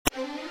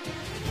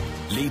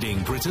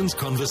Leading Britain's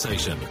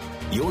conversation.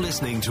 You're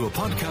listening to a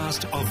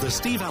podcast of The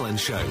Steve Allen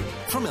Show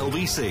from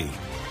LBC.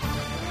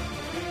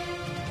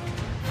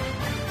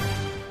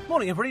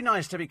 Morning, everybody.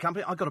 Nice to be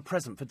company. I got a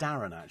present for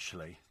Darren,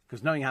 actually,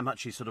 because knowing how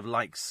much he sort of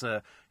likes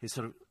his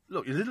sort of...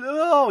 Look,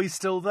 he's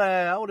still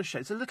there. I want to show.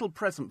 It's a little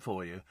present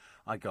for you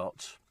I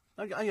got.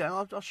 Okay, yeah,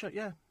 I'll show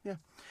you. Yeah.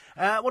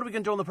 What are we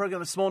going to do on the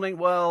programme this morning?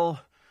 Well...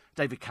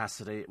 David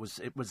Cassidy, it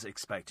was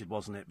expected,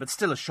 wasn't it? But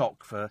still a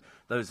shock for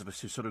those of us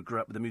who sort of grew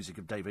up with the music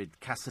of David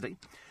Cassidy.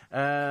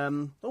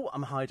 I'm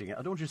hiding it.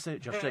 I don't want you to see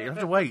it just yet. You'll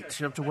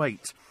have to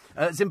wait.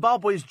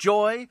 Zimbabwe's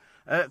joy.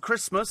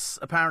 Christmas,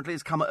 apparently,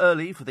 has come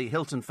early for the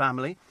Hilton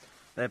family.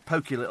 Their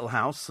pokey little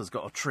house has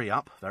got a tree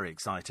up. Very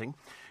exciting.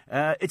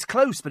 It's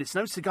close, but it's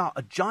no cigar.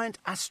 A giant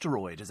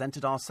asteroid has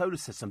entered our solar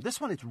system.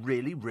 This one is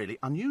really, really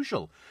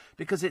unusual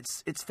because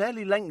it's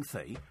fairly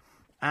lengthy.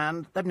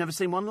 And they've never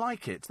seen one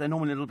like it. They're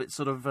normally a little bit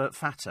sort of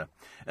fatter.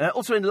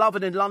 Also in love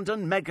and in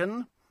London,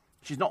 Meghan.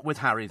 She's not with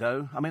Harry,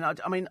 though. I mean,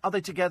 are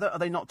they together? Are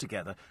they not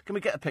together? Can we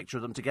get a picture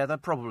of them together?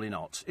 Probably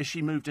not. Is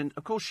she moved in?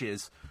 Of course she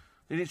is.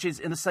 Do you think she's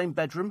in the same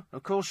bedroom?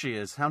 Of course she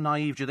is. How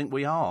naive do you think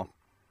we are?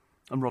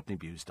 And Rodney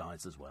Bewes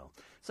dies as well.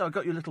 So I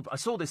got you a little... I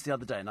saw this the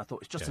other day and I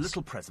thought it's just a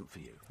little present for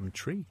you. I'm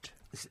intrigued.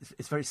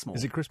 It's very small.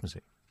 Is it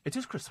Christmassy? It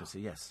is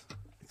Christmassy, yes.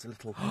 It's a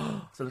little...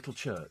 it's a little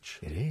church.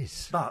 It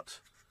is.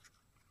 But...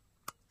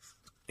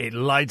 It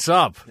lights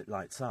up. It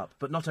lights up.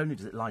 But not only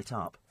does it light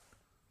up,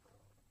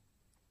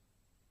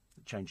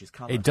 it changes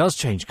colour. It does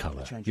change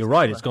colour. You're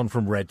right, it's gone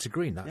from red to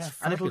green. That's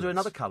fabulous. And it'll do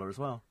another colour as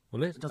well.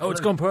 Will it?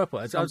 It's gone purple.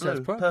 It's blue.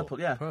 purple. Purple,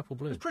 yeah. Purple,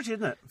 blue. It's pretty,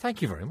 isn't it?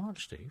 Thank you very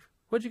much, Steve.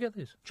 Where'd you get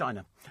this?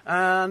 China.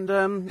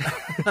 And...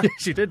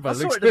 She did, by I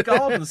saw it at the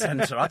garden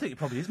centre. I think it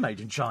probably is made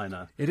in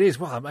China. It is.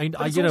 Well, I mean,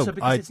 but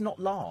because it's not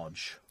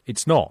large.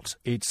 It's not.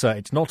 It's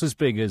not as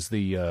big as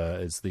the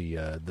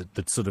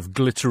sort of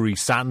glittery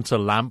Santa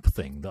lamp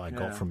thing that I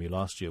got from you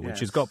last year,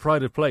 which has got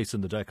pride of place in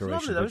the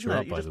decoration that you're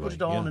up, by the way. You just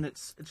put it on and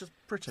it's just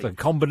pretty. It's a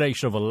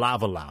combination of a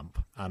lava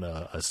lamp and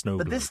a snow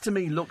globe. But this to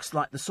me looks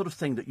like the sort of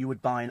thing that you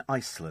would buy in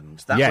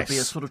Iceland. That would be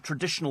a sort of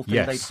traditional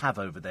thing they'd have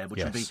over there,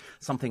 which would be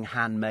something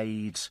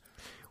handmade.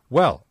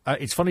 Well,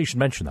 it's funny you should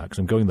mention that because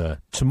I'm going there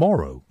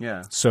tomorrow.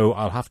 Yeah. So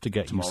I'll have to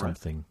get you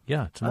something.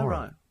 Yeah, tomorrow. Oh,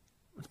 right.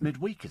 It's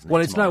midweek, isn't it?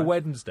 Well, it's now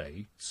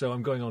Wednesday, so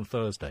I'm going on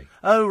Thursday.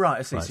 Oh, right,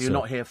 I see. Right, so you're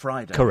not here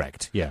Friday.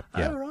 Correct, yeah.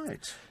 Oh,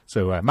 right.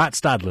 So Matt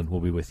Stadlin will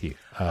be with you.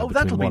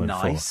 That'll be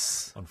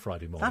nice. On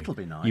Friday morning. That'll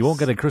be nice. You won't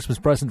get a Christmas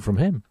present from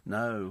him.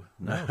 No.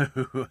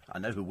 I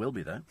know who will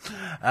be, though.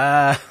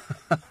 I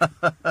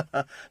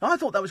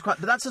thought that was quite...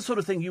 But that's the sort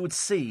of thing you would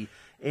see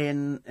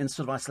in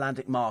sort of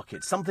Icelandic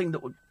markets. Something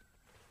that would...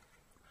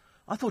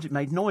 I thought it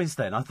made noise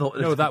then. I thought...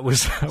 No, that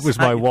was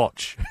my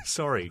watch.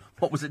 Sorry.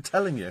 What was it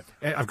telling you?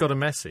 I've got a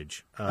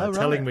message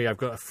telling me I've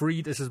got a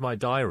free... This is my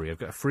diary. I've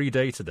got a free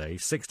day today,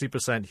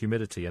 60%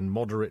 humidity and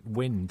moderate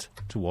wind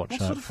to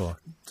watch out for.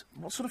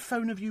 What sort of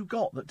phone have you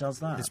got that does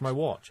that? It's my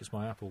watch. It's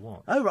my Apple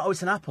Watch. Oh, right. Oh,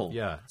 it's an Apple.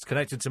 Yeah. It's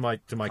connected to my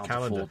Can't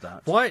calendar. afford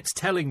that. Why it's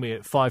telling me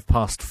at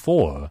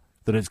 4:05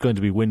 that it's going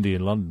to be windy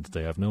in London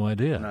today, I have no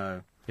idea.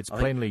 No. It's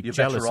plainly you're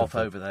jealous better off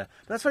of over there.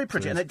 But that's very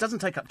pretty, and it doesn't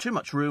take up too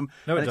much room.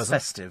 No, and it it's doesn't.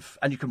 festive,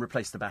 and you can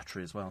replace the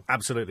battery as well.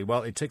 Absolutely.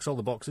 Well, it ticks all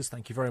the boxes.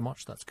 Thank you very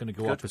much. That's going to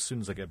go up as soon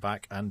as I get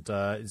back. And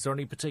is there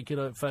any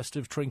particular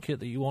festive trinket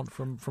that you want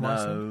from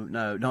Iceland?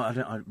 No.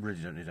 I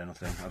really don't need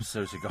anything. I've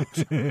seriously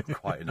got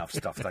quite enough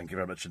stuff. Thank you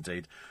very much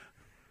indeed.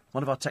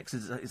 One of our texts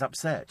is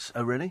upset.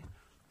 Oh, really?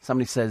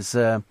 Somebody says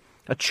a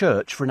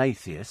church for an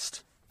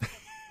atheist.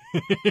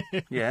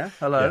 Yeah,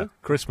 hello. Yeah,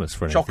 Christmas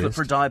for an Chocolate atheist.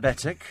 for a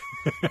diabetic.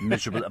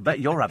 Miserable. I bet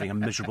you're having a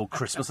miserable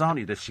Christmas, aren't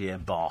you, this year?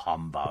 Bar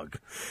humbug.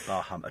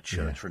 A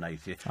church for an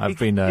atheist.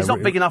 He's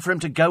not big enough for him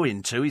to go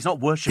into. He's not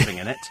worshipping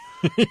in it.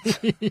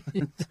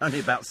 It's only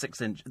about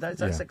 6 inches. Is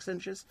that 6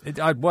 inches? It's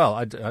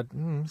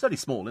only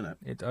small, isn't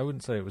it? I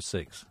wouldn't say it was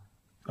 6.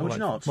 Oh, would you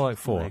not? More like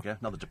 4. There you go.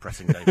 Another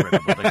depressing day for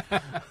everybody.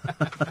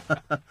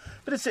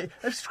 But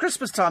it's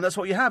Christmas time. That's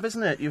what you have,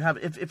 isn't it? You have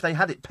if they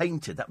had it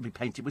painted, that would be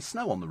painted with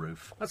snow on the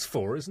roof. That's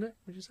 4, isn't it?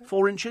 Would you say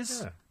 4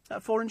 inches? Yeah.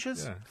 That 4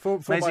 inches? Yeah.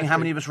 4 Amazing how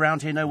many of us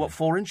round here know what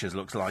 4 inches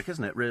looks like,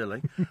 isn't it?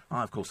 Really?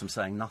 I, of course, am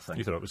saying nothing.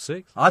 You thought it was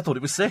 6? I thought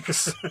it was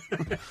 6.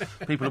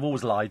 People have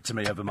always lied to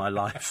me over my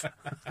life.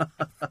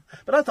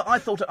 But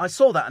I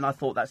saw that and I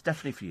thought that's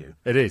definitely for you.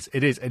 It is.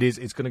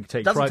 It's going to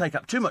take. Doesn't take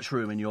up too much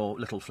room in your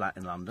little flat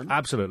in London.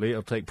 Absolutely,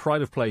 it'll take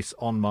pride of place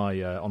on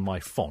my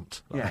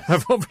font. Yes.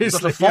 I've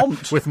obviously You've got a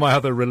font with my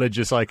other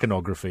religious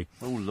iconography.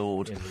 Oh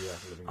Lord,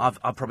 I've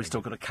probably still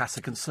got a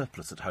cassock and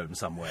surplice at home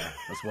somewhere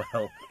as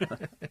well.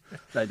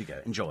 There you go.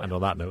 Enjoy. And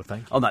on that note,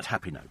 thank you. On that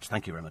happy note,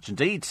 thank you very much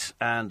indeed.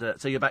 And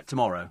so you're back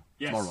tomorrow.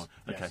 Yes. Tomorrow.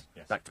 Yes. Okay.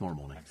 Yes. Back tomorrow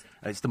morning.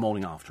 It's the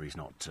morning after he's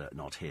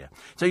not here.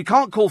 So you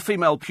can't call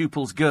female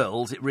pupils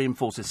girls. It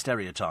reinforces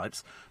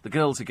stereotypes. The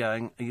girls are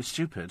going, are you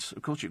stupid?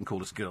 Of course you can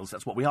call us girls.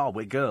 That's what we are.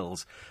 We're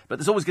girls. But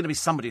there's always going to be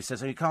somebody who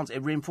says, oh, you can't.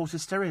 It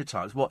reinforces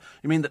stereotypes. What?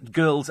 You mean that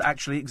girls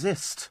actually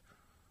exist?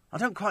 I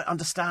don't quite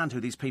understand who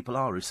these people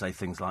are who say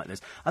things like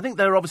this. I think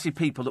there are obviously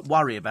people that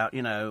worry about,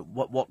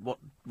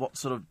 what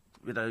sort of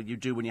you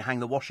do when you hang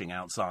the washing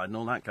outside and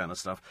all that kind of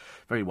stuff.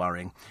 Very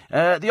worrying.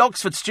 The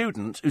Oxford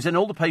student, who's in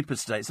all the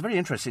papers today, it's a very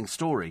interesting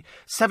story.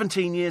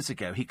 17 years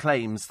ago, he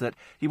claims that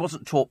he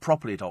wasn't taught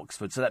properly at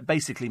Oxford, so that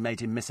basically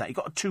made him miss out. He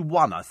got a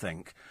 2-1, I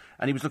think,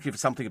 and he was looking for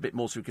something a bit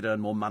more so he could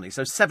earn more money.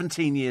 So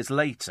 17 years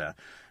later,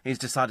 he's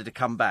decided to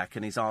come back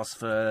and he's asked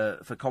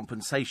for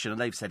compensation, and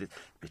they've said it's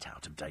a bit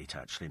out of date,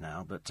 actually,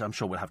 now, but I'm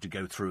sure we'll have to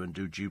go through and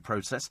do due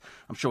process.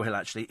 I'm sure he'll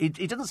actually... He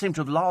doesn't seem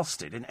to have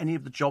lasted in any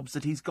of the jobs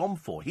that he's gone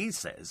for, he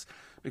says,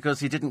 because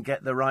he didn't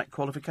get the right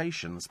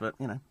qualifications. But,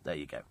 there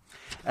you go.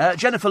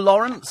 Jennifer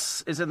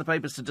Lawrence is in the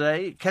papers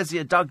today.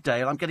 Kezia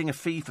Dugdale, I'm getting a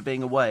fee for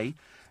being away.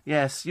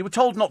 Yes, you were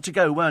told not to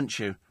go, weren't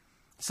you?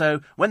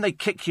 So when they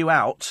kick you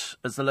out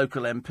as the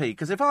local MP,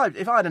 because if I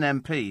had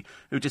an MP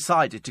who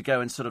decided to go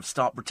and sort of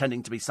start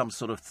pretending to be some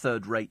sort of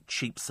third-rate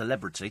cheap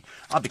celebrity,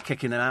 I'd be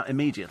kicking them out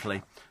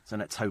immediately. So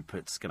let's hope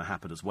it's going to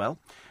happen as well.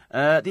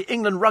 The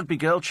England rugby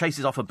girl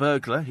chases off a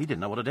burglar. He didn't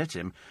know what had hit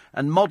him.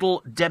 And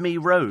model Demi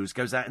Rose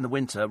goes out in the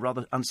winter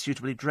rather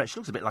unsuitably dressed. She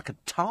looks a bit like a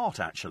tart,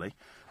 actually.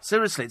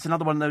 Seriously, it's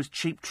another one of those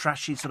cheap,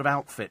 trashy sort of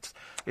outfits.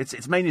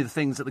 It's mainly the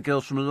things that the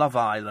girls from Love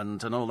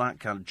Island and all that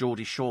kind of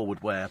Geordie Shore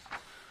would wear.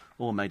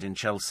 Or made in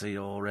Chelsea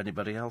or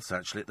anybody else,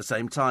 actually, at the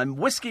same time.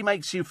 Whiskey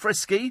makes you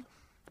frisky,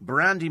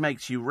 brandy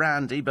makes you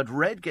randy, but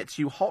red gets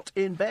you hot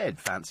in bed.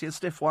 Fancy a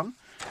stiff one?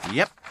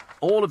 Yep,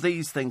 all of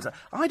these things.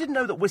 I didn't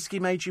know that whiskey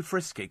made you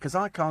frisky, because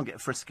I can't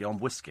get frisky on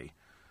whiskey.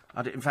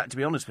 In fact, to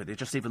be honest with you,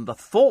 just even the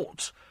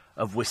thought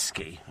of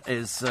whiskey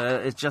is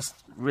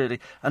just really...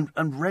 And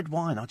red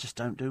wine, I just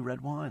don't do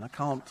red wine. I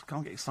can't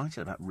get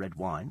excited about red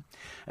wine.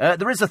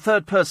 There is a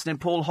third person in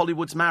Paul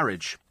Hollywood's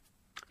marriage.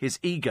 His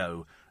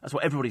ego. That's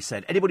what everybody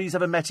said. Anybody who's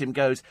ever met him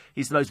goes,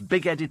 he's the most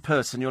big-headed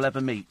person you'll ever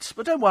meet.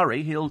 But don't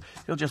worry, he'll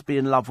just be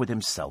in love with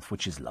himself,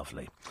 which is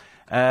lovely.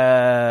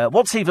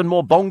 What's even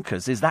more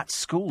bonkers is that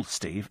school,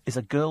 Steve, is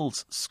a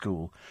girls'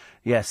 school.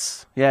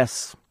 Yes.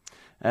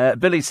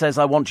 Billy says,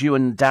 I want you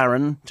and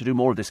Darren to do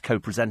more of this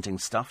co-presenting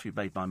stuff. You've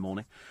made my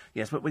morning.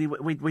 Yes, but we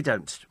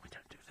don't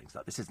do things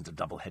like this. Isn't a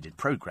double-headed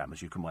programme,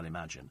 as you can well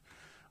imagine.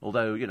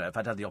 Although, if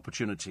I'd had the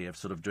opportunity of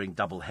sort of doing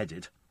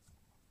double-headed...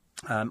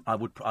 I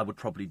would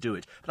probably do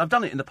it. But I've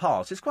done it in the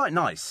past. It's quite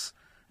nice.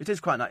 It is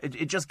quite nice.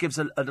 It just gives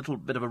a little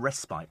bit of a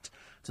respite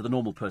to the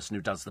normal person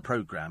who does the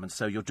programme, and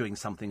so you're doing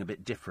something a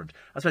bit different.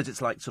 I suppose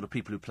it's like sort of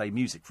people who play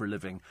music for a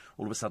living,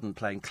 all of a sudden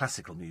playing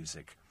classical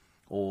music,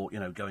 or,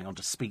 going on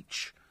to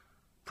speech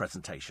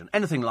presentation.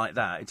 Anything like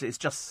that. It's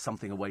just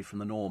something away from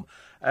the norm.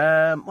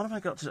 What have I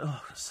got to...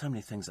 Oh, so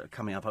many things that are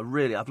coming up.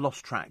 I've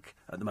lost track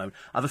at the moment.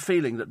 I have a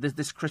feeling that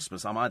this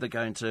Christmas I'm either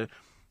going to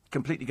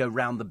completely go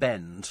round the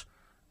bend...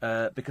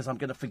 because I'm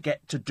going to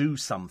forget to do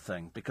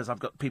something, because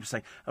I've got people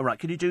saying, all right,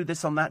 can you do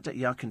this on that day?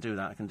 Yeah, I can do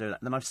that. And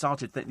then I've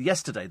started...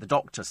 Yesterday, the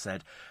doctor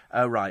said,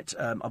 oh, right,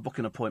 I'll book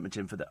an appointment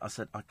in for that. I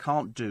said, I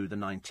can't do the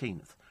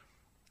 19th.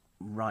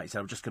 Right, he said,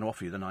 I'm just going to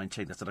offer you the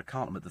 19th. I said, I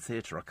can't. I'm at the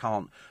theatre. I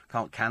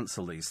can't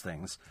cancel these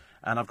things.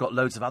 And I've got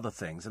loads of other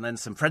things. And then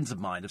some friends of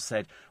mine have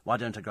said, why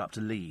don't I go up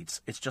to Leeds?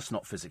 It's just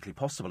not physically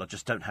possible. I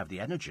just don't have the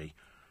energy.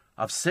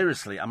 I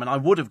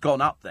would have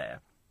gone up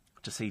there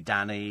to see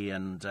Danny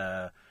and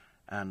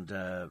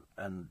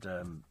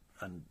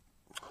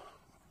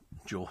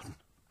Jordan.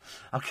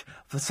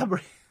 For some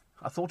reason,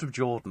 I thought of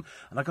Jordan,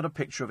 and I got a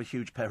picture of a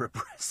huge pair of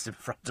breasts in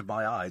front of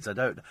my eyes.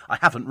 I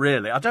haven't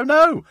really. I don't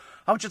know.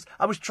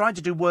 I was trying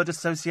to do word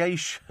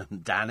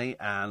association. Danny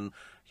and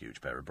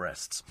huge pair of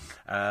breasts,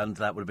 and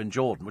that would have been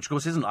Jordan, which of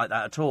course isn't like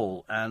that at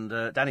all. And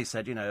Danny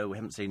said, we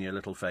haven't seen your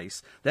little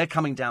face. They're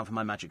coming down for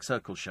my Magic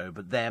Circle show,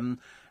 but them.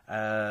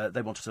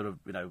 They want to sort of,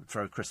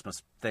 throw a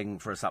Christmas thing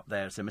for us up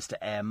there. So Mr.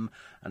 M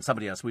and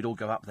somebody else, we'd all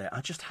go up there. I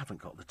just haven't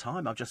got the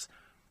time. I'm just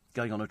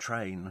going on a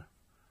train.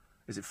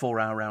 Is it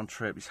 4-hour round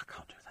trip? I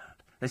can't do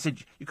that. They said,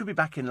 you could be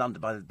back in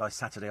London by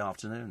Saturday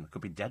afternoon. I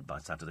could be dead by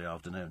Saturday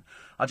afternoon.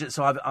 I'm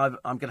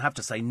going to have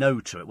to say no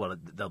to it. Well,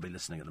 they'll be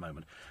listening at the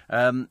moment.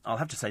 I'll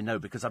have to say no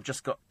because I've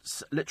just got,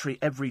 literally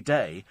every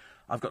day,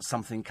 I've got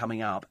something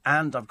coming up.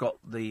 And I've got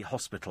the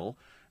hospital...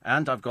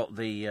 And I've got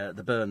the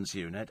burns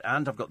unit,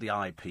 and I've got the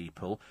eye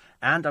people,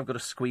 and I've got to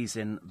squeeze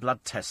in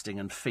blood testing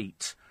and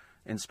feet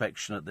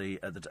inspection at the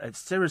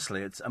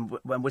seriously,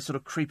 when we're sort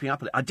of creeping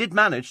up. I did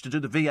manage to do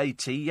the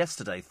VAT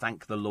yesterday,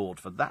 thank the Lord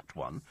for that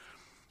one.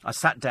 I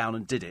sat down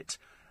and did it,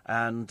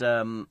 and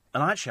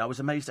actually I was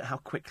amazed at how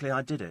quickly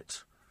I did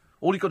it.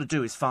 All you've got to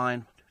do is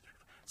find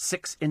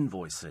 6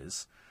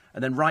 invoices,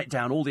 and then write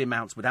down all the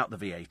amounts without the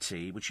VAT,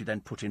 which you then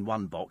put in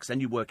one box. Then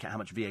you work out how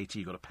much VAT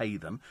you've got to pay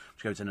them,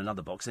 which goes in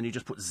another box. And you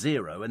just put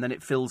 0, and then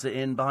it fills it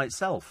in by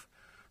itself.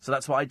 So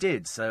that's what I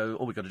did. So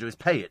all we've got to do is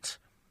pay it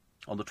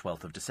on the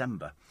 12th of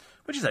December,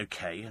 which is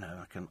okay.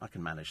 I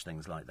can manage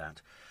things like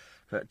that.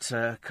 But,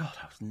 God,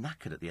 I was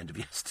knackered at the end of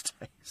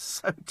yesterday.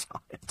 So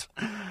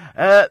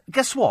tired.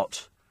 Guess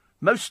what?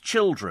 Most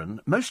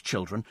children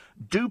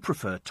do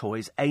prefer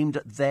toys aimed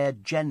at their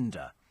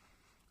gender.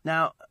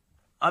 Now...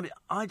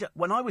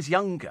 when I was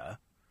younger,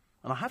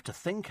 and I have to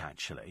think,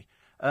 actually,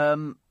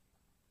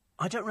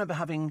 I don't remember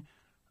having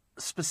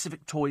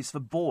specific toys for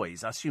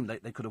boys. I assume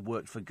they could have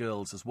worked for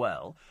girls as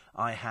well.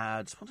 I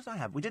had... What did I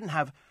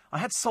have? I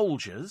had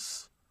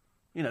soldiers,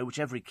 which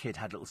every kid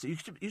had little... So you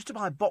used to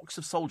buy a box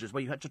of soldiers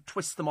where you had to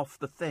twist them off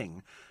the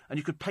thing, and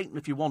you could paint them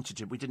if you wanted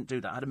to. We didn't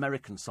do that. I had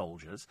American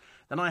soldiers.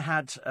 Then I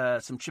had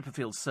some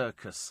Chipperfield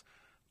Circus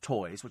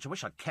toys, which I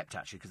wish I'd kept,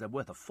 actually, because they're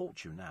worth a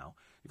fortune now.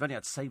 You've only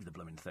had to save the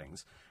blooming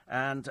things.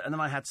 And then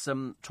I had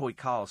some toy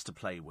cars to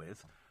play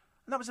with.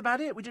 And that was about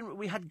it.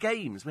 We had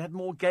games. We had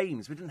more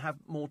games. We didn't have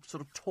more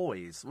sort of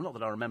toys. Well, not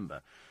that I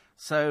remember.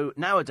 So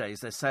nowadays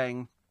they're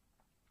saying,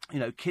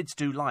 kids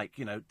do like,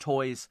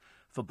 toys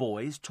for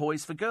boys,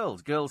 toys for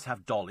girls. Girls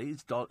have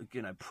dollies,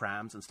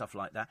 prams and stuff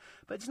like that.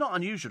 But it's not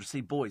unusual to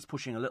see boys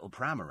pushing a little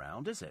pram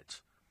around, is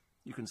it?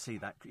 You can see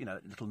that,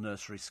 little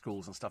nursery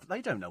schools and stuff.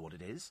 They don't know what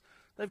it is.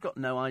 They've got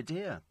no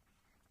idea.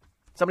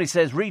 Somebody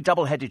says,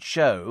 re-double-headed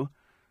show.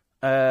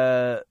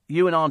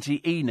 You and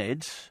Auntie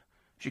Enid...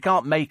 If you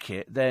can't make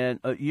it, then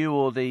you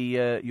or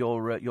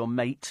your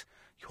mate,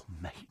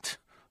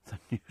 the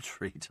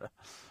newsreader,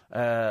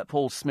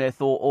 Paul Smith,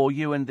 or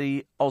you and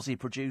the Aussie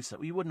producer,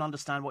 you wouldn't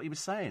understand what he was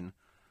saying.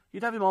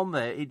 You'd have him on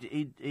there,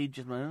 he'd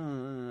just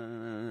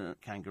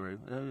kangaroo,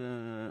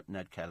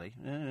 Ned Kelly,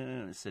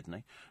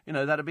 Sydney.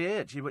 That'd be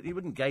it. He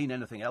wouldn't gain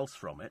anything else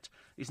from it.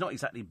 He's not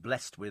exactly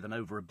blessed with an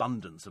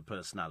overabundance of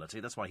personality.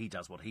 That's why he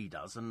does what he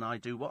does, and I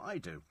do what I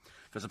do.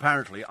 Because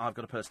apparently I've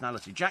got a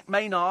personality. Jack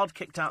Maynard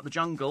kicked out the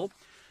jungle,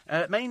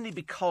 mainly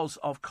because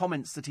of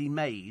comments that he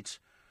made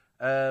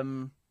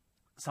some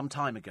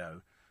time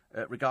ago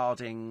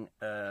regarding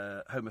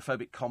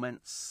homophobic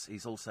comments.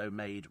 He's also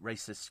made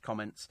racist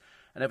comments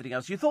and everything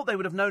else. You thought they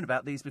would have known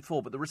about these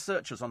before, but the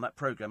researchers on that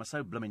programme are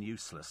so blooming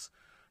useless.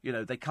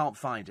 They can't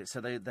find it,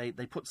 so they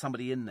put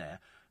somebody in there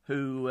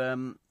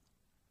who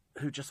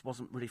just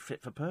wasn't really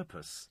fit for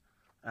purpose.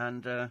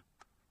 And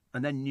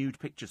then nude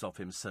pictures of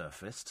him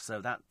surfaced, so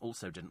that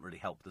also didn't really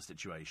help the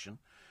situation.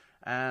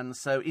 And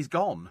so he's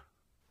gone.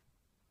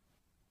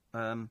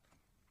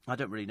 I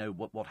don't really know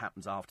what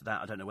happens after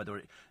that. I don't know whether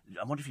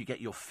I wonder if you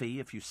get your fee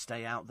if you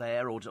stay out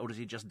there, or does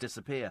he just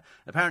disappear?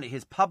 Apparently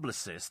his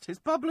publicist,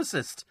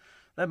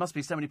 there must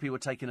be so many people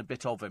taking a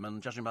bit of him,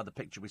 and judging by the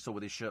picture we saw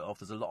with his shirt off,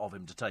 there's a lot of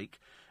him to take.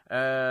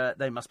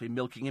 They must be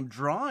milking him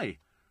dry,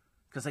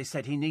 because they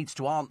said he needs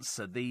to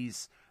answer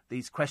these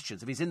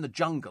questions. If he's in the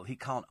jungle, he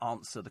can't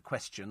answer the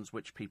questions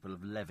which people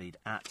have levied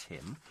at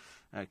him.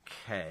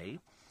 Okay.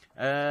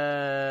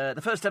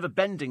 The first ever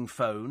bending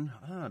phone.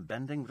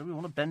 Bending? Do we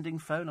want a bending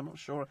phone? I'm not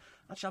sure.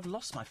 Actually, I've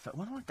lost my phone.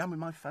 What have I done with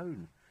my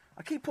phone?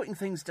 I keep putting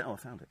things down. Oh, I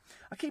found it.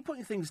 I keep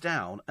putting things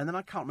down, and then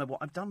I can't remember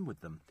what I've done with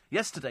them.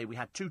 Yesterday, we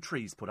had 2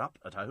 trees put up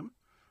at home.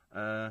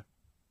 Sorry,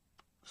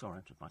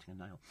 I'm just biting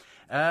a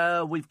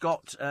nail. We've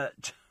got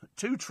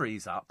 2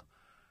 trees up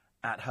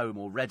at home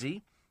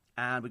already,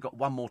 and we've got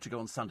 1 more to go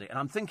on Sunday. And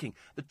I'm thinking,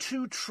 the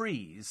 2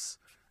 trees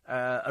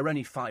are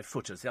only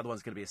 5-footers. The other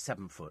one's going to be a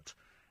 7-foot.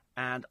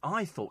 And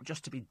I thought,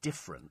 just to be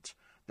different,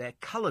 they're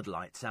coloured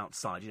lights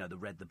outside, the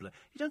red, the blue.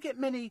 You don't get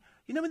many...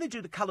 when they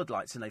do the coloured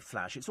lights and they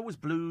flash, it's always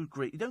blue,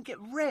 green. You don't get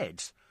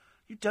red.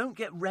 You don't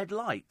get red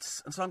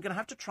lights. And so I'm going to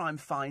have to try and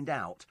find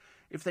out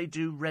if they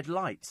do red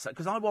lights.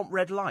 Because I want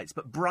red lights,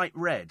 but bright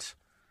red.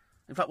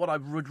 In fact, what I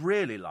would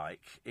really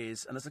like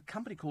is... And there's a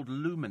company called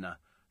Luminate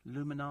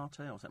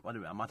or something.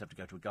 Anyway, I might have to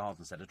go to a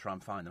garden centre to try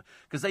and find them.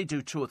 Because they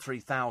do 2,000 or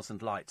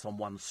 3,000 lights on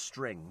one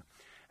string.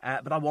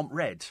 But I want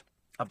red.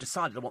 I've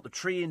decided I want the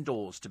tree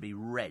indoors to be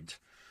red.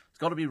 It's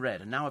got to be red,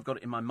 and now I've got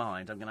it in my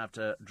mind. I'm going to have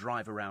to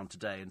drive around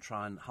today and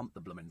try and hunt the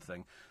blooming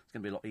thing. It's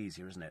going to be a lot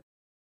easier, isn't it?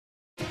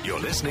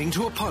 You're listening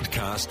to a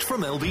podcast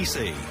from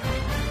LBC.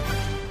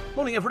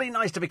 Morning, everybody.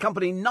 Nice to be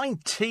company.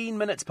 19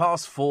 minutes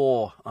past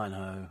 4. I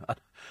know.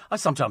 I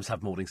sometimes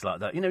have mornings like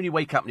that. When you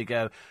wake up and you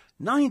go,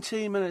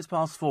 19 minutes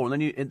past 4,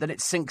 and then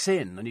it sinks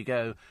in, and you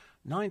go,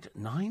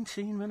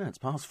 19 minutes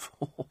past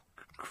 4.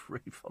 Good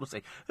grief,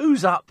 honestly.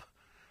 Who's up?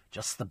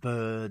 Just the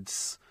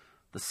birds,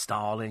 the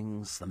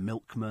starlings, the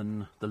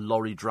milkmen, the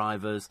lorry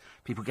drivers,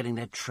 people getting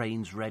their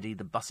trains ready,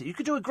 the buses. You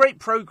could do a great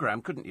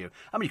programme, couldn't you?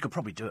 I mean, you could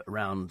probably do it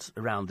around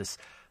this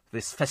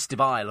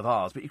festivale of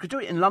ours, but you could do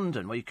it in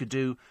London, where you could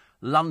do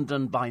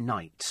London by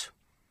night.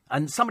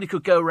 And somebody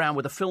could go around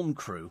with a film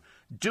crew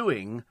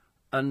doing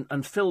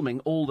and filming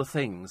all the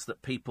things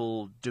that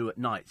people do at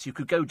night. So you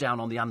could go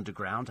down on the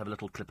underground, have a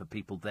little clip of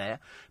people there,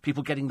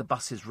 people getting the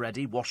buses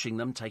ready, washing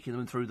them, taking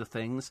them through the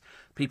things,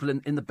 people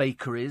in the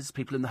bakeries,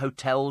 people in the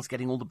hotels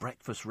getting all the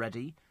breakfast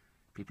ready,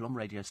 people on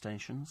radio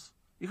stations.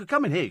 You could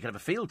come in here, you could have a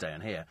field day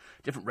in here,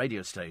 different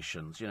radio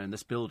stations. In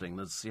this building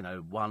there's,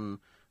 1,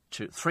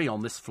 2, 3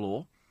 on this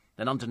floor,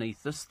 then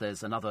underneath us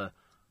there's another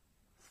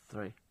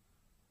 3.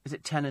 Is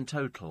it 10 in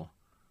total?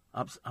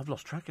 I've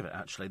lost track of it,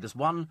 actually. There's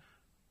one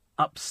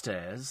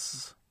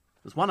upstairs,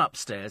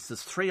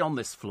 there's 3 on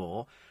this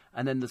floor,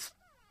 and then there's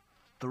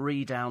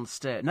 3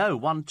 downstairs. No,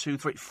 1, 2,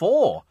 3,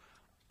 4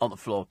 on the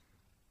floor.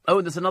 Oh,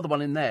 and there's another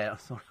one in there.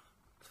 Sorry,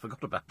 I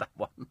forgot about that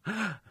one.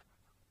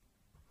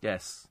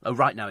 Yes. Oh,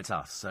 right now it's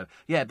us. So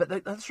yeah,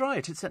 but that's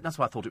right. That's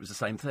why I thought it was the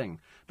same thing.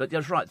 But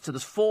that's right. So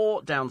there's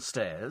 4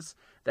 downstairs,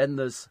 then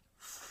there's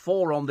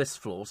 4 on this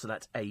floor, so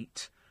that's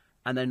 8,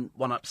 and then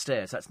 1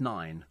 upstairs, that's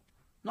 9.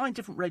 9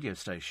 different radio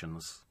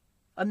stations.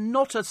 And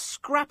not a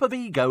scrap of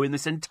ego in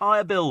this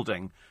entire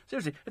building.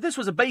 Seriously, if this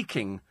was a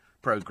baking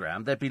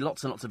programme, there'd be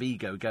lots and lots of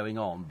ego going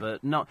on,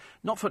 but not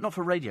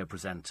for radio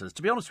presenters.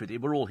 To be honest with you,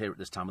 we're all here at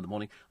this time of the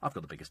morning. I've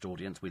got the biggest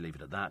audience. We leave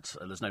it at that.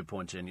 There's no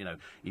point in,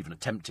 even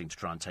attempting to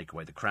try and take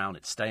away the crown.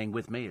 It's staying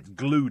with me. It's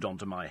glued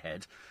onto my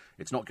head.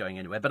 It's not going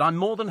anywhere. But I'm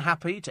more than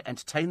happy to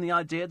entertain the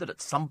idea that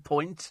at some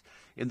point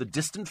in the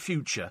distant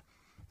future,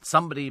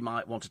 somebody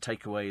might want to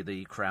take away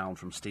the crown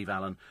from Steve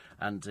Allen,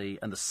 and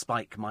the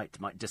spike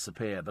might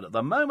disappear. But at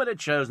the moment, it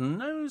shows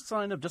no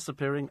sign of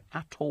disappearing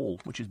at all,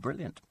 which is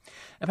brilliant.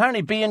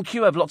 Apparently,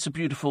 B&Q have lots of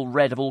beautiful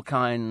red of all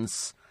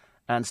kinds,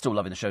 and still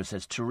loving the show,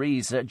 says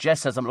Teresa.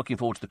 Jess says, I'm looking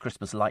forward to the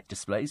Christmas light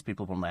displays.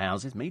 People from their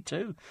houses. Me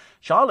too.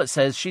 Charlotte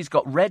says she's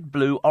got red,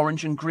 blue,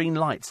 orange and green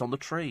lights on the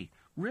tree.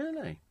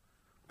 Really?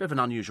 Bit of an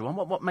unusual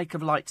one. What make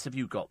of lights have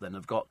you got, then?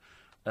 Have got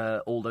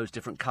all those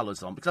different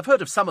colours on, because I've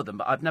heard of some of them,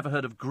 but I've never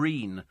heard of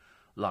green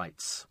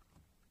lights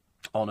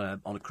on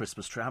a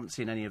Christmas tree. I haven't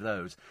seen any of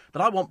those.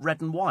 But I want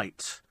red and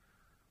white.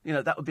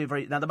 That would be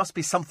now there must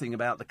be something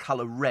about the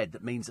colour red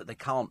that means that they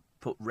can't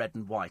put red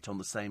and white on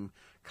the same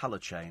colour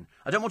chain.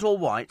 I don't want all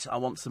white. I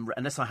want some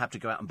unless I have to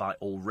go out and buy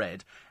all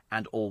red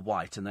and all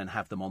white and then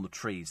have them on the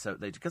trees.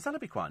 Because that'd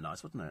be quite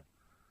nice, wouldn't it?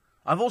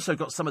 I've also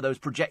got some of those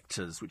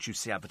projectors which you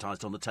see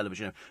advertised on the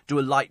television, do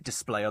a light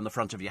display on the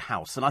front of your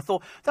house. And I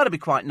thought that'd be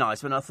quite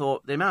nice, but I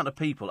thought the amount of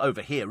people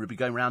over here would be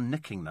going around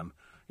nicking them.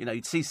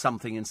 You'd see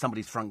something in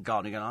somebody's front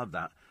garden, and I have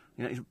that.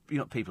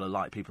 People are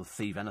like, people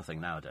thieve anything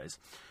nowadays.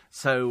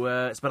 So,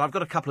 but I've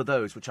got a couple of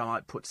those which I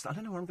might put. I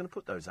don't know where I'm going to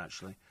put those,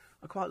 actually.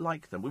 I quite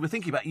like them. We were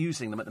thinking about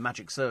using them at the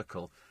Magic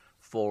Circle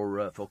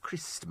for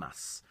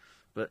Christmas.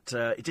 But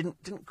it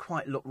didn't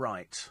quite look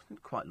right.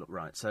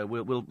 So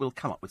we'll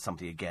come up with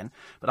something again.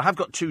 But I have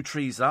got 2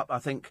 trees up. I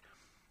think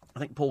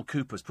Paul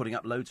Cooper's putting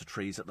up loads of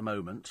trees at the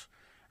moment.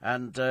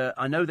 And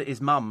I know that his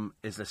mum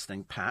is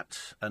listening,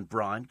 Pat and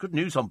Brian. Good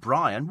news on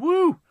Brian.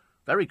 Woo!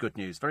 Very good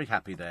news. Very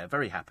happy there.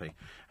 Very happy.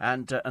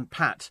 And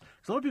Pat,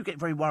 because a lot of people get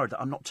very worried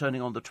that I'm not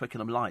turning on the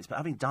Twickenham lights, but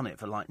having done it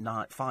for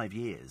 5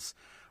 years,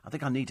 I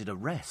think I needed a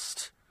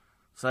rest.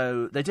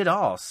 So they did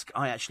ask.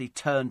 I actually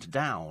turned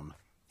down.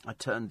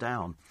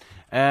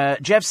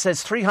 Jeff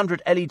says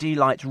 300 LED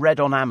lights red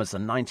on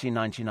Amazon,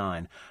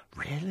 $19.99.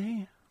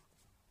 Really?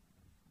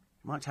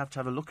 Might have to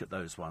have a look at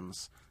those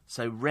ones.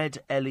 So red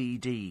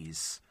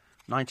LEDs,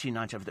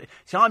 $19.99.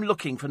 See, I'm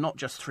looking for not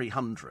just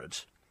 300.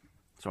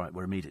 It's all right,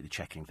 we're immediately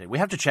checking things. We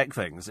have to check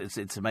things.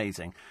 It's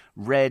amazing.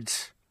 Red,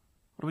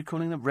 what are we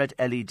calling them? Red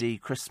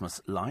LED Christmas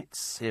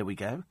lights. Here we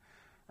go.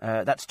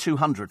 That's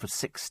 200 for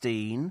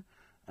 16.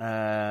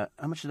 How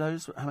much are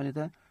those? How many are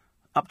there?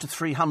 Up to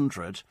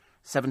 300.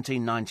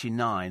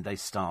 $17.99 they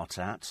start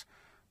at.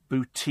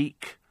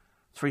 Boutique,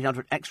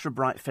 300 extra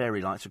bright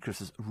fairy lights for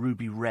Christmas,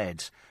 ruby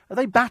red. Are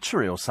they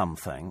battery or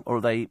something, or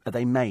are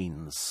they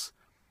mains?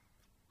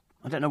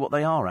 I don't know what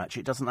they are, actually.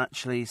 It doesn't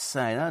actually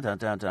say. Wait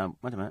a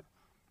minute.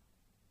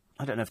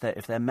 I don't know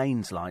if they're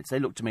mains lights. They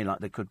look to me like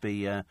they could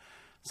be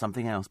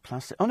something else.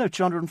 Plastic. Oh no,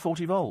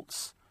 240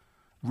 volts.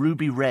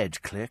 Ruby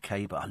red, clear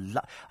cable.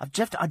 I've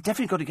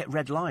definitely got to get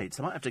red lights.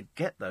 I might have to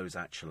get those,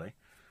 actually.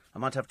 I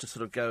might have to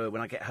sort of go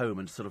when I get home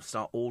and sort of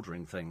start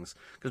ordering things.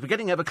 Because we're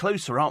getting ever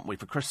closer, aren't we,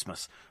 for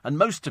Christmas? And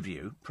most of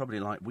you, probably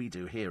like we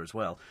do here as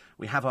well,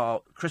 we have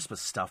our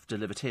Christmas stuff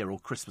delivered here, or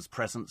Christmas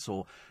presents,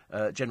 or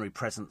generally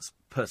presents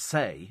per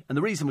se. And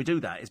the reason we do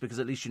that is because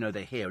at least you know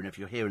they're here, and if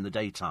you're here in the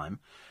daytime,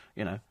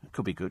 it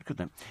could be good,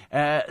 couldn't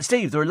it?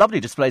 Steve, there are lovely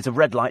displays of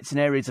red lights in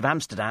areas of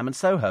Amsterdam and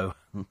Soho.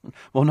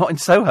 Well, not in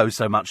Soho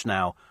so much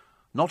now.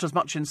 Not as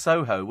much in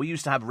Soho. We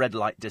used to have red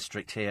light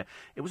district here.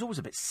 It was always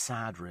a bit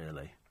sad,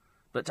 really.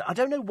 But I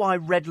don't know why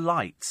red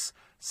lights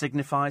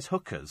signifies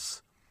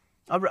hookers.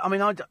 I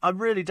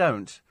really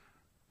don't.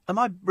 Am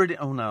I really...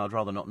 Oh, no, I'd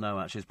rather not know,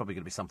 actually. It's probably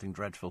going to be something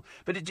dreadful.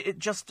 But it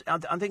just... I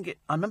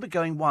remember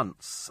going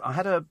once. I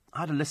had a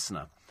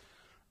listener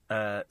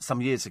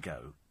some years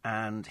ago,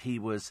 and he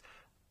was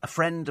a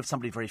friend of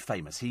somebody very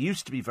famous. He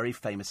used to be very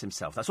famous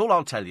himself. That's all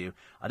I'll tell you.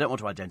 I don't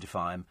want to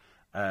identify him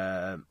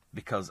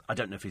because I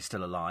don't know if he's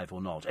still alive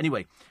or not.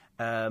 Anyway,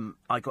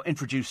 I got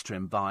introduced to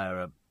him via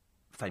a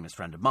famous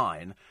friend of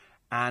mine,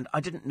 and I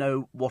didn't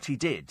know what he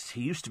did.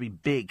 He used to be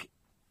big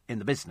in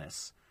the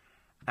business.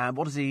 And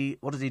what does he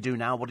do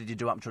now? What did he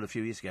do up until a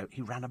few years ago?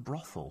 He ran a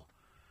brothel.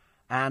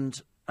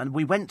 And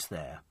we went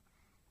there.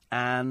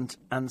 And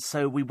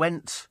so we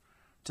went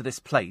to this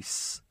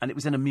place, and it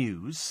was in a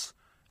mews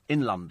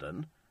in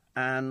London.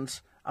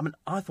 And,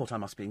 I thought I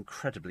must be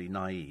incredibly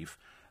naive.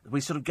 We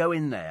sort of go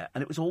in there,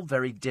 and it was all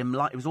very dim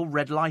light. It was all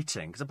red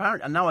lighting. Because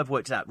apparently, and now I've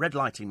worked it out, red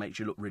lighting makes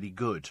you look really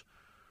good.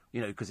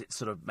 Because it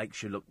sort of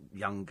makes you look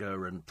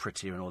younger and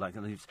prettier and all that.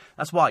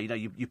 That's why,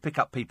 you pick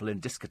up people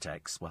in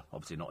discotheques. Well,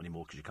 obviously not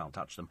anymore because you can't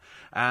touch them.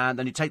 And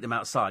then you take them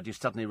outside, you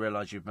suddenly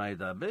realise you've made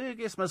the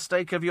biggest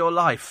mistake of your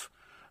life.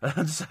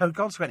 And so,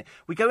 consequently,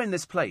 we go in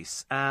this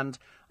place, and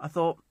I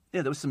thought,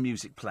 there was some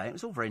music playing. It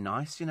was all very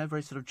nice,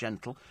 very sort of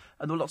gentle.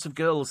 And there were lots of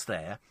girls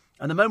there.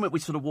 And the moment we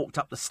sort of walked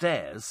up the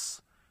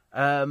stairs,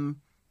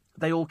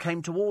 they all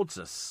came towards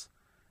us.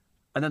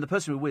 And then the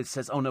person we were with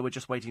says, oh, no, we're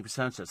just waiting for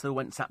so-and-so. So they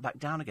went and sat back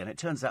down again. It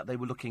turns out they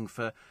were looking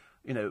for,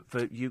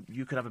 for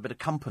you could have a bit of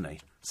company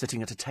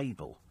sitting at a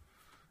table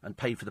and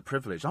pay for the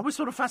privilege. I was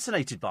sort of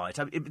fascinated by it.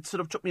 It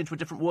sort of took me into a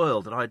different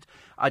world that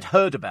I'd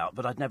heard about,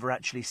 but I'd never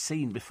actually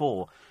seen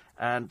before.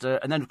 And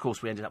then, of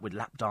course, we ended up with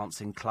lap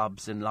dancing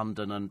clubs in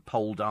London and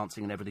pole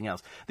dancing and everything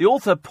else. The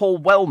author, Paul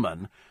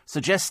Wellman,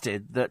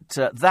 suggested that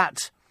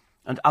that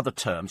and other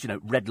terms,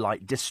 red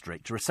light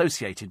district, are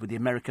associated with the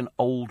American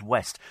Old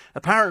West,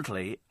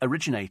 apparently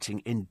originating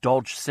in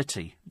Dodge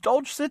City.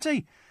 Dodge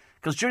City!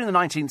 Because during the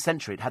 19th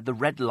century, it had the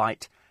Red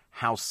Light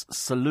House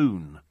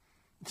Saloon.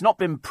 It's not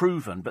been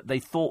proven, but they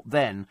thought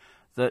then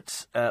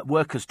that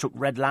workers took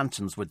red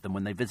lanterns with them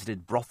when they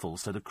visited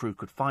brothels so the crew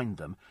could find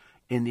them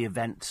in the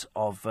event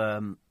of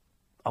an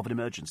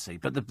emergency.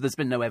 But there's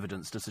been no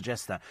evidence to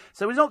suggest that.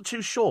 So we're not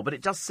too sure, but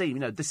it does seem,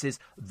 this is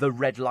the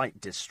red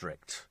light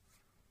district.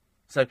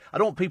 So I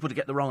don't want people to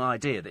get the wrong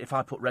idea that if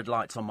I put red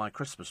lights on my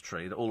Christmas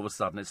tree, that all of a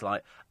sudden it's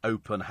like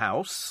open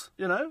house,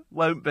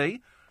 won't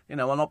be.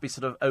 I'll not be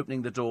sort of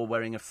opening the door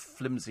wearing a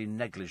flimsy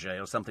negligee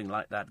or something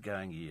like that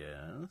going,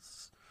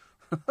 yes.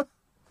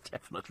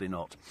 Definitely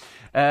not.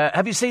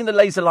 Have you seen the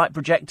laser light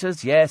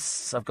projectors?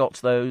 Yes, I've got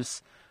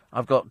those.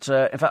 In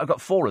fact, I've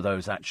got 4 of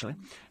those, actually.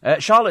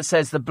 Charlotte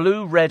says the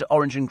blue, red,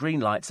 orange and green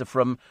lights are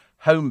from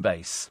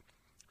Homebase.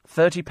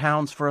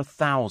 £30 for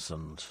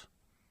 1,000.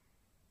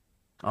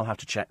 I'll have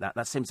to check that.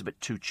 That seems a bit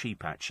too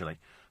cheap, actually.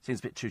 Seems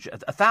a bit too cheap.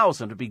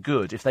 1,000 would be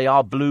good if they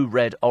are blue,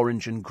 red,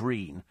 orange and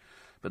green.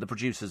 But the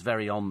producer's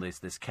very on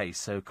this case,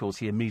 so, of course,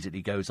 he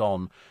immediately goes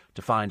on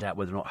to find out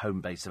whether or not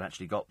Homebase have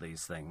actually got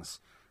these things.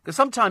 Because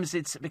sometimes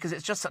it's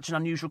just such an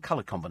unusual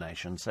colour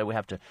combination, so we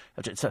have to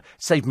so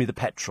save me the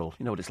petrol.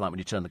 You know what it's like when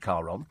you turn the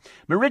car on.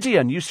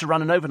 Meridian used to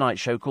run an overnight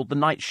show called The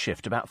Night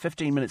Shift, about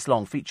 15 minutes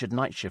long, featured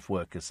night shift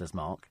workers, says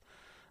Mark.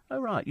 Oh,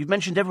 right. You've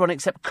mentioned everyone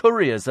except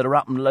couriers that are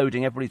up and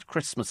loading everybody's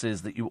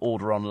Christmases that you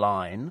order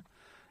online.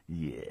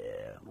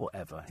 Yeah,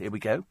 whatever. Here we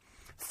go.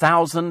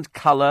 1,000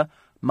 colour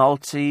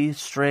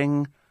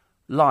multi-string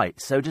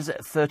lights. So does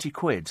it 30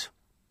 quid?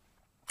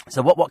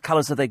 So what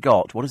colours have they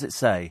got? What does it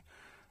say?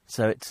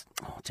 So it's...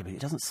 Oh, it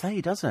doesn't say,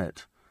 does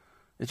it?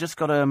 It's just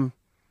got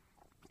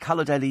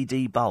coloured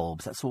LED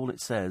bulbs. That's all it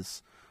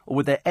says. Or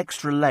with their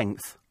extra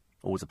length...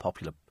 Always a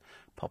popular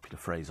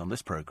phrase on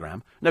this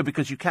programme. No,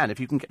 because you can,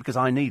 because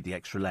I need the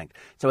extra length.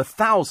 So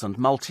 1,000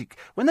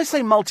 when they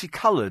say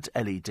multicoloured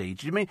LED,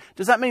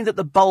 does that mean that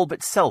the bulb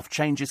itself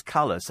changes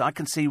colour? So I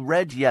can see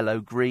red, yellow,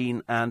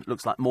 green, and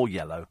looks like more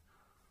yellow.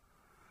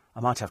 I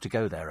might have to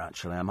go there,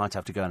 actually. I might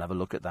have to go and have a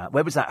look at that.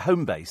 Where was that?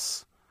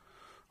 Homebase?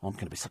 Oh, I'm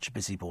going to be such a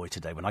busy boy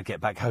today when I get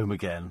back home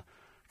again.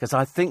 Because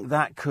I think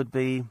that could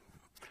be...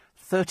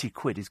 30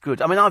 quid is good.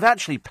 I mean, I've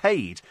actually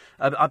paid...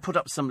 I put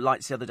up some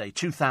lights the other day,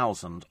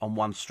 2,000 on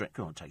one string.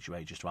 Oh, it takes you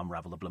ages to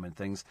unravel the blooming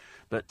things.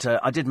 But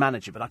I did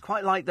manage it. But I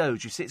quite like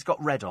those. You see, it's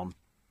got red on.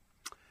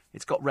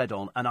 It's got red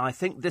on. And I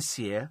think this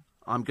year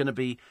I'm going to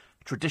be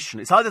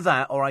traditional. It's either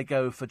that or I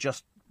go for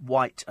just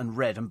white and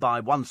red and buy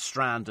one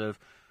strand of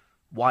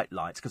white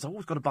lights. Because I've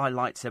always got to buy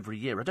lights every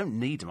year. I don't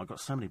need them. I've got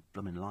so many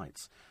blooming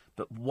lights.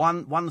 But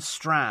one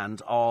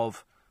strand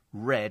of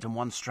red and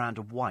one strand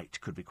of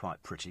white could be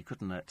quite pretty,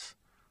 couldn't it?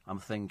 I'm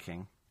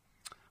thinking.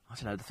 I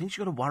don't know, the things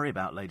you've got to worry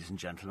about, ladies and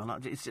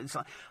gentlemen, it's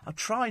like, I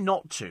try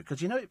not to, because,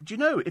 do you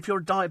know, if you're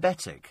a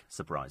diabetic,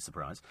 surprise,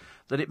 surprise,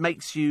 that it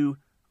makes you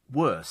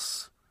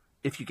worse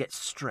if you get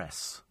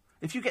stress.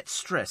 If you get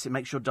stress, it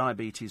makes your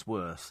diabetes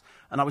worse.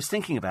 And I was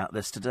thinking about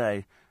this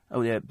today.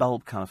 Oh, yeah,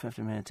 bulb colour,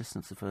 50 metre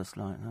distance, the first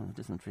light. Oh,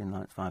 distance between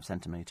lights, 5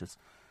 centimetres.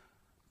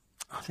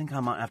 I think I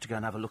might have to go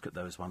and have a look at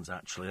those ones,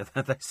 actually.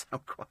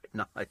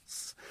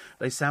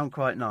 They sound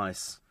quite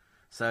nice.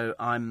 So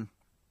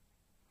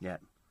yeah.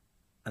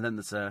 And then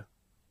there's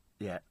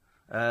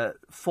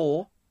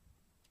 4.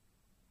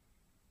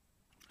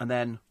 And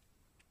then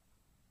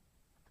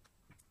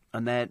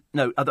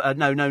no.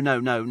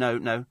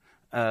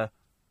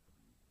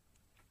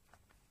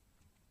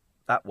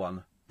 That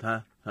one.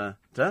 Yeah.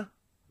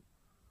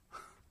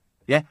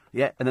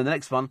 And then the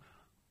next one.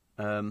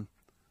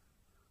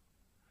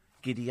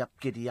 Giddy up,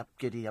 giddy up,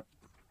 giddy up.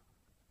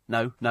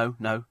 No.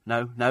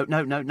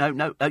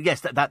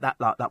 Yes,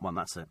 that one.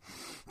 That's it.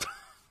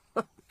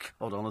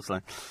 God,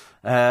 honestly.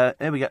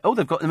 There we go. Oh,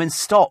 they've got them in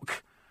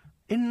stock.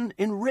 In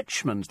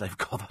Richmond, they've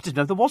got. I didn't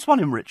know there was one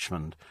in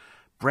Richmond.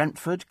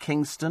 Brentford,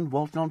 Kingston,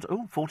 Walton.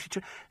 Oh,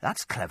 42.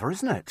 That's clever,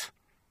 isn't it?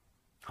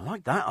 I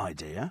like that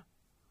idea.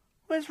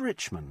 Where's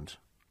Richmond?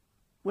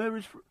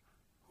 I'm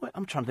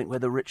trying to think where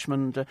the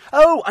Richmond...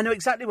 Oh, I know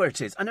exactly where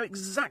it is. Oh, I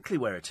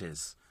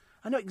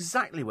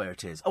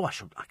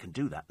can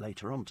do that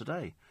later on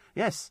today.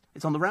 Yes,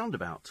 it's on the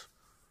roundabout.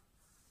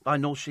 By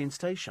North Sheen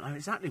Station. I know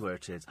exactly where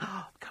it is.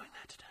 Oh, I'm going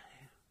there today.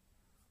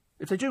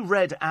 If they do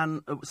red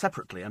and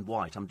separately and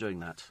white, I'm doing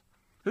that.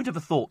 Who'd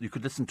ever thought you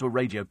could listen to a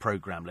radio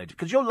programme later?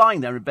 Because you're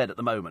lying there in bed at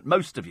the moment,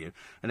 most of you,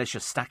 unless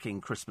you're stacking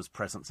Christmas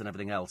presents and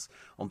everything else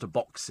onto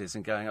boxes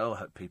and going, oh, I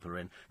hope people are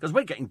in. Because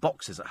we're getting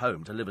boxes at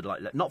home delivered,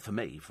 not for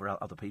me, for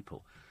other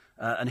people.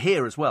 And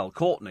here as well,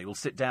 Courtney will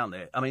sit down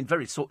there. I mean,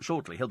 very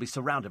shortly, he'll be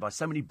surrounded by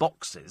so many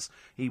boxes,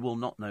 he will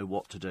not know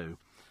what to do.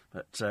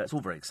 But it's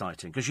all very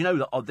exciting. Because you know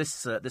that on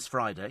this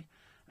Friday,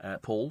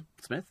 Paul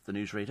Smith, the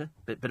newsreader,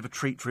 bit of a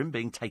treat for him,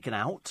 being taken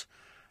out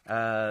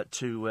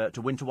to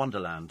Winter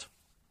Wonderland.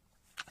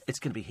 It's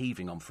going to be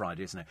heaving on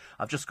Friday, isn't it?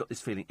 I've just got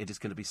this feeling it is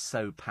going to be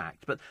so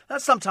packed. But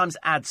that sometimes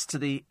adds to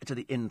the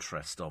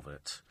interest of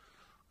it.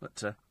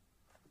 But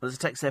there's a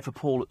text there for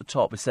Paul at the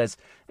top. It says,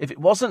 if it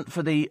wasn't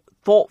for the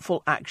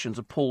thoughtful actions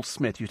of Paul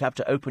Smith, you'd have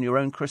to open your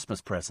own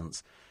Christmas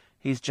presents.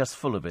 He's just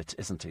full of it,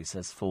 isn't he,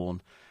 says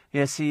Fawn.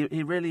 Yes, he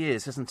really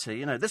is, isn't he?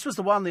 You know, this was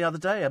the one the other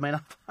day. I mean,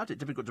 I found it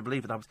difficult to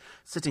believe that I was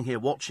sitting here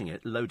watching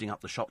it, loading up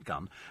the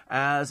shotgun,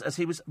 as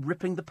he was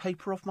ripping the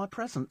paper off my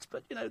present.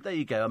 But, you know, there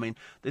you go. I mean,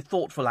 the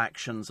thoughtful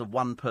actions of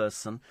one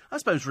person. I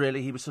suppose,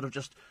 really, he was sort of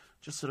just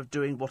sort of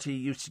doing what he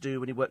used to do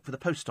when he worked for the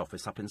post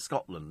office up in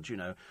Scotland. You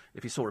know,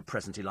 if he saw a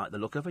present he liked the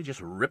look of, he just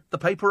ripped the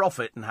paper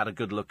off it and had a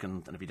good look.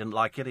 And if he didn't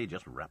like it, he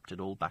just wrapped it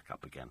all back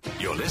up again.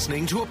 You're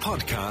listening to a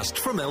podcast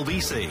from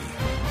LBC.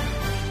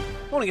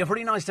 Morning,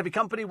 everybody. Nice to be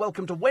company.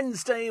 Welcome to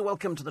Wednesday.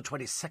 Welcome to the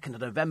 22nd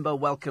of November.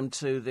 Welcome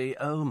to the...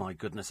 Oh, my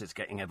goodness, it's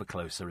getting ever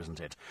closer, isn't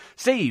it?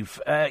 Steve,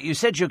 you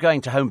said you're going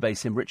to home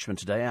base in Richmond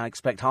today. I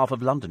expect half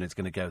of London is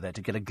going to go there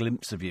to get a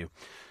glimpse of you.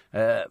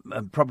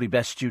 Probably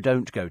best you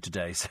don't go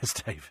today, says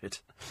David.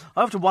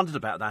 I often wondered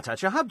about that,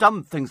 actually. I have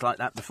done things like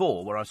that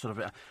before, where I sort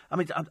of... I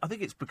mean, I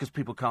think it's because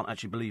people can't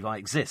actually believe I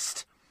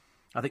exist.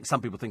 I think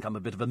some people think I'm a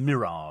bit of a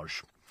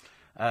mirage.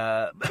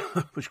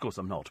 Which, of course,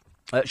 I'm not.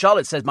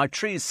 Charlotte says, my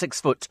tree is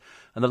 6 foot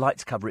and the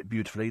lights cover it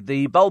beautifully.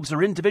 The bulbs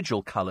are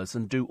individual colours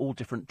and do all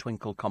different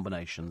twinkle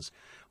combinations.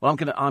 Well,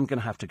 I'm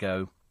gonna have to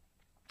go.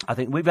 I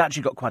think we've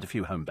actually got quite a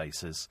few home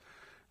bases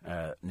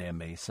near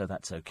me, so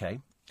that's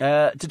okay.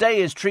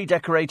 Today is tree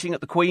decorating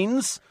at the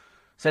Queen's,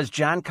 says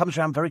Jan. Comes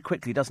around very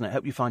quickly, doesn't it?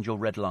 Hope you find your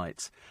red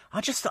lights.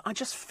 I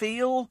just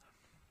feel...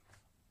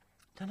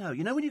 I don't know.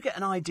 You know when you get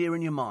an idea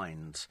in your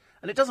mind,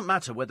 and it doesn't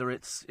matter whether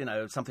it's, you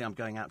know, something I'm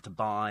going out to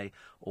buy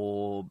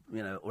or,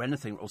 you know, or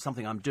anything, or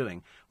something I'm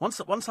doing.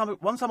 Once I'm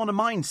on a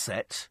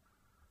mindset,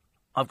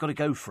 I've got to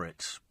go for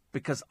it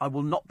because I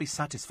will not be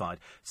satisfied.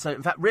 So,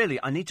 in fact, really,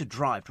 I need to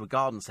drive to a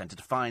garden centre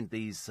to find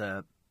these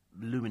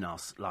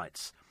luminous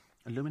lights.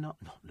 Not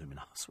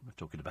luminous, what am I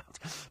talking about?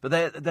 But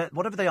they're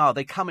whatever they are,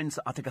 they come in,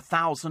 I think,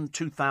 1,000,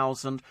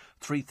 2,000,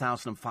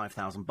 3,000 and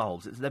 5,000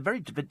 bulbs. They're very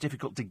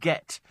difficult to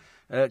get,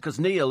 because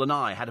Neil and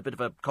I had a bit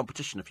of a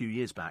competition a few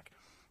years back,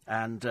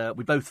 and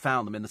we both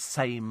found them in the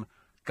same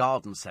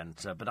garden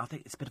centre, but I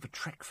think it's a bit of a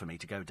trek for me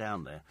to go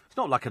down there. It's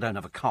not like I don't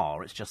have a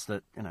car, it's just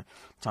that, you know,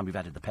 time we've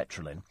added the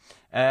petrol in.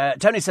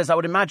 Tony says, I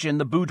would imagine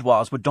the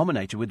boudoirs were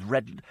dominated with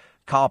red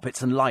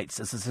carpets and lights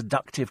as a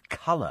seductive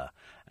colour.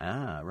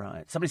 Ah,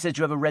 right. Somebody says, do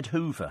you have a red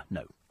Hoover?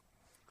 No,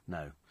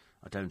 I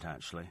don't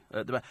actually.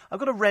 I've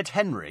got a red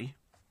Henry.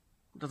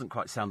 It doesn't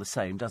quite sound the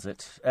same, does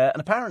it? And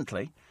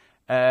apparently,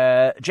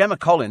 Gemma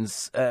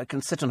Collins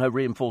can sit on her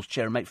reinforced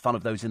chair and make fun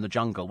of those in the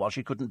jungle while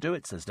she couldn't do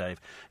it, says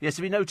Dave. Yes,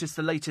 have you noticed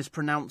the latest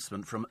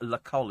pronouncement from La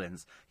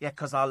Collins? Yeah,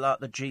 because I like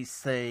the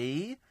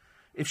GC.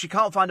 If she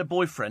can't find a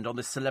boyfriend on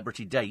this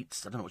celebrity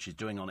dates, I don't know what she's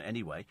doing on it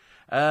anyway,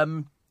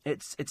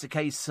 it's a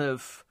case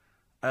of...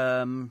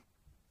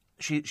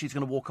 She's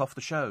going to walk off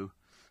the show.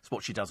 It's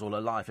what she does all her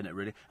life, isn't it,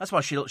 really? That's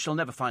why she'll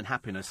never find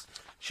happiness.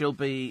 She'll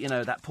be, you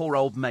know, that poor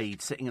old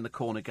maid sitting in the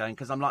corner going,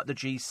 because I'm like the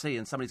GC,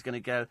 and somebody's going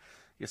to go,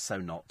 you're so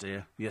not,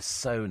 dear. You're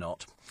so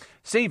not.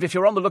 Steve, if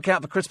you're on the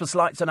lookout for Christmas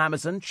lights on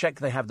Amazon, check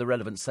they have the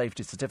relevant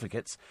safety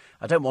certificates.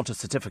 I don't want a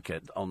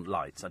certificate on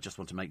lights. I just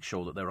want to make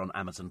sure that they're on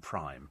Amazon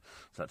Prime.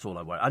 So that's all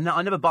I worry.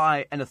 I never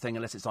buy anything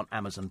unless it's on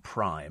Amazon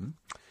Prime.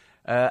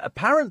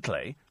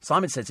 Apparently,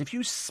 Simon says, if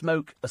you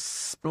smoke a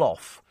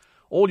sploff,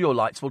 all your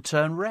lights will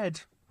turn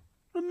red.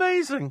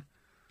 Amazing.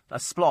 A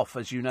sploff,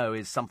 as you know,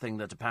 is something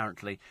that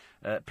apparently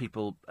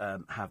people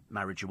have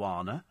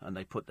marijuana, and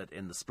they put that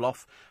in the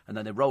sploff, and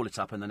then they roll it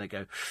up, and then they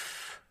go...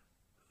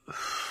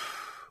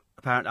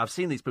 Apparently, I've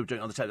seen these people doing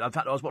it on the television. In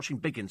fact, I was watching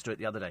Biggins do it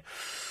the other day,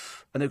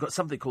 and they've got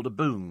something called a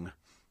boong,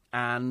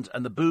 and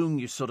the boong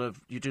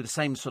you do the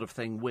same sort of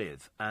thing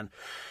with, and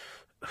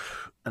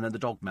then the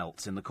dog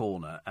melts in the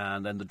corner,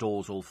 and then the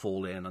doors all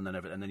fall in, and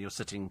then you're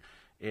sitting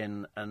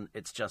in, and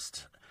it's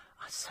just...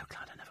 I'm so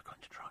glad I never got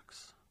into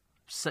drugs.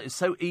 It's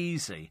so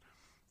easy,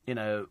 you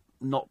know,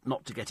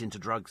 not to get into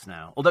drugs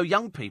now. Although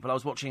young people, I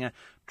was watching a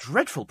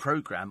dreadful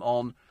programme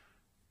on,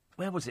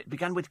 where was it? It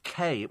began with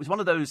K. It was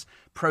one of those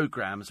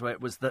programmes where it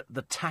was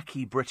the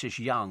tacky British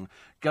young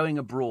going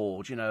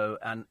abroad, you know,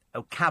 and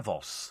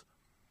Kavos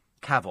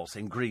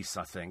in Greece,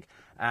 I think.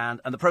 And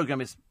the programme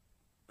is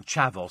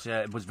Chavos,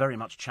 yeah, it was very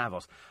much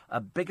Chavos. A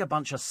bigger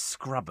bunch of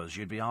scrubbers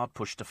you'd be hard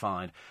pushed to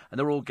find. And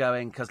they're all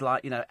going, because,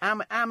 like, you know, how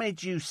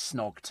did you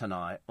snog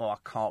tonight? Oh, I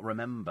can't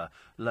remember.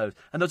 Loads.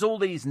 And there's all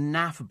these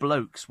naff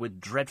blokes with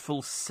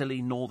dreadful,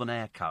 silly northern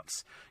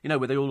haircuts, you know,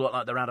 where they all look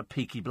like they're out of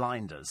Peaky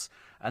Blinders.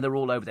 And they're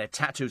all over there,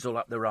 tattoos all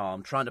up their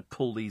arm, trying to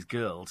pull these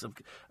girls.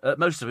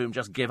 Most of whom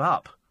just give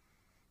up.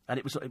 And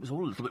it was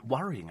all a little bit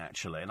worrying,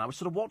 actually. And I was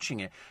sort of watching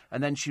it.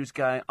 And then she was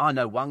going, I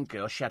know one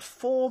girl, she had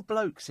 4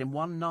 blokes in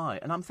one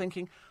night. And I'm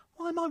thinking,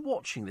 why am I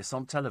watching this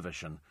on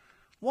television?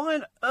 Why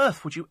on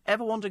earth would you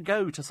ever want to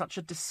go to such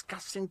a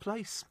disgusting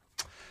place?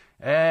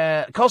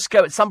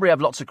 Costco at Sunbury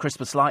have lots of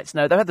Christmas lights.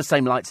 No, they have the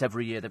same lights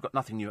every year. They've got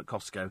nothing new at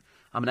Costco.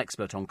 I'm an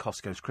expert on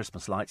Costco's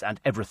Christmas lights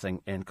and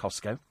everything in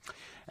Costco.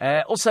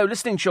 Also,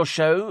 listening to your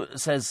show,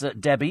 says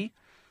Debbie,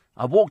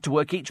 I walk to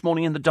work each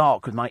morning in the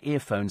dark with my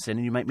earphones in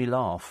and you make me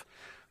laugh.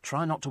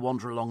 Try not to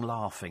wander along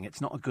laughing. It's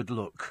not a good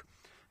look.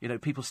 You know,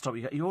 people stop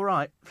you. You all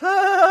right?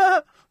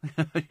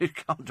 You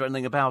can't do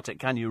anything about it,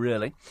 can you,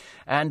 really?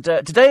 And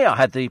today I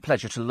had the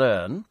pleasure to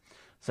learn,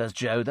 says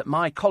Joe, that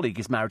my colleague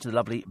is married to the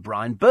lovely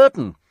Brian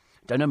Burton.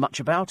 Don't know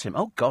much about him.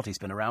 Oh, God, he's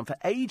been around for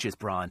ages,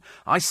 Brian.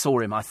 I saw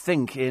him, I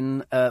think,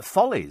 in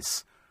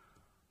Follies,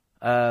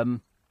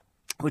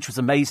 which was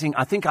amazing.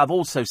 I think I've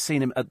also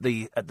seen him at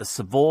the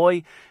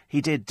Savoy.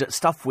 He did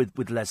stuff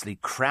with Leslie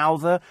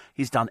Crowther.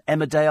 He's done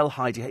Emmerdale,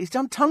 Heidi. He's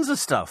done tons of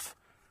stuff.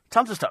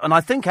 Tons of stuff. And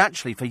I think,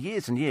 actually, for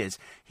years and years,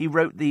 he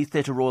wrote the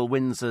Theatre Royal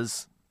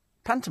Windsor's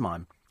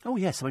pantomime. Oh,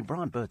 yes, I mean,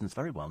 Brian Burton's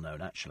very well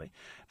known, actually.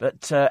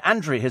 But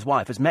Andrea, his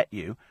wife, has met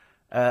you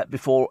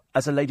before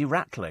as a Lady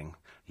Rattling.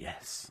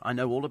 Yes, I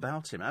know all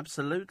about him.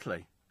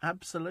 Absolutely.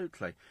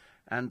 Absolutely.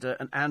 And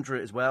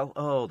Andrea as well.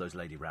 Oh, those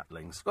Lady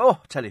Rattlings.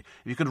 Oh, I tell you,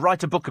 if you could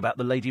write a book about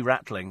the Lady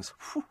Rattlings,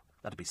 whew,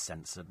 that'd be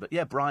censored. But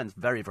yeah, Brian's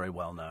very, very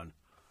well known.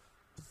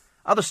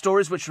 Other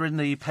stories which are in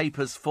the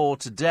papers for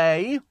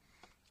today.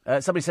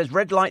 Somebody says,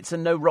 red lights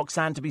and no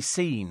Roxanne to be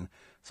seen.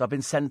 So I've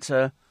been sent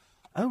to...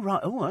 Oh,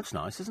 right. Oh, that's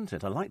nice, isn't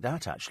it? I like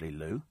that, actually,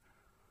 Lou.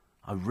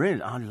 I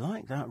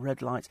like that,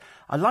 red lights.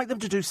 I like them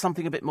to do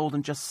something a bit more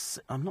than just...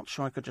 I'm not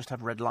sure I could just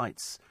have red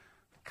lights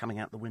coming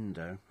out the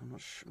window. I'm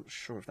not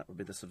sure if that would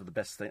be the sort of the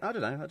best thing. I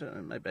don't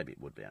know. Maybe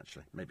it would be,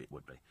 actually. Maybe it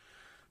would be.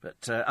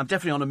 But I'm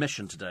definitely on a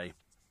mission today.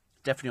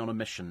 Definitely on a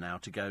mission now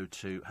to go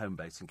to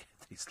Homebase and get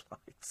these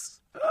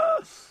lights.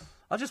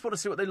 I just want to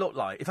see what they look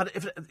like.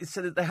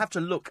 So they have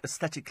to look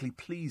aesthetically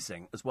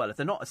pleasing as well. If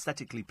they're not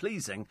aesthetically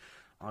pleasing,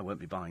 I won't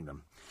be buying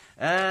them.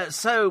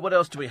 So what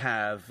else do we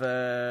have?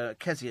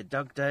 Kezia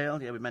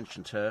Dugdale. Yeah, we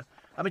mentioned her.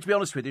 I mean, to be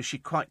honest with you, she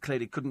quite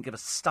clearly couldn't give a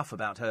stuff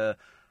about her.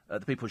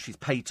 The people she's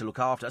paid to look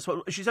after.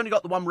 So she's only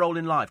got the one role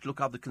in life, to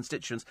look after the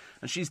constituents,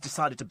 and she's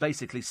decided to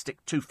basically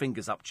stick 2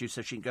 fingers up to you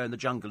so she can go in the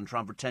jungle and try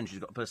and pretend she's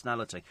got a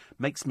personality.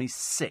 Makes me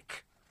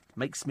sick.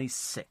 Makes me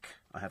sick,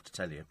 I have to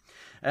tell you.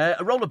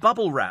 A roll of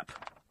bubble wrap.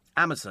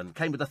 Amazon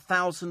came with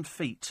 1,000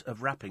 feet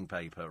of wrapping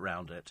paper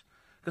around it.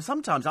 Because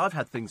sometimes I've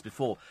had things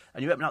before,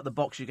 and you open up the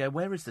box, you go,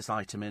 where is this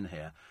item in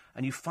here?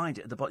 And you find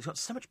it at the box. It's got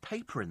so much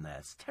paper in there.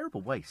 It's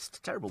terrible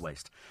waste. Terrible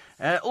waste.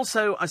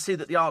 Also, I see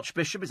that the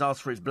Archbishop has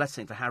asked for his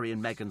blessing for Harry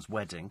and Meghan's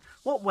wedding.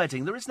 What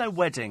wedding? There is no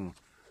wedding.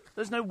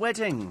 There's no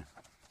wedding.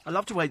 I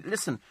love to wait.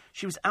 Listen,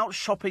 she was out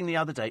shopping the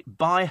other day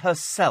by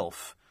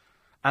herself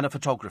and a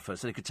photographer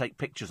so they could take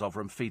pictures of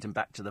her and feed them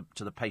back to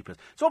the papers.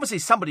 So obviously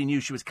somebody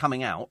knew she was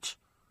coming out.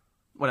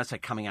 When I say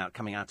coming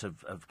out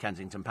of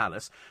Kensington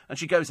Palace, and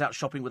she goes out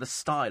shopping with a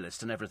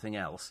stylist and everything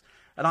else.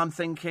 And I'm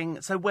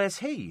thinking, so where's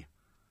he?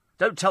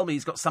 Don't tell me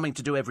he's got something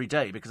to do every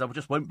day, because I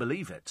just won't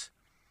believe it.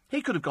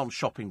 He could have gone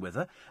shopping with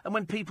her. And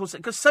when people say...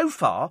 Because so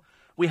far,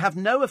 we have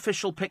no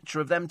official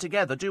picture of them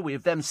together, do we?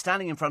 Of them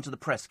standing in front of the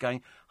press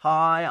going,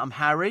 hi, I'm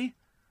Harry.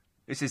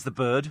 This is the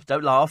bird.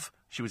 Don't laugh.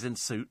 She was in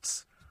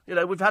suits. You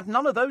know, we've had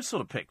none of those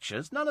sort of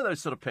pictures. None of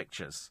those sort of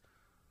pictures.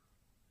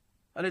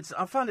 And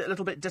I find it a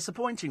little bit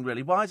disappointing,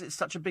 really. Why is it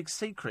such a big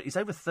secret? He's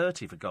over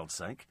 30, for God's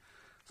sake.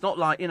 It's not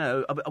like, you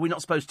know, are we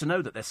not supposed to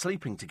know that they're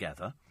sleeping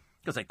together?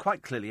 Because they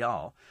quite clearly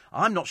are.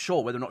 I'm not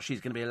sure whether or not she's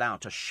going to be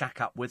allowed to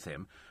shack up with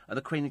him. And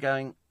the Queen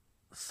going,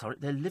 sorry,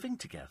 they're living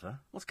together?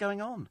 What's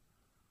going on?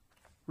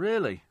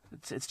 Really?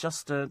 It's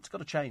just, it's got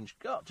to change.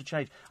 Got to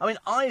change. I mean,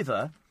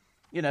 either,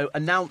 you know,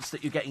 announce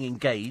that you're getting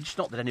engaged,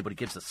 not that anybody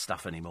gives us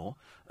stuff anymore,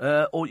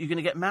 or you're going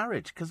to get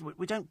married, because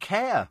we don't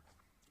care.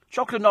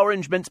 Chocolate and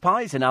orange mince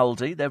pies in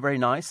Aldi. They're very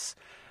nice.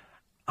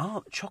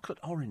 Chocolate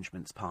orange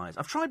mince pies.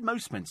 I've tried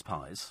most mince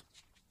pies.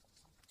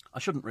 I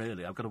shouldn't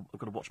really. I've got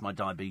to watch my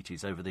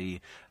diabetes over the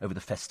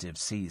festive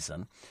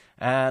season.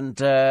 And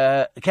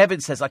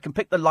Kevin says, I can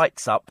pick the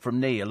lights up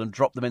from Neil and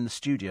drop them in the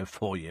studio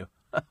for you.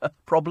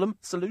 Problem?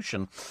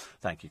 Solution.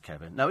 Thank you,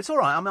 Kevin. No, it's all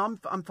right.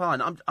 I'm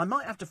fine. I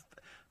might have to...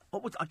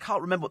 I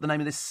can't remember what the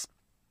name of this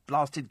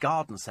blasted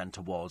garden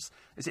centre was.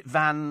 Is it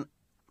Van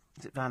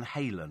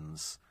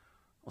Halen's?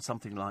 Or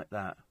something like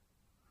that.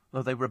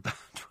 Well, they were a band,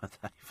 were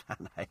they?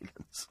 Van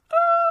Halen's.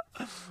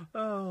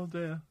 Oh,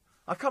 dear.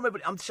 I can't remember.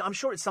 I'm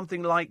sure it's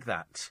something like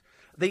that.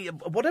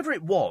 Whatever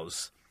it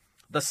was,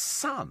 the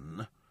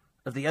son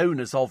of the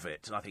owners of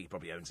it, and I think he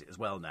probably owns it as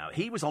well now,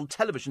 he was on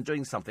television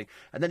doing something,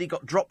 and then he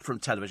got dropped from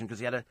television because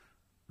he had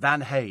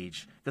Van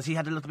Hage, because he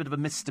had a little bit of a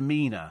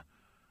misdemeanour.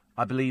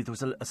 I believe there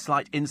was a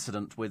slight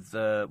incident with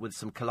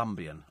some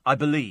Colombian. I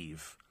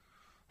believe.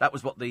 That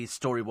was what the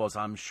story was,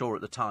 I'm sure,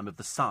 at the time, of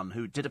the son,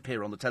 who did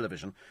appear on the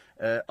television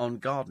on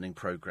gardening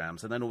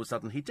programmes, and then all of a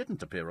sudden he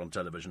didn't appear on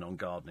television on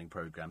gardening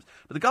programmes.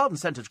 But the garden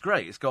centre's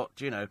great. It's got,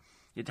 could I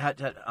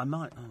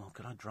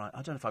drive?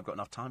 I don't know if I've got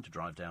enough time to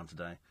drive down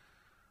today.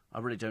 I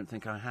really don't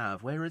think I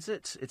have. Where is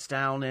it? It's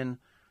down in,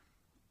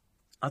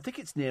 I think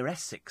it's near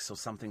Essex or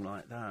something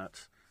like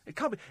that. It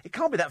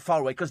can't be that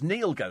far away, because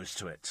Neil goes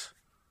to it.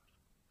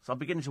 So I'm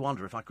beginning to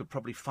wonder if I could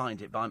probably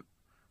find it by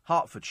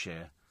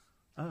Hertfordshire.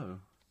 Oh.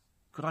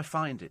 Could I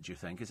find it, do you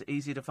think? Is it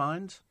easy to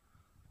find?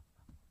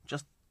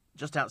 Just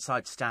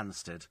outside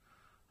Stansted.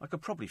 I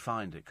could probably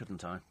find it,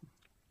 couldn't I?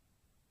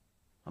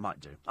 I might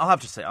do. I'll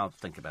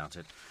think about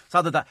it. It's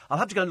either that, I'll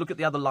have to go and look at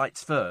the other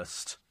lights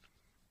first.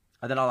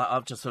 And then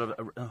I'll just sort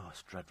of... Oh,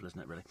 it's dreadful,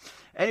 isn't it, really?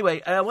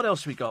 Anyway, what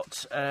else we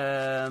got?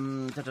 The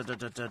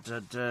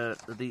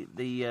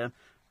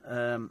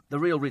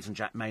real reason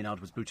Jack Maynard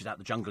was booted out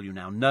the jungle, you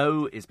now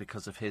know, is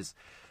because of his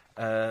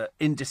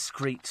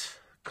indiscreet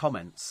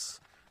comments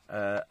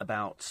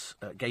about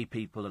gay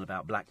people and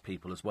about black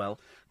people as well.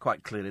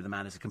 Quite clearly, the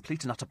man is a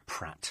complete and utter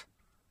prat.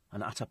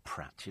 An utter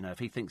prat. You know, if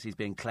he thinks he's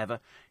being clever,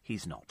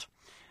 he's not.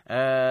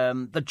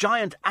 The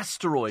giant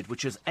asteroid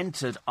which has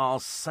entered our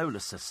solar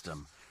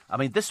system. I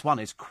mean, this one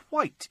is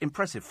quite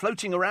impressive.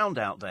 Floating around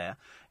out there.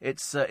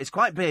 It's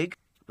quite big,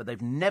 but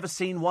they've never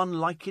seen one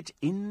like it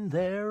in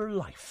their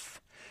life.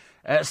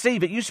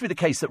 Steve, it used to be the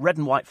case that red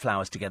and white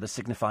flowers together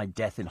signified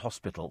death in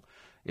hospital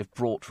if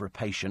brought for a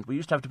patient. We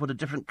used to have to put a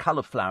different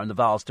colour flower in the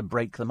vase to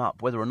break them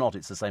up. Whether or not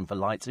it's the same for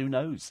lights, who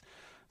knows,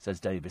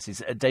 says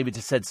Davis. David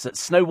has said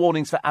snow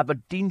warnings for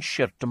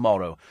Aberdeenshire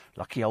tomorrow.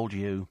 Lucky old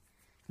you.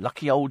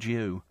 Lucky old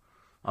you.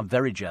 I'm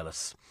very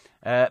jealous.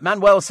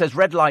 Manuel says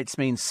red lights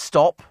mean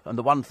stop, and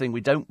the one thing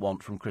we don't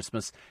want from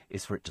Christmas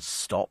is for it to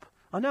stop.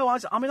 I know,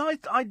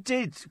 I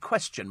did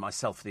question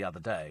myself the other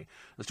day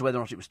as to whether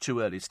or not it was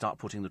too early to start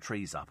putting the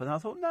trees up. And I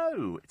thought,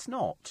 no, it's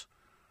not.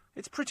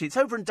 It's pretty. It's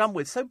over and done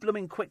with so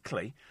blooming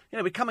quickly. You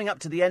know, we're coming up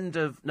to the end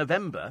of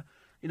November.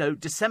 You know,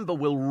 December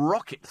will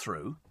rocket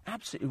through.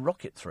 Absolutely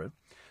rocket through.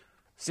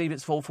 Steve,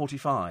 it's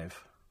 4:45.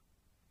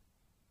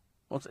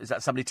 Is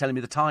that somebody telling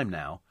me the time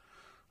now?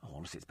 Oh,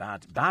 honestly, it's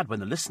bad when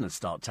the listeners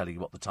start telling you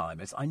what the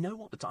time is. I know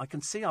what the time... I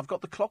can see, I've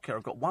got the clock here.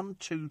 I've got 1,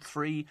 2,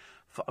 3,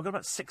 4... I've got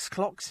about 6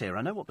 clocks here.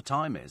 I know what the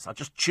time is. I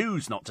just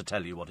choose not to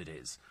tell you what it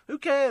is. Who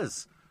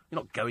cares? You're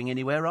not going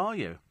anywhere, are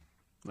you?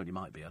 Well, you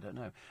might be, I don't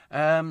know.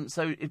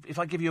 So if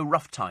I give you a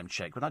rough time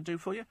check, would that do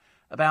for you?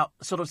 About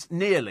sort of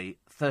nearly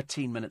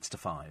 13 minutes to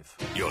 5.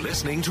 You're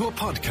listening to a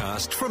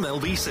podcast from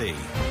LBC.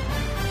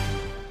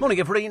 Morning,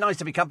 everybody. Nice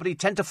to be company.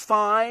 10 to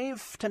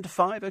 5. 10 to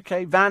 5,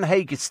 OK. Van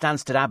Hage is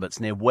Stansted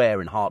Abbots near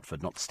Ware in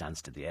Hertford, not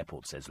Stansted, the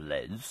airport, says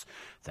Les.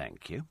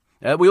 Thank you.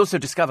 We also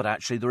discovered,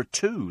 actually, there are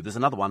 2. There's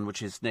another one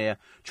which is near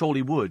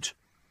Chorley Wood.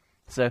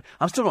 So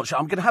I'm still not sure.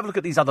 I'm going to have a look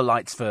at these other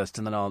lights first,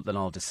 and then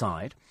I'll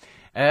decide.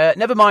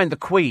 Never mind the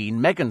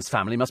Queen. Meghan's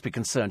family must be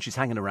concerned she's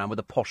hanging around with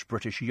a posh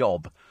British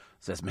yob,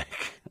 says Meg.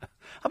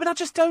 I mean, I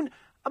just don't...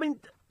 I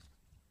mean,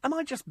 am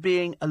I just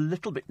being a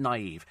little bit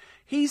naive?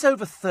 He's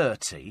over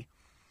 30...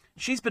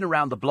 She's been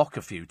around the block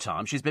a few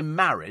times. She's been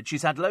married.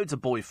 She's had loads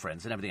of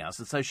boyfriends and everything else.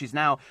 And so she's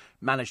now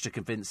managed to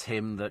convince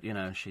him that, you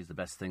know, she's the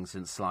best thing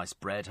since sliced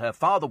bread. Her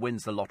father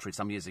wins the lottery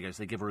some years ago,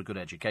 so they give her a good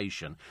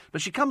education.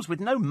 But she comes with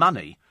no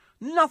money,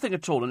 nothing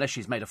at all, unless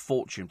she's made a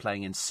fortune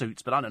playing in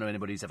Suits. But I don't know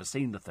anybody who's ever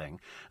seen the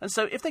thing. And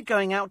so if they're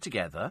going out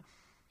together,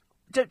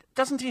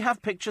 doesn't he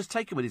have pictures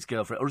taken with his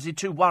girlfriend? Or is he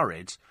too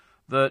worried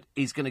that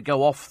he's going to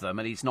go off them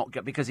and he's not...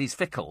 because he's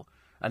fickle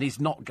and he's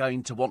not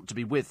going to want to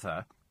be with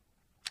her?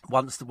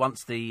 Once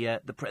they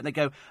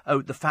go,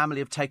 oh, the family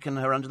have taken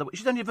her under the...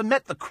 She's only ever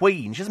met the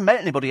Queen. She hasn't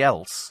met anybody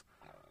else.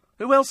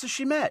 Who else has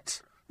she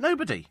met?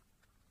 Nobody.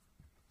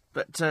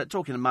 But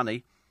talking of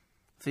money,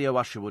 Theo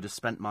Usherwood has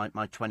spent my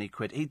 20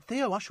 quid.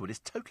 Theo Usherwood is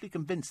totally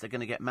convinced they're going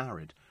to get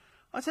married.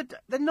 I said,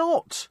 they're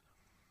not.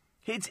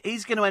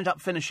 He's going to end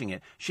up finishing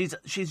it. She's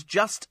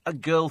just a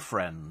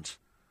girlfriend.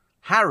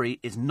 Harry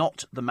is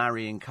not the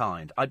marrying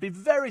kind. I'd be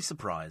very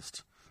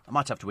surprised. I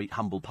might have to eat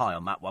humble pie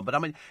on that one, but I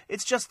mean,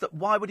 it's just that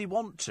why would he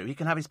want to? He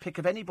can have his pick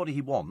of anybody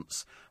he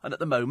wants, and at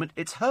the moment,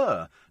 it's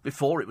her.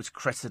 Before, it was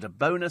Cressida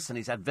Bonus, and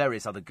he's had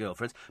various other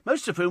girlfriends,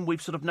 most of whom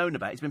we've sort of known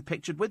about. He's been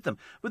pictured with them.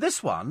 With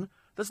this one,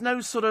 there's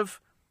no sort of...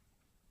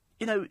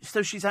 You know,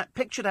 so she's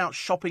pictured out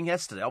shopping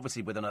yesterday,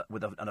 obviously with an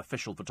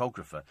official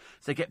photographer.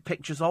 So they get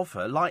pictures of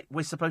her, like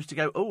we're supposed to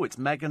go, oh, it's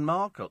Meghan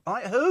Markle.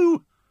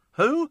 Who?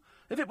 Who?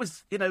 If it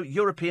was, you know,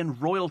 European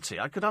royalty,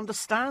 I could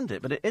understand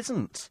it, but it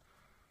isn't.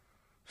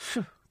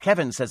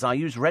 Kevin says, I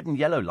used red and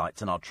yellow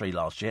lights on our tree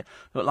last year.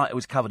 Looked like it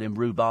was covered in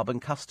rhubarb and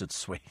custard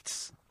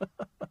sweets.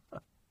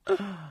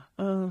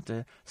 Oh,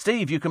 dear.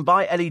 Steve, you can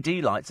buy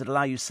LED lights that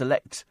allow you to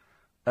select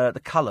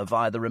the colour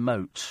via the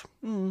remote.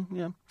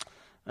 Yeah.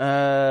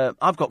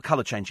 I've got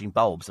colour-changing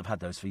bulbs. I've had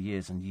those for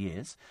years and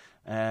years.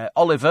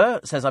 Oliver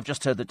says, I've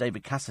just heard that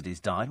David Cassidy's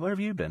died. Where have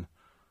you been?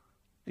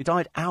 He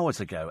died hours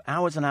ago,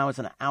 hours and hours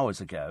and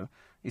hours ago.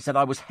 He said,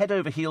 I was head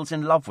over heels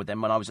in love with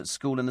him when I was at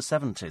school in the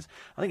 70s.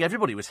 I think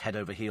everybody was head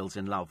over heels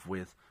in love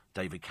with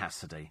David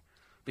Cassidy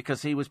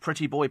because he was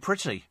pretty boy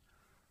pretty.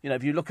 You know,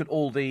 if you look at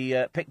all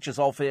the pictures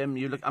of him,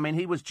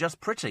 he was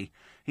just pretty.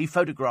 He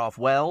photographed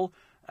well.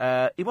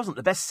 He wasn't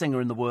the best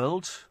singer in the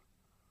world,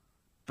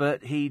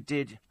 but he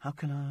did, how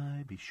can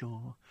I be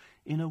sure,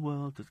 in a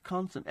world that's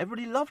constant.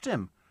 Everybody loved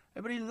him.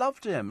 Everybody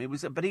loved him. He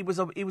was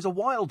a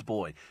wild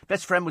boy.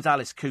 Best friend was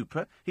Alice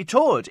Cooper. He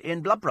toured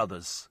in Blood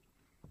Brothers.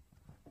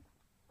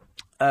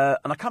 And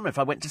I can't remember if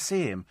I went to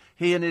see him.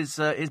 He and his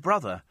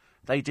brother,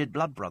 they did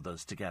Blood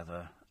Brothers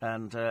together.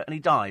 And he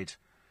died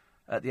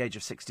at the age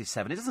of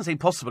 67. It doesn't seem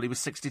possible he was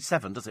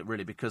 67, does it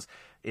really? Because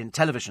in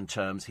television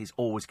terms, he's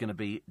always going to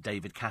be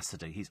David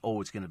Cassidy. He's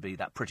always going to be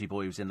that pretty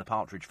boy who's in the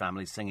Partridge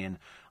Family singing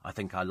I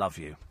Think I Love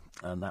You.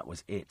 And that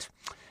was it.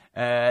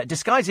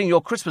 Disguising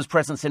your Christmas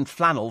presents in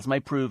flannels may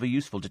prove a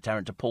useful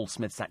deterrent to Paul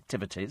Smith's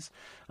activities.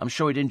 I'm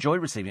sure he'd enjoy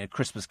receiving a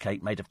Christmas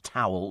cake made of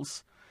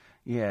towels.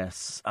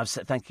 Yes,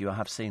 thank you, I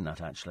have seen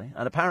that, actually.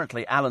 And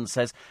apparently, Alan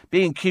says,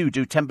 B&Q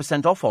do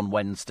 10% off on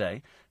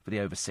Wednesday for the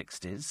over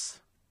 60s.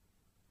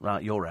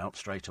 Right, you're out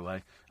straight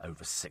away.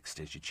 Over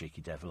 60s, you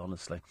cheeky devil,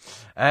 honestly.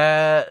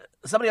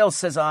 Somebody else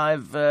says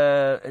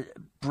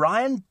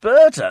Brian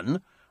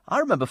Burden. I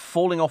remember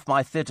falling off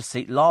my theatre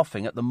seat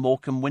laughing at the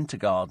Morecambe Winter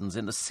Gardens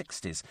in the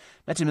 60s.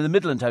 Met him in the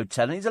Midland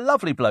Hotel, and he's a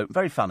lovely bloke,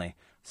 very funny,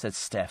 says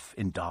Steph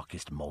in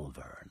darkest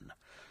Malvern.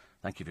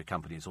 Thank you for your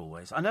company, as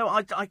always. I know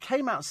I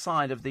came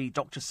outside of the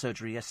doctor's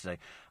surgery yesterday,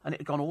 and it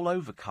had gone all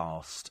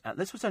overcast. And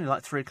this was only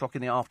like 3 o'clock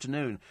in the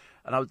afternoon,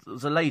 and there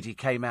was a lady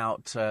came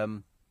out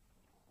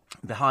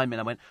behind me,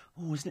 and I went,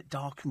 oh, isn't it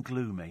dark and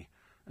gloomy?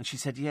 And she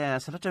said, yeah. I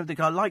said, I don't think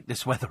I like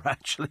this weather,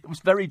 actually. It was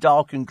very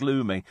dark and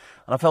gloomy,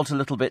 and I felt a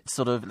little bit,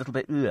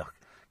 ugh.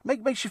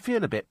 Makes you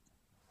feel a bit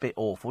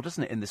awful,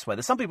 doesn't it, in this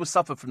weather? Some people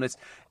suffer from this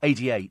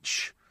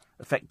ADH,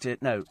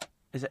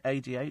 is it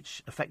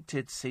ADH?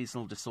 Affected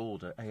Seasonal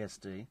Disorder,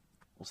 ASD,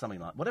 or something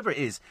like that. Whatever it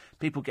is,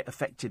 people get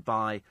affected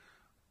by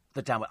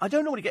the downward. I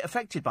don't normally get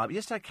affected by it, but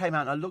yesterday I came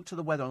out and I looked at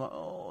the weather and I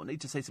thought, oh, I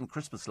need to see some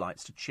Christmas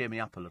lights to cheer me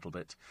up a little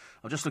bit.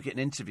 I'm just looking at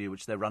an interview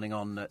which they're running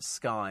on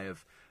Sky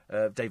of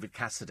David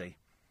Cassidy.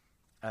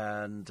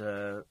 And,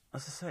 as I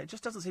say, it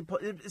just doesn't seem...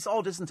 It's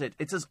odd, isn't it?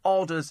 It's as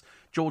odd as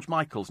George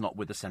Michael's not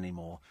with us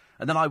anymore.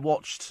 And then I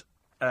watched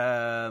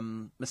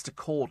Mr.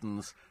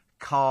 Corden's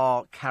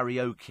car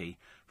karaoke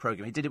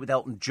programme. He did it with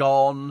Elton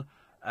John,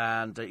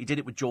 and he did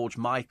it with George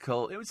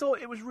Michael. It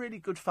was really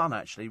good fun,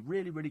 actually.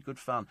 Really, really good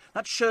fun.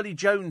 That's Shirley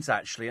Jones,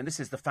 actually, and this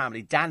is the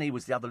family. Danny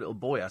was the other little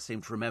boy I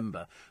seem to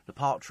remember. The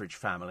Partridge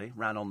Family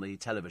ran on the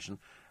television.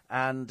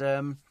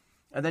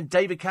 And then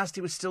David Cassidy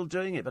was still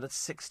doing it, but at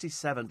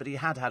 67. But he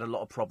had a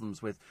lot of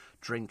problems with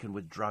drink and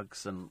with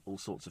drugs and all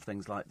sorts of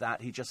things like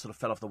that. He just sort of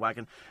fell off the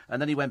wagon.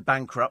 And then he went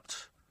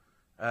bankrupt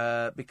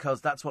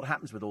because that's what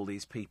happens with all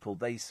these people.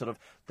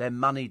 Their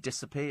money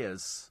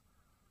disappears.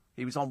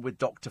 He was on with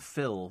Dr.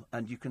 Phil,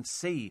 and you can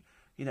see,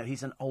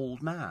 he's an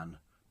old man.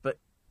 But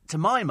to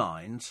my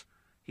mind,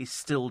 he's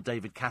still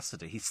David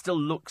Cassidy. He still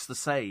looks the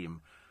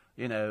same,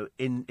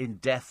 in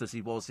death as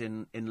he was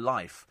in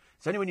life.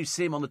 It's only when you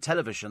see him on the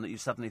television that you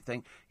suddenly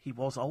think he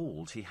was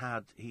old.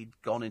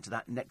 He'd gone into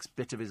that next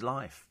bit of his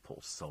life. Poor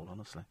soul,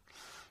 honestly.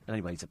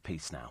 Anyway, he's at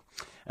peace now.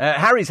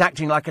 Harry's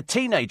acting like a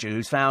teenager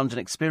who's found an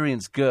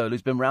experienced girl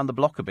who's been round the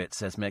block a bit,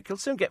 says Mick. He'll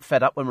soon get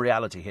fed up when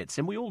reality hits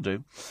him. We all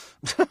do.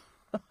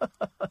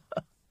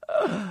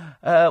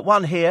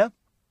 One here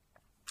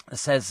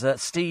says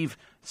Steve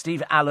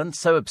Allen,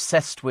 so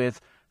obsessed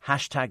with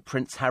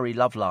 #Prince Harry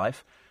Love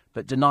Life,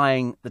 but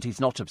denying that he's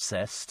not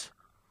obsessed.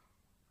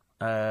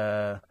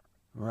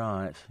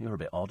 Right, you're a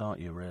bit odd,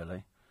 aren't you,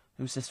 really?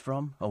 Who's this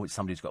from? Oh, it's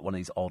somebody who's got one of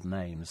these odd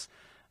names.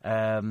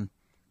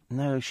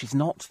 No, she's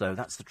not, though.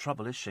 That's the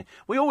trouble, is she?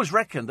 We always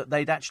reckoned that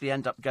they'd actually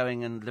end up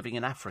going and living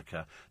in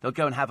Africa. They'll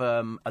go and have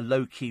a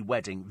low-key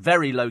wedding,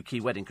 very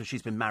low-key wedding, because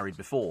she's been married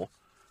before.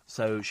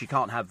 So she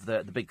can't have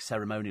the big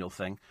ceremonial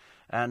thing.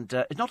 And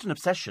it's not an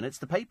obsession, it's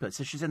the paper. It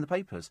says she's in the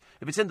papers.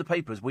 If it's in the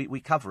papers, we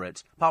cover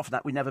it. Apart from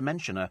that, we never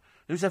mention her.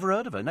 Who's ever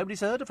heard of her?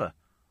 Nobody's heard of her.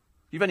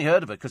 You've only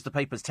heard of her because the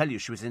papers tell you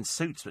she was in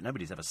Suits, but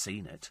nobody's ever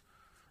seen it.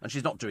 And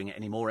she's not doing it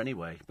anymore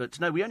anyway. But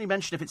no, we only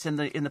mention if it's in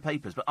the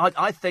papers. But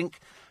I think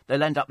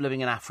they'll end up living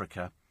in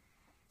Africa.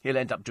 He'll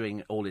end up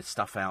doing all his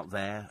stuff out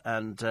there,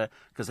 and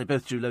because they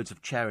both do loads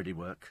of charity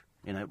work.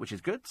 Which is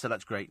good, so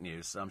that's great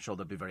news. I'm sure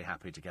they'll be very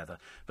happy together.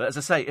 But as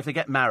I say, if they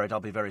get married, I'll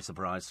be very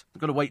surprised.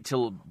 I've got to wait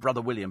till Brother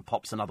William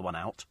pops another one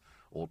out,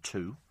 or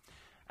two,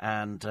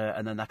 and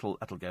then that'll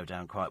go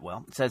down quite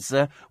well. It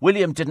says,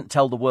 William didn't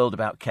tell the world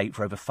about Kate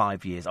for over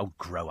 5 years. Oh,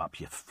 grow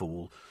up, you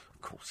fool.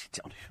 Of course he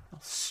did. How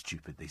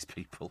stupid these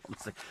people.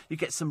 Honestly. You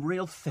get some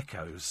real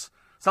thickos.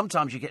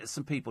 Sometimes you get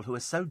some people who are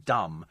so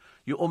dumb,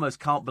 you almost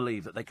can't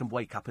believe that they can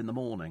wake up in the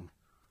morning.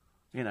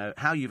 You know,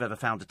 how you've ever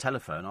found a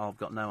telephone, I've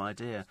got no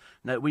idea.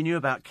 No, we knew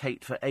about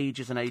Kate for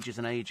ages and ages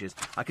and ages.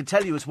 I can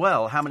tell you as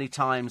well how many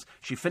times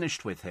she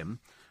finished with him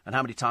and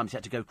how many times he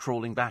had to go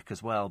crawling back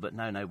as well. But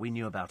no, we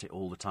knew about it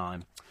all the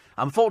time.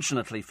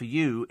 Unfortunately for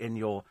you, in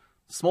your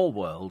small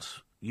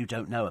world, you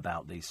don't know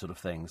about these sort of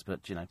things.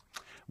 But, you know,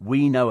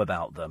 we know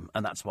about them.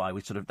 And that's why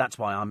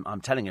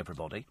I'm telling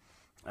everybody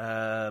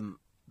that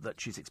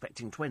she's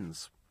expecting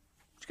twins.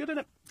 It's good, isn't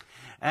it?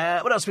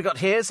 What else we got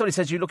here? Somebody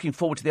says you're looking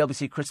forward to the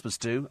LBC Christmas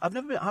do. I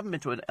haven't been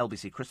to an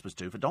LBC Christmas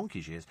do for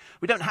donkey's years.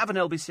 We don't have an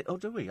LBC. Oh,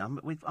 do we?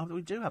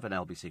 We do have an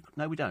LBC.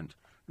 No, we don't.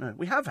 No,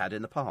 we have had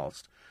in the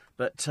past,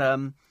 but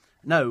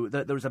no,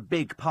 there was a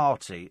big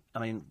party. I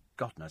mean,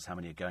 God knows how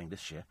many are going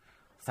this year.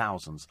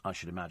 Thousands, I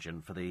should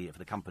imagine, for the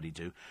company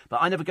do.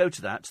 But I never go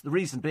to that. The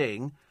reason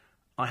being,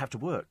 I have to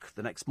work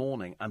the next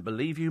morning, and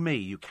believe you me,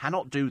 you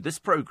cannot do this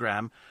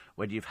programme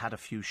when you've had a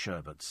few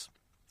sherbets.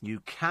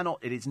 You cannot,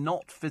 it is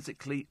not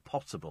physically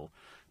possible,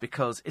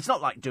 because it's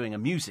not like doing a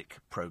music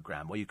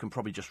programme where you can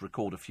probably just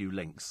record a few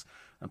links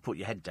and put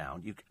your head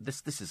down.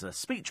 This is a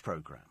speech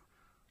programme.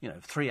 You know,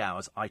 3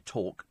 hours, I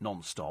talk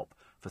non-stop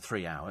for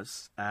 3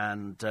 hours.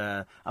 And,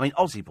 I mean,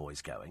 Aussie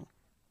Boy's going.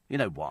 You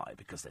know why?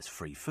 Because there's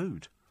free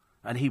food.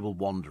 And he will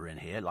wander in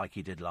here like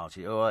he did last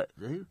year. Oh,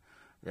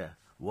 yeah.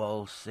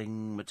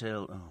 Waltzing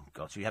Matilda. Oh,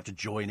 God, so you have to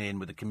join in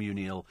with the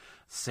communal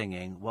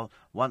singing. Well,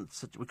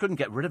 we couldn't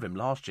get rid of him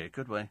last year,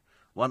 could we?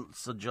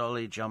 Once a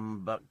jolly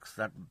jumbuck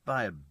sat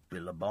by a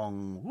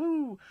billabong,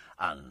 woo,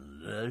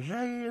 under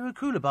a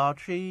coolabah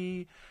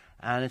tree,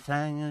 and it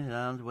sang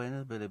around when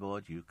the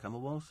billboard, you come a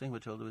waltzing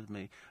Matilda with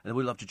me. And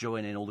we love to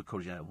join in all the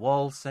chorus, you know,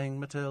 waltzing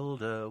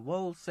Matilda,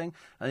 waltzing.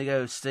 And he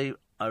goes, Steve,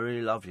 I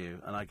really love you.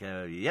 And I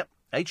go, yep,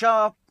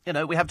 HR. You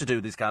know, we have to do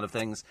these kind of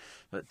things.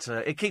 But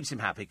it keeps him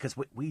happy, because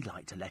we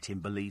like to let him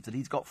believe that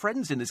he's got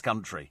friends in this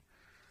country.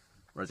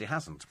 Whereas he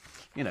hasn't,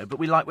 you know. But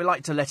we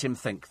like to let him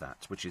think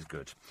that, which is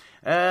good.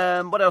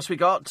 What else we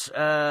got?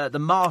 The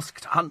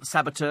masked hunt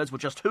saboteurs were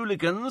just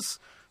hooligans,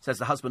 says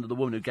the husband of the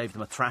woman who gave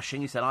them a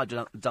thrashing. He said, I'd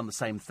done the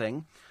same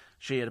thing.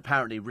 She had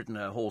apparently ridden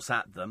her horse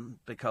at them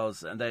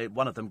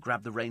one of them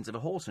grabbed the reins of a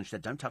horse, and she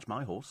said, don't touch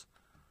my horse.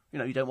 You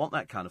know, you don't want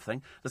that kind of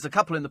thing. There's a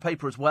couple in the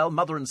paper as well,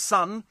 mother and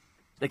son.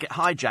 They get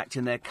hijacked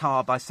in their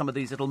car by some of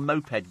these little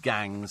moped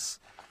gangs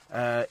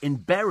in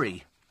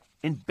Bury.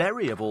 In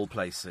Bury, of all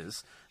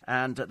places.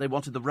 And they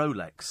wanted the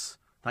Rolex.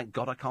 Thank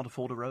God I can't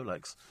afford a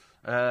Rolex.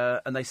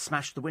 And they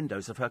smashed the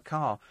windows of her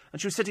car. And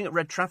she was sitting at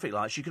red traffic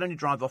lights. She could only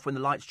drive off when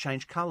the lights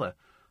changed colour.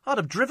 I'd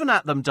have driven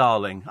at them,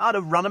 darling. I'd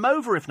have run them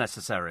over if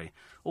necessary.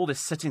 All this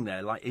sitting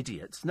there like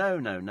idiots. No.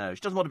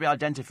 She doesn't want to be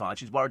identified.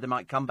 She's worried they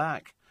might come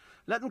back.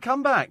 Let them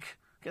come back.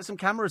 Get some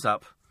cameras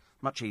up.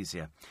 Much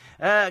easier.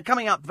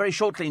 Coming up very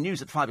shortly,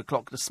 news at 5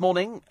 o'clock this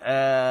morning.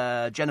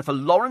 Jennifer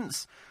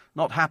Lawrence,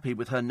 not happy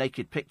with her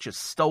naked pictures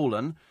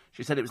stolen.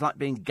 She said it was like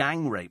being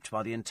gang raped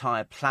by the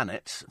entire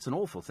planet. It's an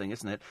awful thing,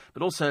 isn't it?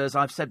 But also, as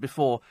I've said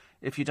before,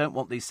 if you don't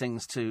want these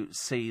things to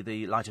see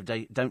the light of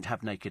day, don't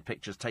have naked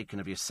pictures taken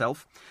of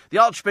yourself. The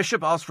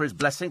Archbishop asked for his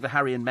blessing for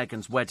Harry and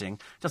Meghan's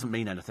wedding. Doesn't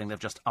mean anything, they've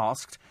just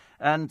asked.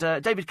 And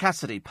David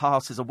Cassidy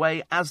passes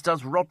away, as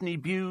does Rodney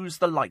Bewes,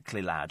 the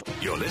likely lad.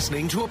 You're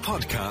listening to a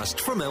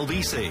podcast from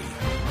LBC.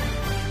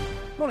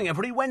 Morning,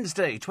 everybody.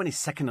 Wednesday,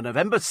 22nd of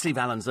November. Steve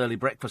Allen's Early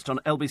Breakfast on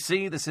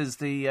LBC. This is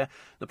the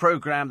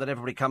programme that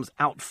everybody comes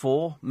out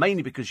for,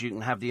 mainly because you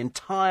can have the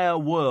entire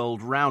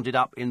world rounded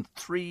up in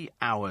 3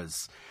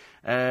 hours.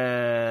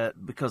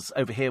 Because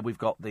over here we've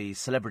got the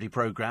celebrity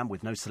programme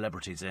with no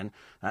celebrities in.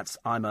 That's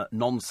I'm a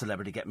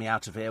non-celebrity, get me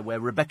out of here, where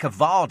Rebecca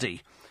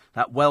Vardy,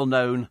 that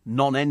well-known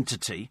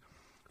non-entity,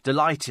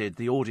 delighted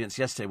the audience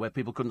yesterday, where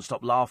people couldn't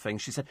stop laughing.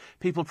 She said,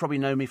 people probably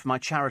know me for my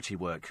charity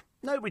work.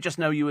 No, we just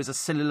know you as a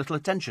silly little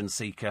attention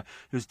seeker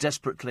who's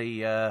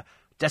desperately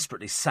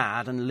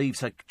sad and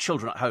leaves her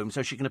children at home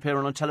so she can appear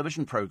on a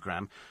television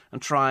programme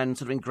and try and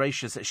sort of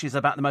ingratiate. She's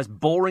about the most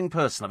boring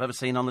person I've ever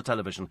seen on the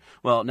television.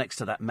 Well, next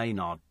to that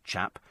Maynard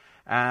chap.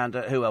 And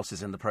who else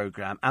is in the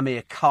programme?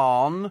 Amir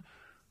Khan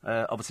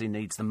obviously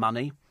needs the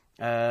money.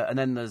 And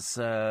then there's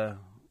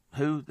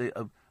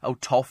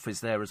Toff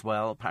is there as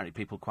well. Apparently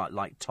people quite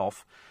like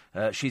Toff.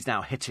 She's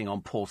now hitting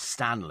on poor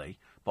Stanley,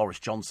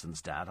 Boris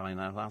Johnson's dad. I mean,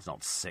 that's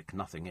not sick.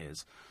 Nothing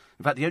is.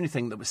 In fact, the only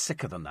thing that was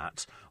sicker than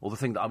that, or the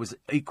thing that I was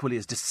equally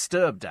as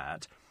disturbed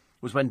at,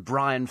 was when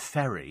Brian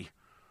Ferry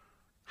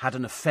had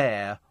an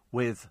affair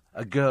with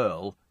a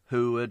girl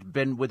who had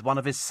been with one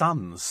of his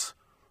sons.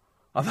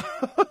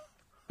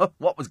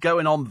 What was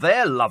going on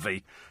there,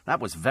 lovey?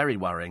 That was very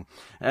worrying.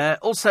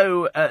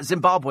 Also,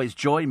 Zimbabwe's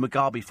Joy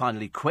Mugabe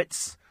finally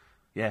quits.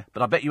 Yeah,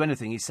 but I bet you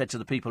anything he said to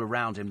the people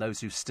around him, those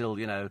who still,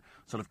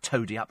 sort of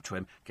toady up to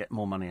him, get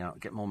more money out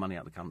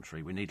of the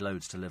country. We need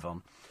loads to live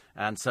on.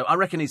 And so I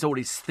reckon he's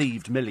already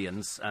thieved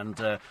millions,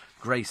 and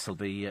Grace will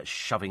be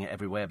shoving it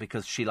everywhere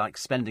because she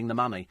likes spending the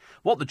money.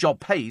 What the job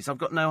pays, I've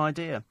got no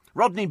idea.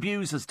 Rodney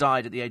Bewes has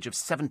died at the age of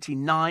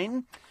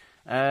 79.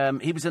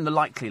 He was in The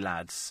Likely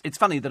Lads. It's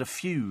funny that a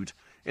feud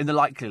in The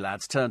Likely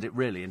Lads turned it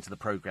really into the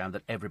programme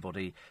that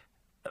everybody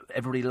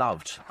everybody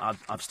loved.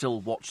 I've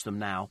still watched them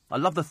now. I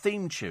love the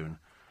theme tune,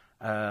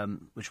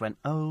 which went,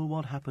 "Oh,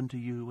 what happened to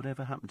you?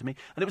 Whatever happened to me?"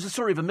 And it was a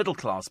story of a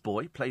middle-class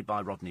boy, played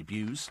by Rodney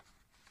Bewes,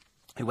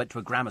 who went to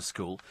a grammar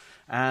school,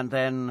 and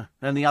then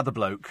the other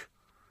bloke,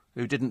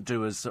 who didn't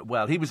do as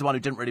well. He was the one who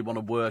didn't really want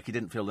to work. He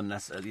didn't feel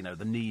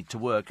the need to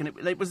work, and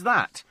it was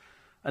that.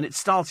 And it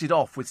started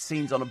off with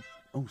scenes on a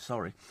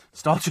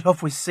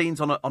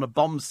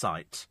bomb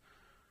site,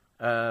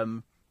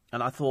 and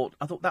I thought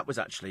that was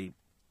actually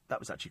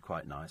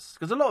quite nice,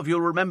 because a lot of you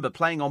will remember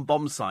playing on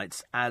bomb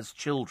sites as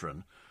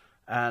children,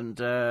 and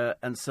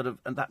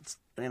that's,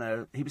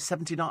 he was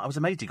 79. I was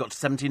amazed he got to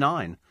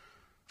 79.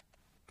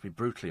 To be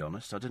brutally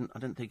honest, I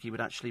didn't think he would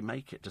actually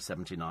make it to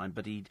 79,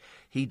 but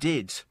he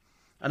did.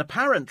 And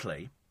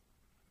apparently,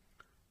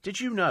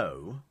 did you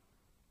know,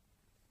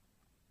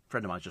 a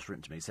friend of mine's just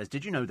written to me, says,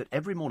 did you know that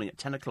every morning at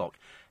 10 o'clock,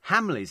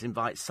 Hamleys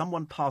invite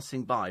someone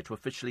passing by to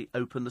officially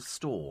open the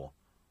store?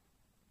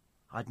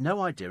 I had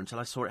no idea until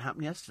I saw it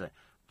happen yesterday.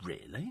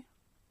 Really?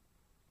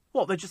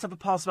 What, they just have a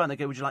passerby and they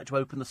go, would you like to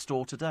open the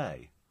store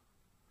today?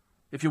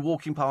 If you're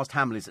walking past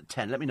Hamleys at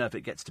 10, let me know if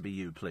it gets to be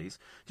you, please.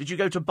 Did you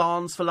go to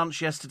Barnes for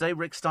lunch yesterday,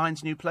 Rick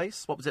Stein's new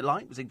place? What was it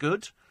like? Was it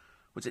good?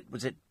 Was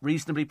it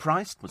reasonably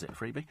priced? Was it a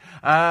freebie?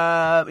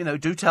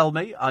 Do tell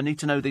me. I need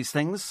to know these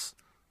things.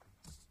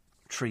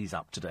 Trees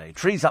up today.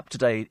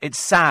 It's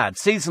sad.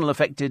 Seasonal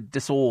affected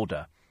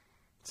disorder,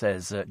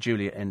 says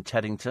Julia in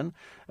Teddington.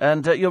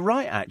 And you're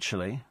right,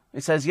 actually.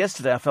 It says,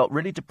 yesterday I felt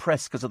really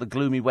depressed because of the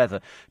gloomy weather.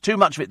 Too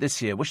much of it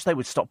this year. Wish they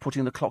would stop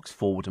putting the clocks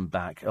forward and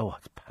back. Oh,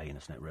 it's a pain,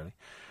 isn't it, really?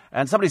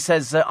 And somebody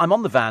says, I'm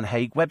on the Van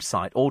Hague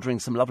website ordering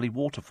some lovely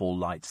waterfall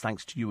lights,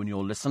 thanks to you and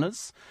your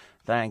listeners.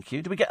 Thank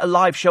you. Do we get a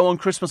live show on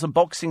Christmas and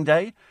Boxing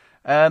Day?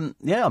 Yeah,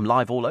 I'm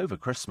live all over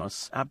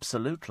Christmas.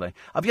 Absolutely.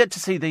 I've yet to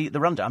see the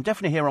rundown. I'm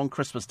definitely here on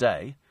Christmas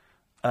Day.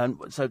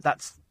 So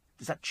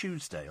is that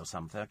Tuesday or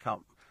something? I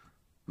can't.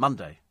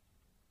 Monday.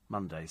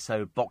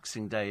 So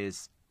Boxing Day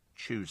is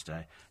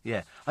Tuesday.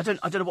 Yeah. I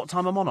don't know what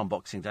time I'm on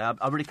Boxing Day.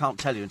 I really can't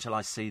tell you until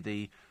I see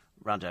the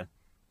rundown.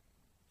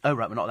 Oh,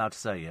 right. We're not allowed to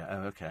say yet.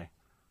 Oh, okay.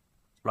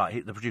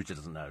 Right. The producer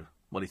doesn't know.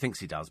 Well, he thinks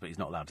he does, but he's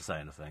not allowed to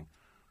say anything.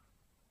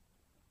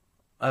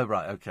 Oh,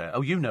 right, OK.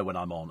 Oh, you know when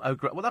I'm on. Oh,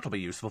 great. Well, that'll be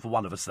useful for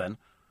one of us then.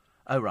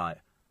 Oh, right.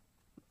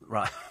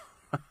 Right.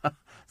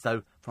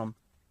 So, from...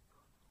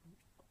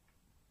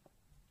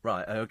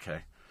 Right,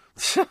 OK.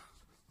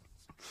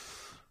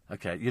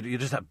 OK, you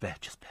just have...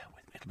 Just bear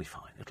with me. It'll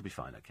be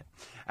fine, OK.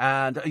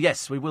 And,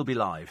 yes, we will be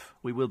live.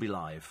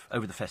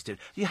 Over the festive.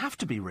 You have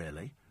to be,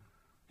 really.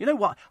 You know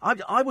what?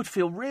 I would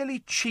feel really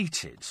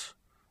cheated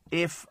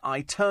if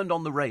I turned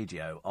on the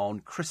radio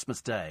on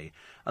Christmas Day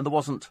and there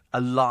wasn't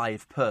a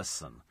live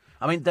person.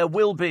 I mean, there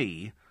will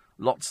be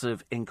lots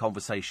of in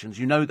conversations.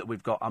 You know that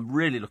we've got... I'm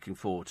really looking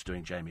forward to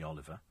doing Jamie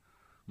Oliver.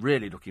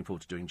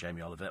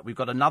 We've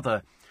got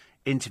another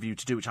interview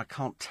to do, which I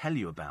can't tell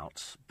you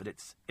about, but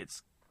it's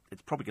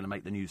probably going to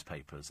make the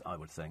newspapers, I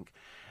would think.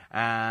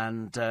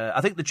 And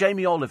I think the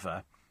Jamie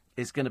Oliver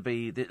is going to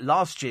be...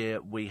 Last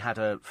year, we had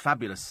a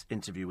fabulous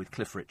interview with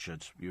Cliff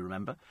Richard, you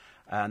remember?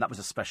 And that was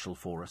a special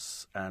for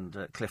us.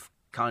 And Cliff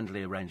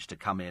kindly arranged to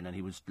come in, and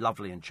he was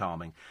lovely and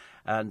charming.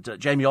 And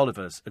Jamie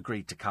Oliver's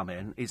agreed to come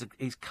in.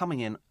 He's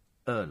coming in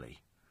early,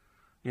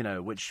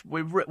 which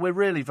we're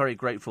really very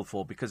grateful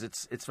for, because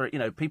it's very,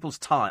 people's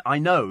time. I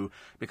know,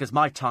 because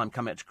my time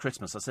coming up to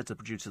Christmas, I said to the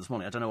producer this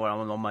morning, I don't know where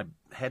I'm on my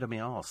head or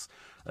my arse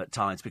at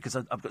times, because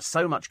I've got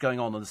so much going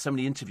on and there's so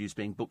many interviews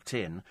being booked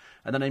in.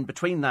 And then in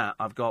between that,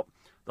 I've got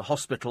the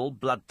hospital,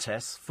 blood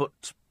tests,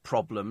 foot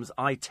problems,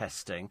 eye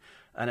testing,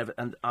 and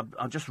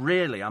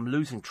I'm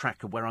losing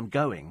track of where I'm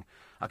going.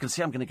 I can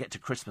see I'm going to get to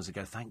Christmas and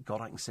go, thank God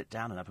I can sit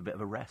down and have a bit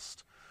of a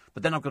rest.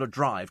 But then I've got to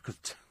drive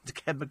to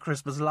get my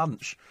Christmas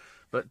lunch.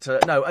 But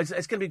no, it's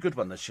going to be a good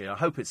one this year. I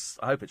hope it's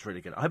really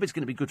good. I hope it's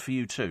going to be good for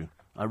you too.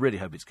 I really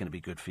hope it's going to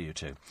be good for you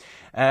too.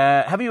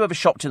 Have you ever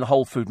shopped in the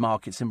Whole Food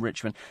markets in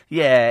Richmond?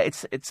 Yeah,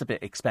 it's a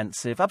bit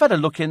expensive. I've had a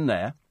look in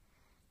there.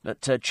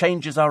 But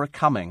changes are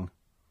a-coming,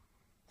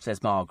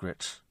 says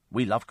Margaret.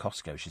 We love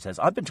Costco, she says.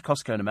 I've been to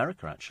Costco in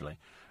America, actually.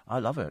 I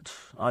love it.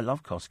 I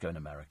love Costco in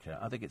America.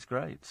 I think it's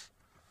great.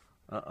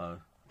 Uh-oh.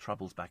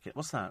 Trouble's back in.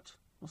 What's that?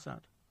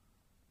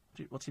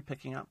 What's he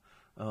picking up?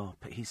 Oh,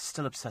 but he's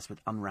still obsessed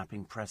with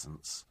unwrapping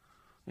presents.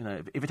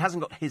 If it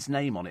hasn't got his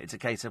name on it, it's a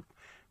case of,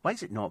 why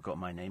has it not got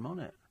my name on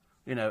it?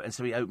 And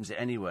so he opens it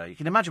anyway. You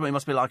can imagine what it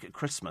must be like at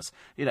Christmas.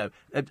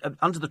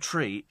 Under the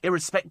tree,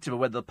 irrespective of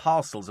whether the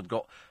parcels have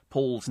got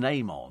Paul's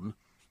name on,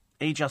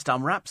 he just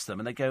unwraps them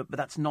and they go, but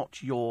that's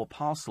not your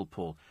parcel,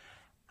 Paul.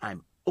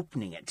 I'm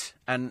opening it.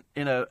 And,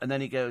 and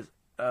then he goes,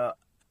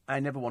 I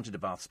never wanted a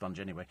bath sponge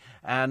anyway,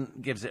 and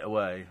gives it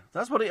away.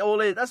 That's what it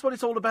all is. That's what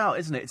it's all about,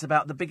 isn't it? It's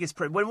about the biggest...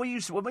 When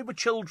we were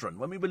children,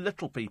 when we were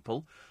little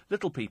people,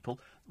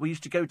 we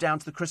used to go down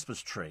to the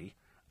Christmas tree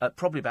at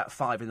probably about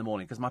 5 a.m,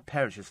 because my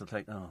parents used to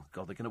think, oh,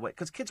 God, they're going to wait.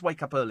 Because kids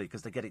wake up early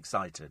because they get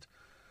excited.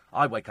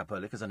 I wake up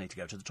early because I need to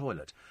go to the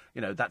toilet.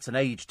 That's an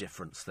age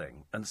difference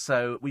thing. And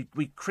so we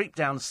creep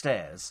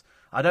downstairs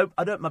I'd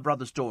open my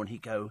brother's door and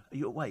he'd go, "Are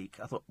you awake?"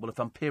 I thought, well, if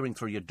I'm peering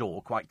through your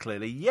door, quite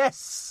clearly,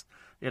 yes.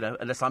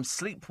 Unless I'm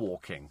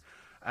sleepwalking.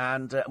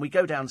 And we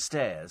go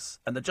downstairs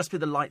and there'd just be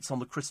the lights on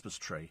the Christmas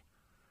tree.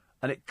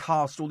 And it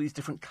cast all these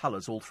different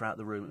colours all throughout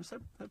the room. It was so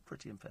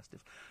pretty and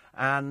festive.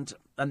 And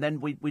then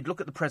we'd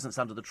look at the presents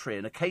under the tree,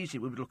 and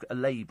occasionally we would look at a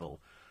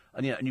label.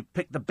 And you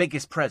pick the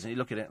biggest present, you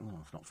look at it, oh,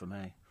 it's not for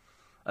me.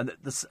 And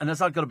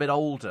as I got a bit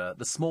older,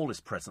 the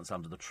smallest presents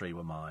under the tree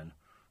were mine.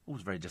 It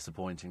was very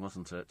disappointing,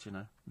 wasn't it,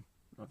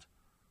 What?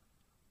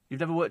 You've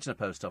never worked in a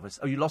post office?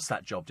 Oh, you lost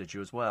that job, did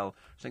you, as well?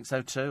 I think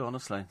so too,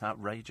 honestly.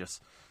 Outrageous.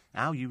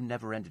 How you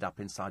never ended up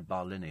inside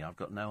Barlini, I've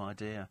got no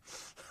idea.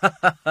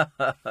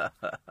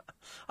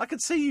 I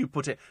could see you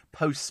put it,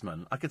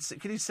 postman.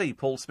 Can you see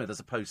Paul Smith as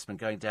a postman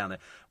going down there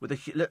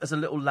as a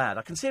little lad?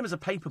 I can see him as a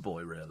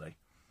paperboy, really.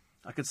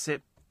 I could see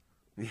it,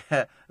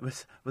 yeah,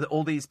 with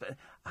all these...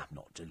 I'm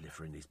not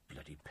delivering these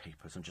bloody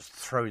papers. I'm just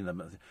throwing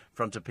them in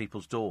front of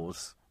people's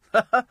doors.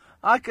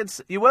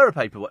 You were a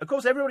paperboy. Of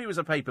course, everybody was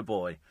a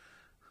paperboy.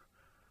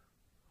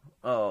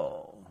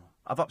 Oh,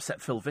 I've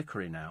upset Phil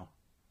Vickery now.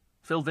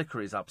 Phil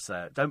Vickery's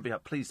upset.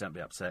 Please don't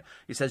be upset.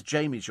 He says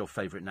Jamie's your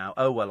favourite now.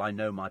 Oh well, I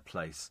know my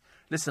place.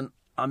 Listen,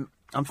 I'm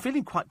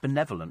feeling quite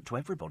benevolent to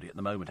everybody at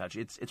the moment.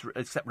 Actually, it's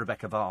except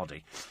Rebecca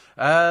Vardy.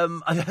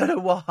 I don't know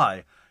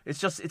why.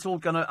 It's all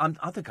gonna.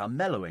 I think I'm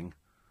mellowing.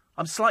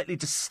 I'm slightly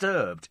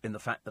disturbed in the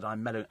fact that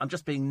I'm mellowing. I'm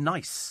just being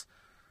nice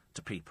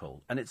to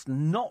people, and it's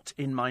not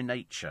in my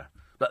nature.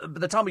 But by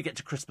the time we get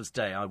to Christmas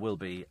Day, I will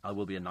be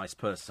a nice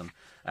person,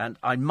 and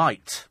I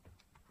might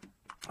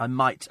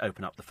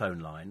open up the phone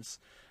lines.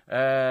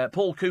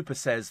 Paul Cooper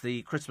says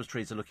the Christmas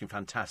trees are looking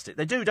fantastic.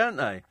 They do, don't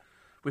they?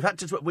 We've had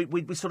to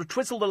we sort of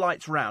twizzle the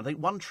lights around. I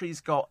think one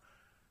tree's got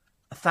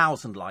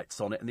 1,000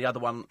 lights on it, and the other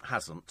one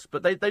hasn't.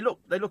 But they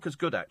look as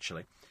good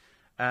actually,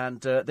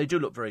 and they do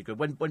look very good.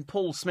 When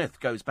Paul Smith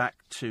goes back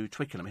to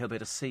Twickenham, he'll be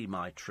able to see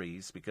my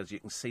trees because you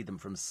can see them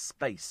from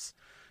space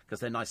because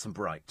they're nice and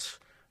bright.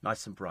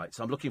 Nice and bright.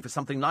 So I'm looking for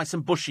something nice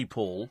and bushy,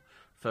 Paul,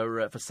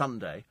 for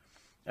Sunday.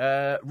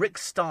 Rick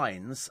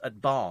Steins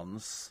at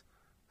Barnes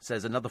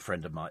says another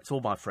friend of mine. It's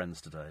all my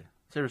friends today.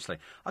 Seriously.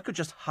 I could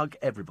just hug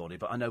everybody,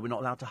 but I know we're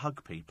not allowed to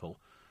hug people.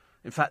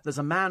 In fact, there's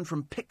a man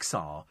from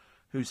Pixar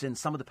who's in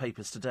some of the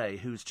papers today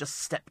who's just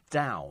stepped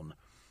down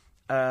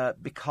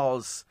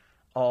because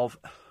of...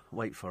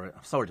 Wait for it.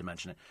 I'm sorry to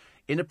mention it.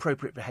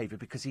 Inappropriate behaviour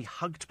because he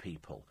hugged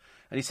people.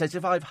 And he says,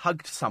 if I've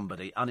hugged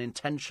somebody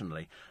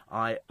unintentionally,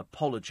 I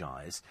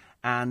apologise.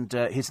 And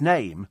his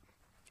name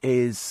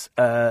is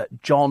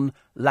John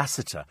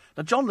Lasseter.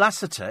 Now, John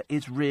Lasseter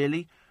is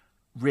really,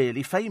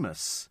 really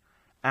famous.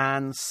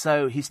 And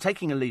so he's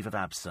taking a leave of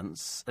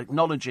absence,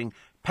 acknowledging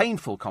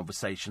painful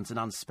conversations and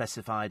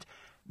unspecified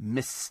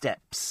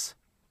missteps.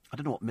 I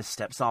don't know what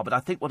missteps are, but I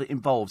think what it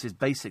involves is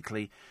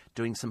basically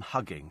doing some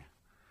hugging.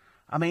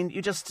 I mean,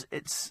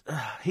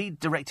 he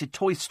directed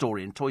Toy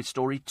Story and Toy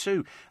Story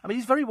 2. I mean,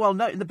 he's very well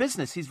known. In the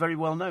business, he's very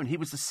well known. He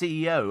was the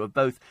CEO of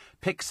both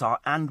Pixar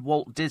and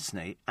Walt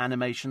Disney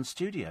Animation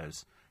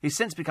Studios. He's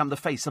since become the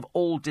face of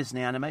all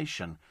Disney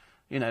animation.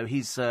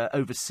 He's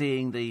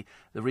overseeing the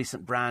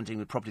recent branding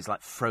with properties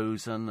like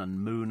Frozen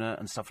and Moona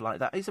and stuff like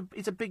that. He's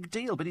a big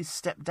deal, but he's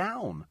stepped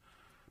down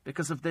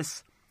because of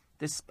this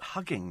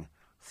hugging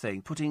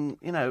thing, putting,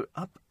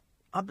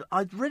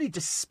 I'd really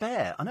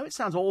despair. I know it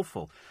sounds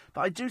awful,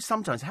 but I do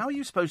sometimes. How are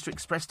you supposed to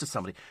express to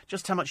somebody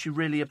just how much you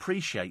really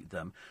appreciate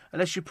them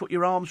unless you put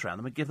your arms around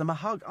them and give them a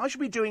hug? I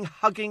should be doing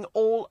hugging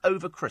all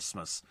over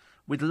Christmas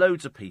with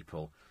loads of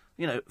people,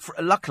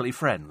 luckily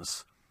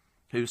friends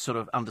who sort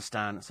of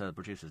understand. So the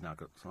producer's now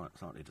got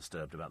slightly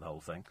disturbed about the whole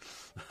thing.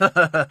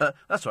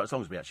 That's right, as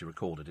long as we actually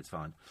recorded, it's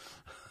fine.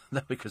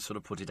 Then we could sort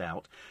of put it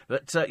out.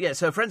 But,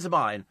 so friends of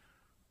mine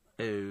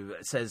who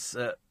says...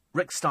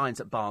 Rick Steins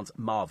at Barnes,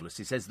 marvellous.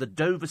 He says, the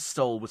Dover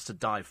sole was to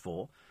die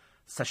for.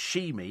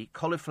 Sashimi,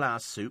 cauliflower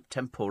soup,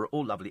 tempura,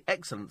 all lovely.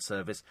 Excellent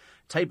service.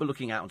 Table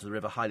looking out onto the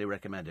river, highly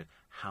recommended.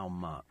 How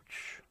much?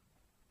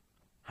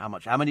 How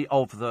many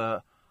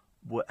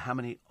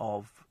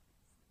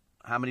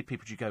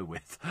people did you go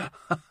with?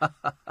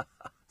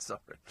 Sorry.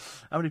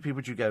 How many people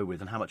did you go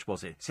with and how much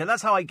was it? See,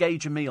 that's how I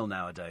gauge a meal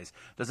nowadays.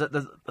 There's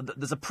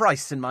a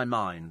price in my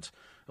mind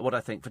of what I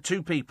think. For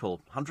two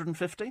people,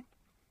 150?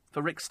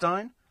 For Rick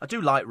Stein? I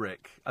do like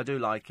Rick. I do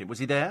like him. Was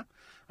he there?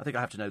 I think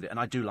I have to know that. And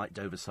I do like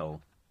Dover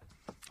sole.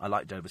 I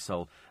like Dover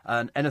sole.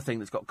 And anything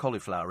that's got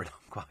cauliflower in it,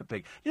 I'm quite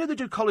big. They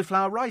do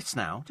cauliflower rice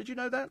now. Did you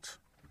know that?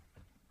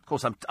 Of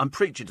course, I'm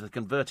preaching to the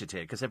converted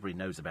here because everybody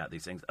knows about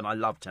these things. And I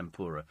love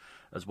tempura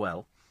as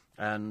well.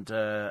 And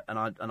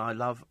I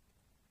love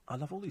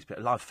all these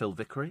people. I love Phil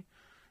Vickery.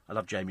 I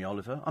love Jamie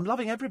Oliver. I'm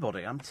loving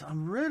everybody. I'm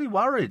really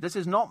worried. This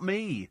is not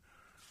me.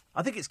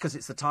 I think it's because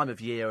it's the time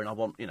of year and I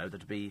want, there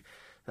to be...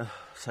 so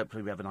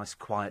hopefully we have a nice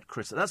quiet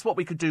Christmas. That's what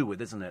we could do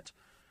with, isn't it?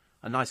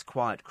 A nice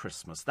quiet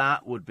Christmas.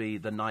 That would be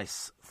the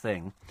nice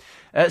thing.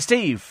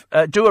 Steve,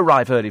 do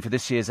arrive early for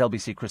this year's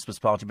LBC Christmas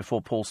party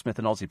before Paul Smith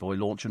and Aussie Boy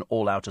launch an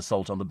all-out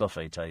assault on the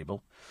buffet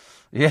table.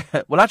 Yeah,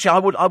 well,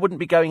 actually, I wouldn't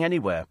be going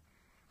anywhere.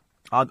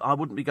 I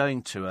wouldn't be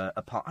going to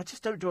a party. I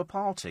just don't do a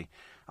party.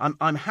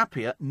 I'm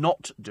happier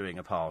not doing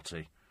a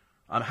party.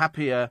 I'm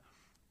happier,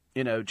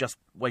 just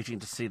waiting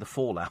to see the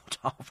fallout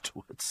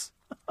afterwards.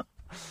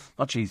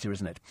 Much easier,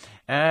 isn't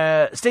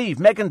it? Steve,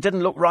 Megan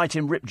didn't look right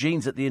in ripped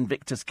jeans at the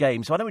Invictus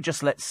game, so why don't we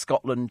just let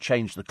Scotland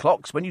change the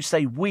clocks? When you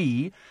say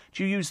we,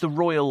 do you use the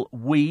royal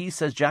we,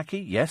 says Jackie?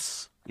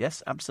 Yes,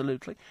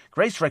 absolutely.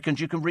 Grace reckons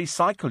you can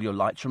recycle your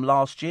lights from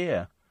last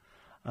year.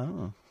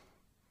 Oh.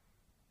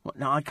 Well,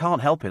 no, I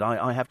can't help it.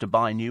 I have to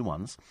buy new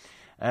ones.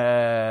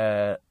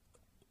 Dom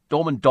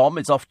and Dom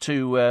is off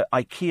to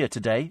IKEA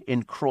today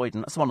in Croydon.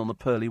 That's the one on the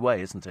Purley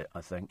Way, isn't it,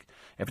 I think?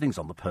 Everything's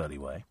on the Purley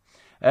Way.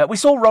 We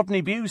saw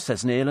Rodney Bew,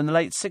 says Neil, in the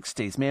late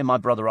 60s. Me and my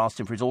brother asked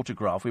him for his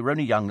autograph. We were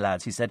only young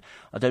lads. He said,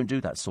 I don't do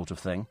that sort of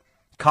thing.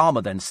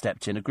 Karma then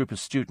stepped in. A group of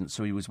students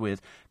who he was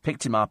with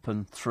picked him up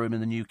and threw him in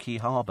the New Quay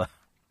Harbour.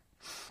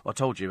 I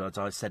told you, as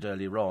I said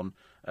earlier on,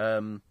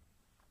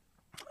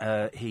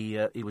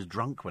 he was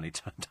drunk when he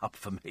turned up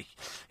for me.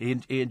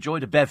 He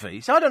enjoyed a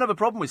bevy. So I don't have a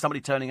problem with somebody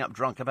turning up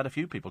drunk. I've had a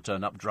few people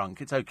turn up drunk.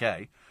 It's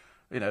okay.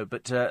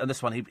 But and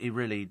this one, he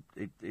really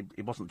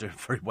he wasn't doing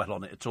very well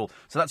on it at all.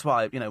 So that's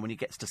why, when he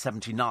gets to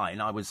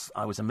 79, I was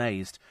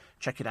amazed.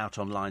 Check it out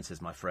online,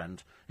 says my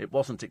friend. It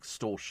wasn't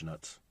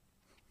extortionate.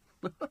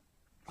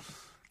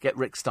 Get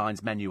Rick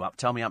Stein's menu up.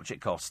 Tell me how much it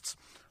costs.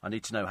 I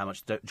need to know how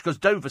much. Because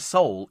Dover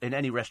sole in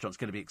any restaurant's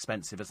going to be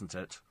expensive, isn't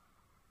it?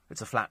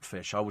 It's a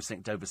flatfish. I always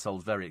think Dover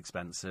sole's very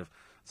expensive.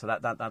 So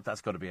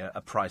that's got to be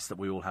a price that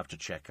we all have to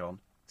check on.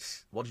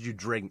 What did you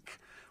drink?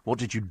 What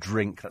did you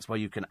drink? That's where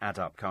you can add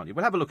up, can't you?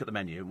 We'll have a look at the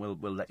menu and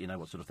we'll let you know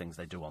what sort of things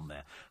they do on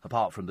there,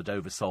 apart from the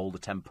Dover sole, the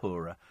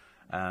tempura,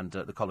 and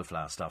the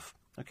cauliflower stuff.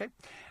 Okay?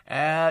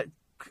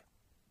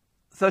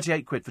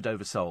 38 quid for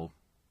Dover sole.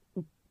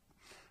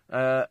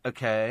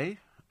 Okay.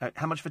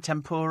 How much for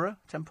tempura?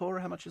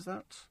 Tempura, how much is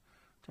that?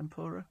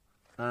 Tempura?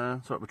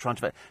 Sorry, we're trying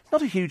to... It's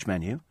not a huge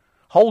menu.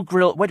 Whole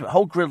grilled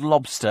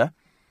lobster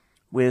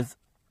with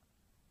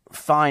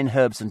fine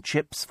herbs and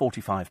chips,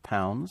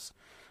 £45.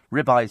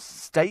 Ribeye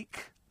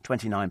steak,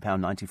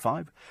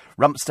 £29.95.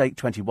 Rump steak,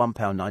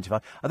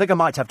 £21.95. I think I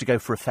might have to go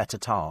for a feta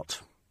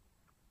tart.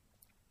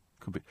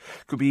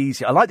 Could be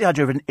easier. I like the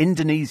idea of an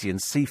Indonesian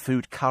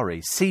seafood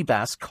curry. Sea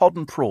bass, cod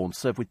and prawns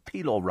served with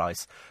pilaf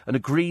rice and a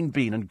green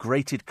bean and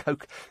grated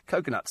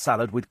coconut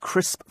salad with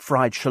crisp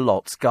fried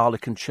shallots,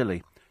 garlic and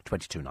chilli,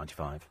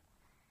 £22.95.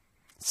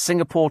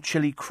 Singapore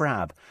chili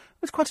crab.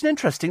 It's quite an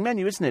interesting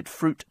menu, isn't it?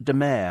 Fruit de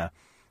mer.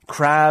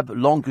 Crab,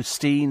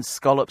 langoustine,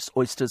 scallops,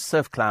 oysters,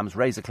 surf clams,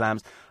 razor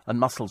clams, and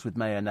mussels with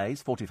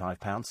mayonnaise,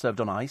 £45, served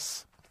on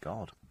ice.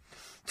 God.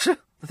 The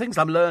things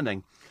I'm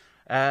learning.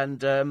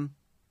 And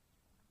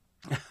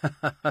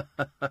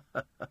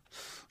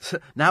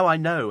now I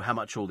know how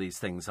much all these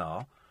things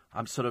are.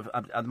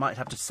 I might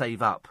have to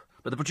save up.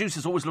 But the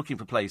producer's always looking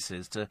for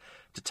places to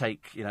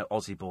take,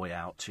 Aussie boy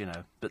out,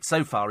 But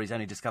so far he's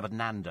only discovered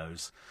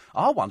Nando's.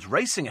 Our one's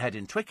racing ahead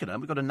in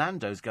Twickenham. We've got a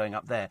Nando's going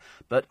up there.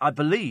 But I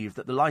believe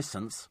that the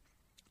licence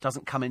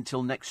doesn't come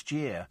until next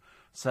year.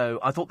 So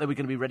I thought they were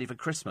going to be ready for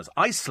Christmas.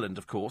 Iceland,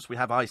 of course. We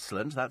have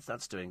Iceland.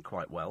 That's doing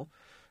quite well.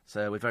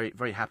 So we're very,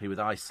 very happy with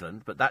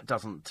Iceland. But that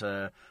doesn't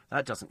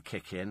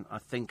kick in, I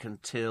think,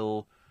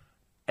 until...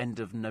 end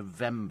of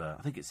November.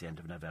 I think it's the end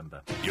of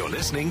November. You're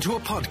listening to a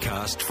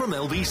podcast from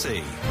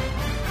LBC.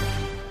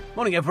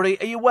 Morning, everybody.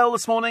 Are you well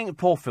this morning?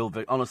 Poor Phil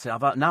Vickery. Honestly,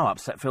 I've now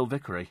upset Phil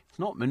Vickery. It's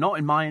not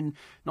in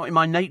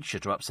my nature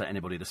to upset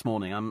anybody this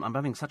morning. I'm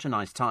having such a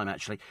nice time,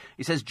 actually.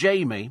 He says,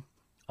 Jamie,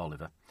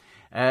 Oliver,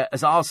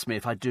 has asked me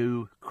if I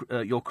do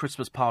your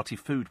Christmas party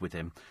food with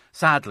him.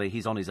 Sadly,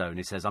 he's on his own.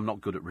 He says, I'm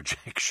not good at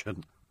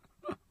rejection.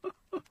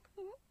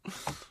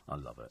 I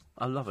love it.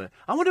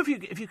 I wonder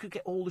if you could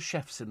get all the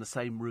chefs in the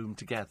same room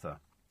together,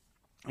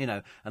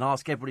 and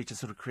ask everybody to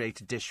sort of create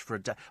a dish for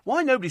a day.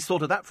 Why nobody's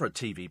thought of that for a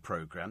TV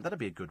programme? That'd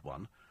be a good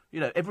one.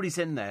 Everybody's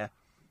in there.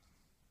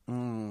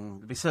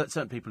 There'd be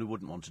certain people who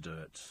wouldn't want to do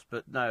it.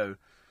 But no.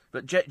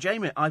 But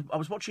Jamie, I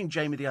was watching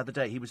Jamie the other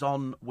day. He was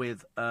on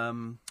with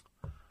Graham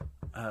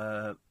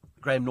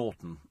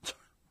Norton.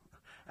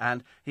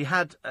 And he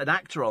had an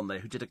actor on there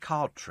who did a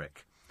card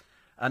trick.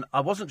 And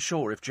I wasn't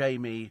sure if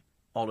Jamie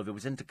Oliver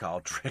was into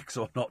card tricks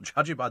or not,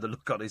 judging by the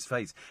look on his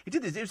face. He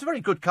did this. It was a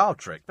very good card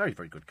trick. Very,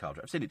 very good card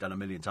trick. I've seen it done a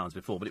million times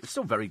before, but it was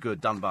still very good,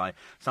 done by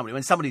somebody.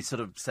 When somebody sort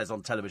of says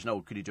on television,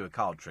 oh, could you do a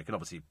card trick? And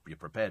obviously you're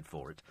prepared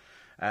for it.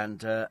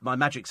 And my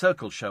Magic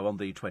Circle show on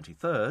the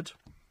 23rd,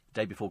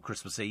 day before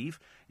Christmas Eve,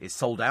 is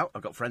sold out.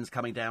 I've got friends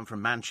coming down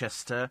from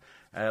Manchester.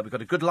 We've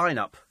got a good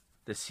lineup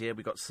this year.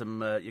 We've got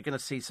some... you're going to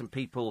see some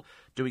people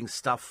doing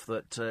stuff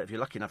that, if you're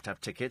lucky enough to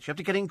have tickets, you have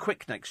to get in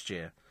quick next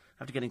year.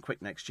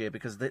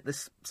 Because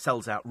this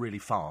sells out really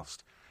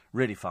fast.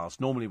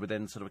 Normally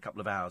within sort of a couple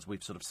of hours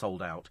we've sort of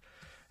sold out.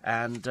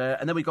 And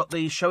then we've got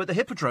the show at the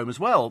Hippodrome as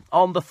well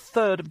on the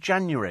 3rd of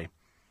January.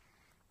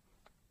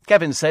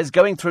 Kevin says,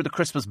 going through the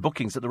Christmas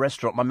bookings at the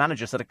restaurant, my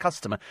manager said a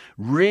customer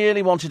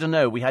really wanted to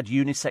know we had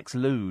unisex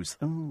loos.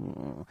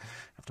 Ooh,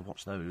 have to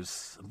watch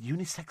those.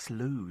 Unisex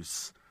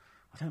loos.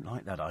 I don't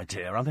like that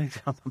idea. I think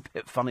I'm a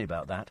bit funny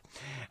about that.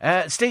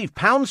 Steve,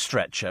 Pound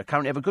Stretcher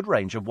currently have a good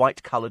range of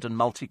white-coloured and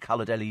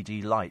multicoloured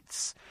LED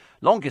lights.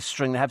 Longest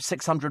string, they have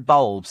 600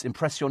 bulbs.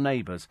 Impress your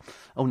neighbours.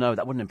 Oh, no,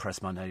 that wouldn't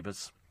impress my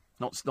neighbours.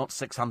 Not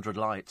 600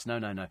 lights.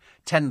 No.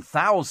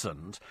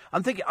 10,000.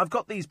 I'm thinking, I've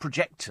got these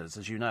projectors,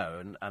 as you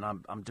know, and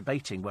I'm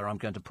debating where I'm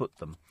going to put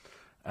them.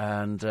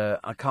 And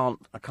I can't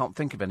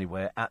think of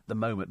anywhere at the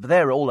moment. But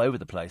they're all over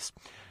the place.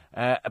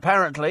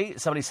 Apparently,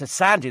 somebody says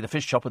Sandy, the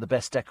fish shop, with the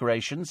best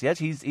decorations. Yes,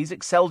 he's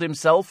excelled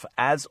himself,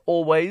 as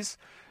always,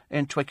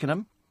 in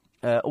Twickenham.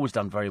 Always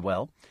done very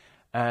well.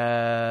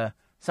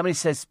 Somebody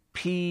says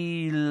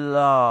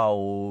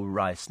pilau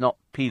rice, not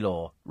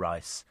pilor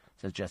rice,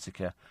 says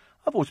Jessica.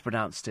 I've always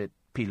pronounced it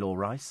pilor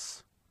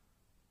rice.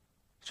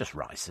 It's just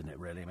rice, isn't it,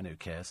 really? I mean, who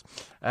cares?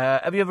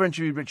 Have you ever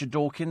interviewed Richard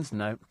Dawkins?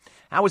 No.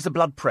 How is the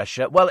blood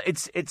pressure? Well,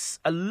 it's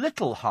a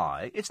little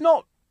high. It's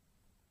not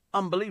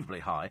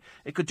unbelievably high.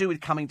 It could do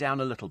with coming down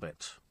a little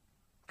bit.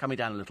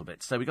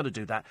 So we've got to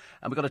do that.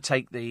 And we've got to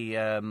take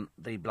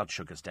the blood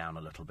sugars down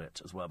a little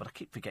bit as well. But I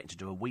keep forgetting to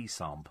do a wee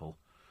sample.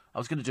 I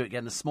was going to do it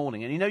again this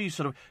morning. And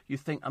you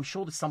think, I'm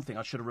sure there's something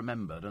I should have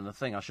remembered. And the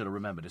thing I should have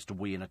remembered is to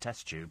wee in a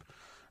test tube.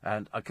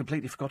 And I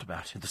completely forgot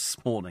about it this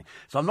morning.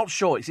 So I'm not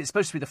sure. It's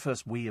supposed to be the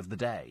first wee of the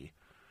day.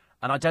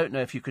 And I don't know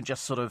if you can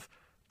just sort of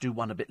do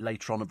one a bit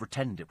later on and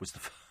pretend it was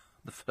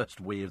the first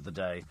wee of the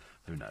day.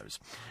 Who knows?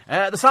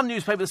 The Sun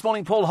newspaper this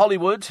morning, Paul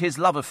Hollywood, his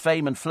love of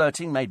fame and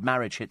flirting made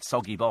marriage hit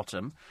soggy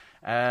bottom.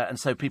 And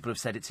so people have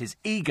said it's his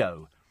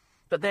ego.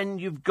 But then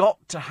you've got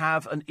to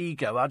have an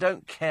ego. I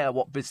don't care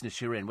what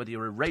business you're in, whether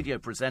you're a radio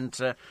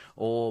presenter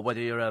or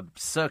whether you're a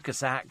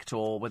circus act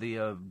or whether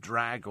you're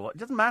drag or... It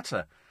doesn't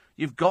matter.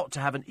 You've got to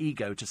have an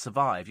ego to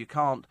survive. You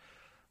can't...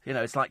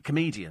 it's like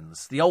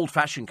comedians. The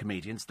old-fashioned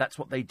comedians, that's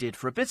what they did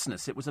for a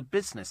business. It was a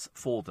business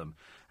for them.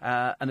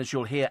 And as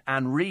you'll hear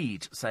Anne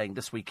Reid saying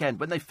this weekend,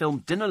 when they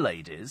filmed Dinner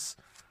Ladies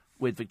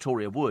with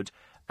Victoria Wood,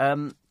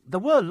 there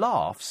were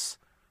laughs,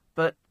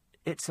 but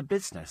it's a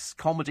business.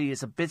 Comedy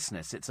is a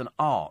business. It's an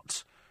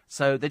art.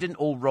 So they didn't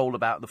all roll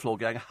about the floor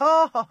going,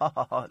 ha, ha, ha,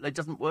 ha, ha. It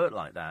doesn't work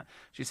like that.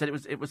 She said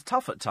it was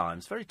tough at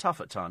times, very tough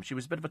at times. She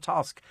was a bit of a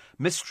task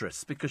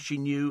mistress because she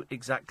knew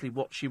exactly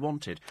what she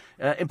wanted.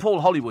 In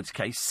Paul Hollywood's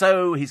case,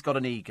 he's got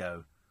an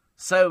ego.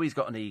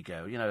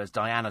 As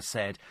Diana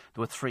said,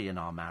 there were 3 in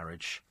our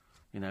marriage.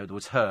 There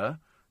was her,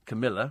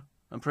 Camilla,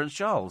 and Prince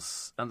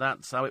Charles. And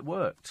that's how it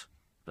worked.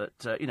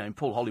 But, in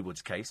Paul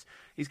Hollywood's case,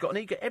 he's got an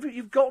ego.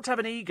 You've got to have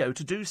an ego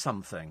to do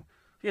something.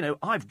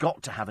 I've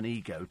got to have an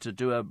ego to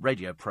do a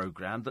radio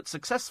programme that's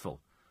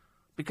successful,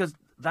 because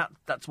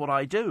that's what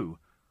I do.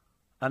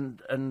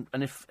 And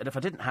if I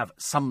didn't have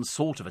some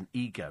sort of an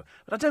ego,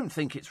 but I don't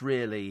think it's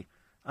really.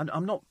 And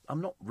I'm not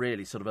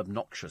really sort of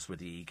obnoxious with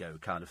the ego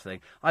kind of thing.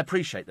 I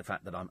appreciate the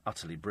fact that I'm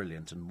utterly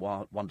brilliant and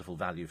wonderful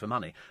value for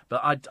money,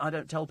 but I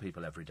don't tell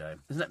people every day.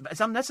 It's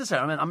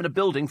unnecessary. I mean, I'm in a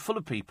building full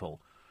of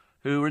people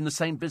who are in the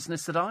same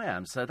business that I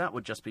am, so that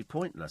would just be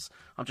pointless.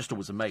 I'm just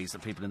always amazed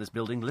that people in this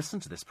building listen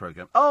to this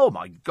programme. Oh,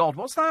 my God,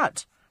 what's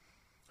that?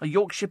 A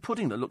Yorkshire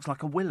pudding that looks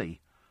like a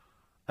willy.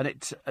 And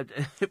it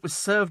was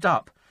served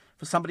up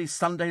for somebody's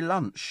Sunday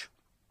lunch.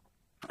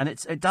 And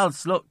it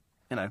does look,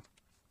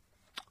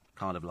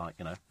 kind of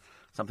like,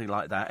 something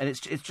like that. And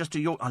it's just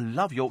I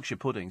love Yorkshire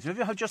puddings. Have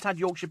you ever just had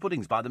Yorkshire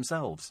puddings by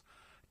themselves?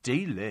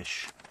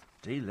 Delish.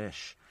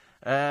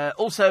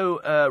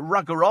 Also,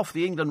 rugger off.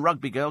 The England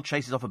rugby girl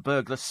chases off a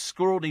burglar.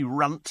 Scrawny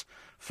runt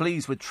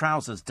flees with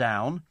trousers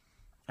down.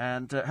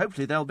 And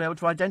hopefully they'll be able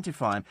to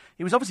identify him.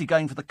 He was obviously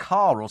going for the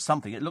car or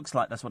something. It looks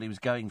like that's what he was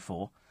going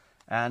for.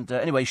 And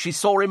anyway, she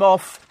saw him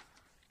off.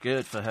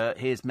 Good for her.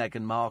 Here's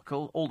Meghan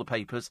Markle. All the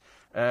papers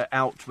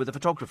out with a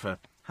photographer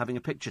having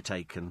a picture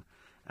taken.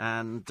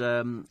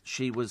 And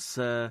she was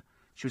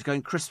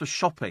going Christmas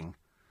shopping.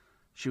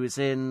 She was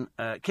in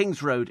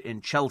King's Road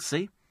in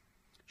Chelsea.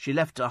 She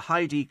left a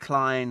Heidi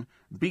Klein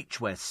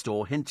beachwear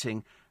store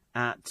hinting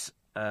at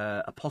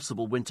a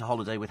possible winter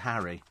holiday with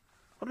Harry.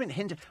 What do you mean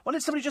hinting? Why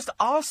didn't somebody just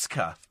ask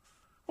her?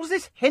 What is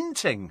this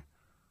hinting?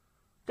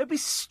 Don't be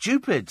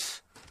stupid.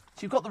 So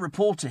you've got the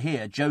reporter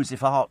here,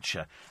 Joseph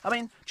Archer. I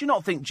mean, do you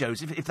not think,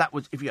 Joseph,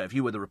 if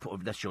you were the reporter,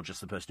 unless you're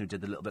just the person who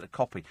did the little bit of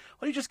copy,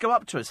 why don't you just go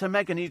up to her? So,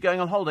 Meghan, are you going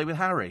on holiday with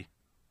Harry?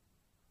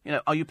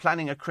 Are you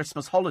planning a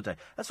Christmas holiday?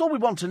 That's all we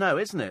want to know,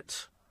 isn't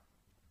it?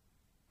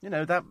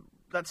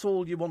 That's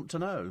all you want to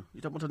know.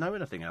 You don't want to know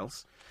anything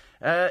else.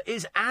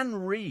 Is Anne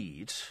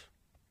Reid...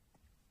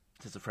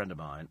 This is a friend of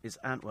mine.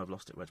 I've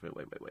lost it. Wait.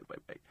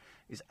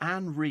 Is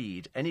Anne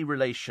Reid any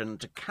relation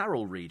to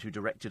Carol Reid, who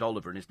directed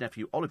Oliver, and his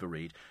nephew Oliver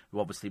Reid, who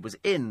obviously was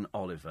in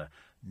Oliver?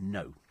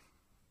 No.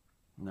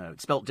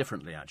 It's spelt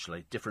differently,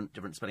 actually.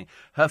 Different spelling.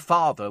 Her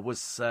father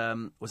was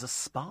a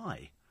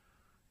spy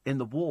in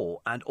the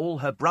war, and all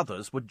her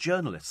brothers were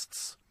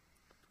journalists.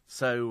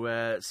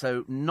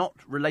 So not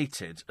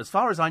related. As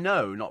far as I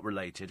know, not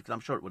related, because I'm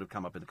sure it would have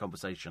come up in the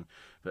conversation.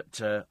 But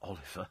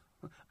Oliver,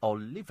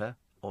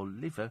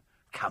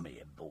 come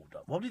here,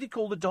 Bulldog. What did he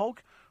call the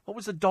dog? What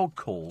was the dog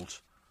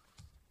called?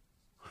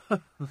 I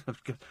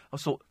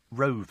thought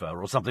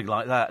Rover or something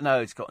like that.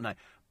 No, it's got no.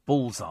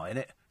 Bullseye,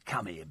 innit?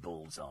 Come here,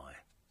 Bullseye.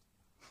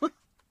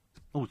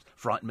 Always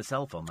frightened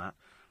myself on that.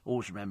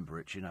 Always remember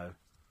it, you know.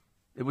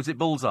 Was it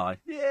Bullseye?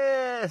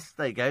 Yes,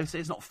 there you go. So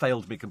it's not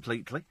failed me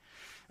completely.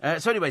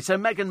 So anyway, so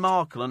Meghan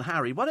Markle and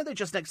Harry, why don't they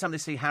just next time they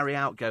see Harry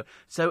out go,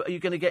 so are you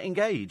going to get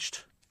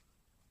engaged?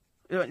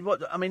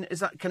 What, I mean,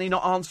 can he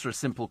not answer a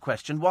simple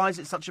question? Why is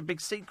it such a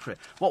big secret?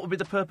 What would be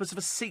the purpose of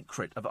a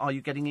secret of are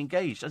you getting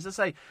engaged? As I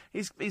say,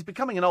 he's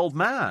becoming an old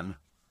man.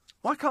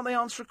 Why can't they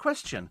answer a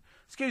question?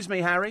 Excuse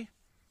me, Harry,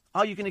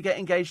 are you going to get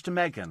engaged to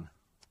Meghan?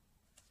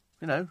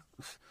 You know,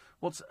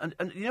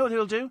 and you know what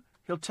he'll do?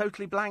 He'll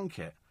totally blank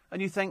it. And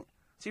you think,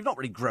 so you've not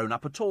really grown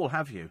up at all,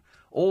 have you?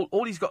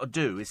 All he's got to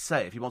do is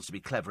say, if he wants to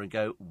be clever, and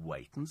go,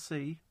 wait and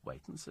see.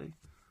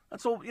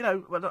 That's all, you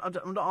know.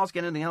 I'm not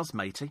asking anything else,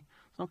 matey.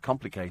 It's not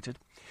complicated.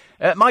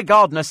 My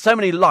garden has so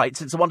many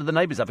lights, it's a wonder the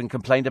neighbours haven't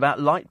complained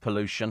about light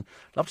pollution.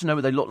 Love to know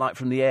what they look like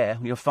from the air.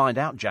 You'll find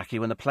out, Jackie,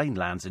 when the plane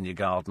lands in your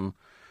garden.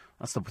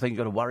 That's the thing you've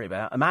got to worry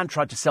about. A man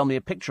tried to sell me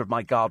a picture of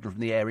my garden from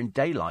the air in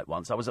daylight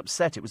once. I was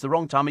upset. It was the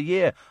wrong time of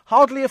year.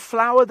 Hardly a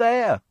flower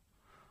there.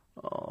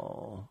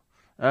 Oh.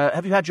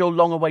 Have you had your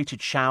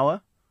long-awaited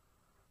shower?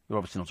 You're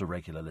obviously not a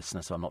regular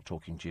listener, so I'm not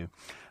talking to you.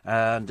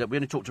 And we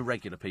only talk to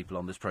regular people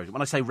on this programme.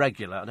 When I say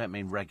regular, I don't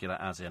mean regular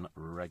as in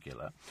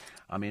regular.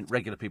 I mean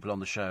regular people on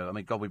the show. I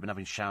mean, God, we've been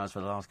having showers for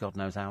the last God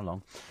knows how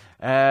long.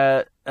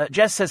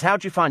 Jess says, how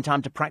do you find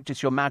time to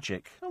practice your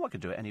magic? Oh, I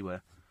could do it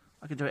anywhere.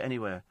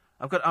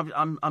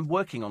 I'm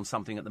working on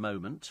something at the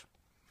moment.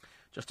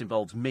 Just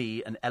involves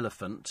me, an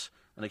elephant,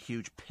 and a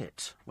huge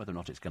pit. Whether or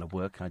not it's going to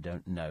work, I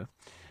don't know.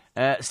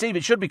 Steve,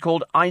 it should be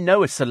called I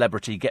Know a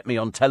Celebrity, Get Me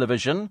on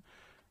Television.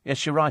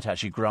 Yes, you're right,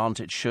 actually, Grant,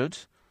 it should.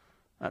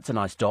 That's a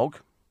nice dog.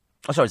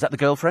 Oh, sorry, is that the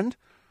girlfriend?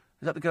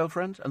 And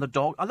the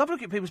dog? I love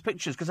looking at people's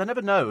pictures because I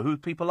never know who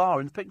people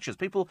are in the pictures.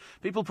 People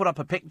put up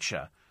a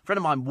picture. A friend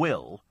of mine,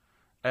 Will,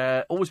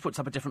 always puts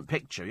up a different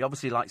picture. He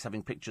obviously likes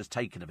having pictures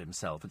taken of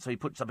himself, and so he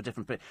puts up a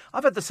different picture.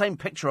 I've had the same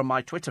picture on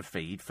my Twitter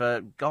feed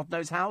for God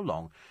knows how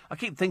long. I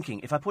keep thinking,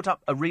 if I put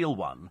up a real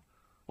one,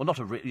 well, not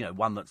a real,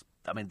 one that's,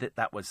 I mean,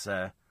 that was...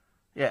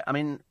 Yeah, I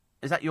mean,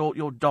 is that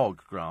your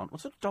dog, Grant?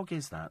 What sort of dog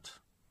is that?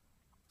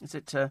 Is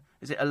it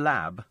a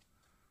lab?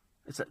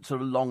 It's a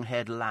sort of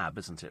long-haired lab,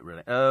 isn't it,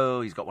 really?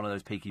 Oh, he's got one of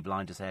those Peaky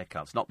Blinders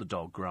haircuts. Not the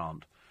dog,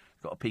 Grant.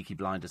 He's got a Peaky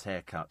Blinders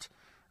haircut.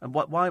 And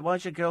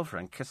why's your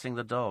girlfriend kissing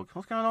the dog?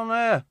 What's going on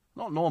there?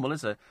 Not normal,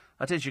 is it?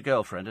 That is your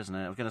girlfriend, isn't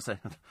it? I was going to say,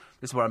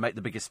 this is where I make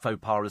the biggest faux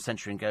pas of the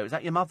century and go, is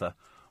that your mother?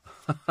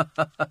 And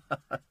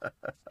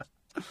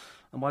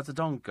why's the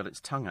dog got its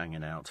tongue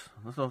hanging out?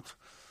 I thought...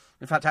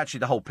 In fact, actually,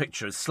 the whole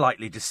picture is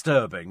slightly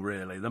disturbing,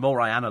 really. The more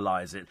I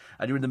analyse it,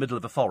 and you're in the middle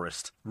of a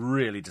forest,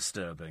 really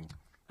disturbing.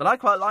 But I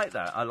quite like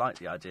that. I like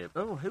the idea.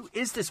 Oh, who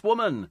is this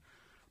woman?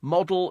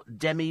 Model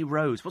Demi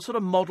Rose. What sort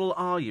of model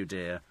are you,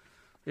 dear?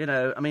 You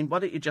know, I mean, why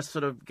don't you just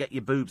sort of get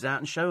your boobs out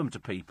and show them to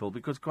people?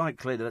 Because quite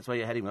clearly that's where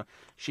you're heading.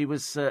 She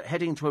was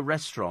heading to a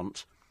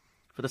restaurant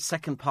for the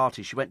second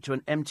party. She went to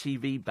an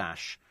MTV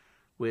bash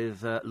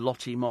with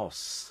Lottie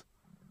Moss.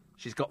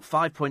 She's got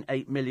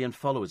 5.8 million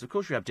followers. Of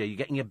course you have, dear. You're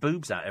getting your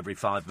boobs out every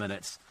 5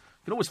 minutes.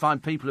 You can always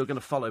find people who are going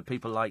to follow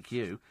people like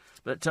you.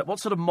 But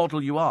what sort of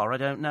model you are, I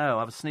don't know.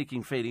 I have a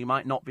sneaking feeling you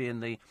might not be in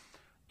the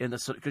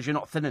sort, because you're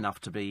not thin enough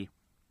to be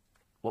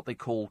what they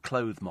call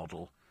clothes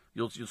model.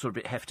 You're sort of a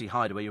bit hefty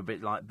hider where you're a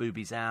bit like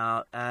boobies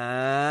out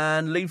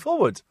and lean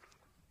forward.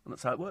 And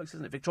that's how it works,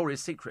 isn't it?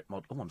 Victoria's Secret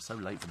model. Oh, I'm so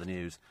late for the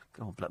news.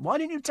 God, why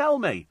didn't you tell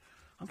me?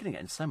 I'm going to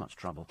get in so much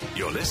trouble.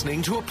 You're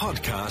listening to a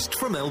podcast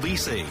from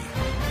LBC.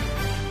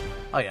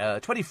 Oh, yeah,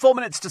 24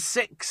 minutes to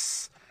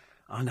 6.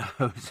 I know.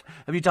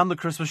 Have you done the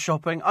Christmas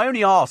shopping? I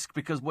only ask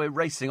because we're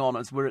racing on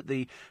as we're at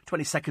the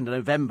 22nd of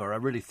November. I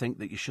really think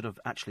that you should have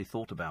actually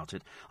thought about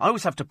it. I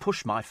always have to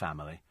push my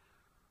family.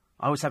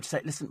 I always have to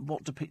say, listen,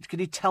 can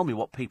you tell me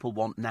what people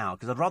want now?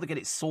 Because I'd rather get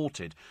it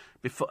sorted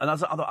before. And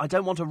I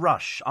don't want to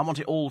rush. I want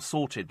it all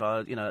sorted by,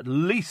 at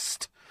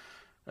least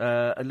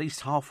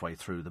halfway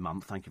through the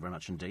month. Thank you very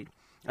much indeed.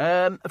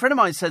 A friend of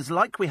mine says,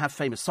 like we have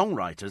famous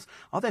songwriters,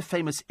 are there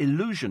famous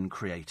illusion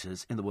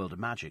creators in the world of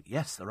magic?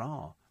 Yes, there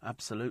are.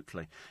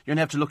 Absolutely. You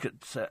only have to look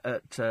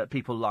at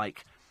people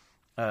like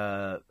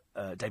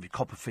David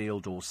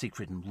Copperfield or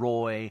Siegfried and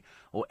Roy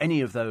or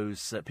any of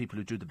those people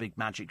who do the big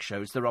magic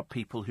shows. There are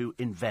people who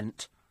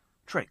invent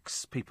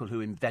tricks, people who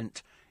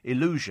invent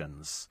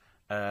illusions.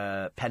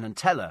 Penn and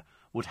Teller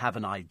would have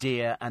an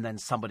idea and then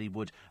somebody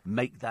would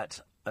make that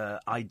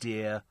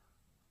idea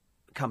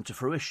come to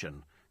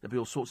fruition. There'd be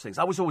all sorts of things.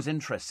 I was always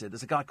interested.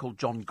 There's a guy called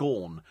John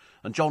Gorn,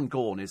 and John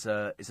Gorn is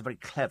a very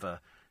clever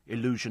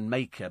illusion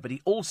maker, but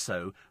he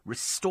also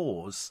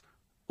restores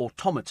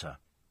automata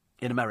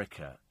in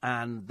America.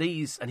 And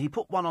he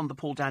put one on the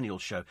Paul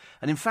Daniels show.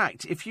 And in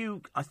fact, I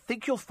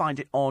think you'll find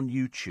it on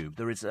YouTube.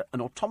 There is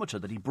an automata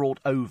that he brought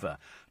over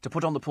to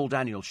put on the Paul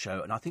Daniels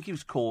show, and I think he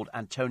was called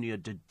Antonio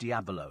de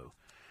Diabolo.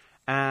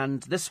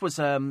 And this was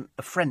a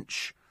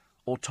French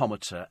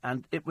automata,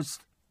 and it was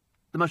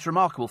the most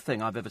remarkable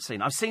thing I've ever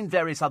seen. I've seen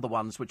various other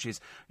ones, which is,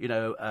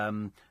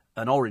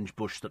 an orange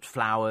bush that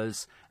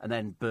flowers, and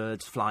then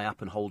birds fly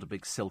up and hold a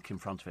big silk in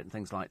front of it and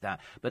things like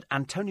that. But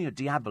Antonio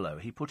Diablo,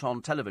 he put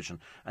on television,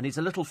 and he's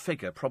a little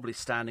figure, probably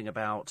standing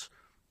about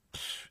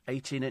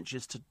 18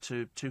 inches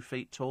to 2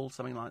 feet tall,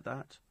 something like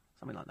that.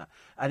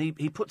 And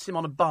he puts him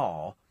on a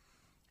bar,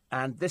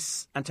 and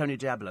this Antonio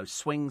Diablo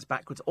swings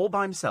backwards all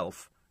by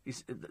himself.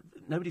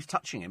 Nobody's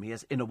touching him. He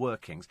has inner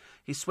workings.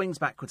 He swings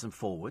backwards and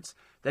forwards.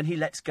 Then he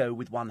lets go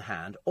with one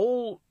hand.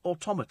 All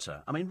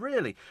automata. I mean,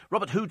 really.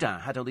 Robert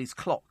Houdin had all these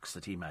clocks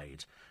that he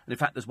made. And in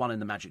fact, there's one in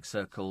the Magic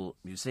Circle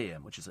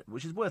Museum, which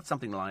is worth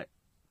something like,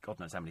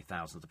 God knows how many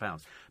thousands of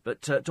pounds.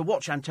 But to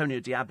watch Antonio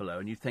Diablo,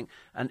 and you think,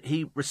 and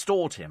he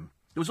restored him.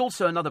 There was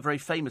also another very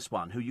famous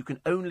one who you can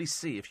only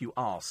see if you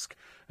ask,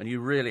 and you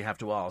really have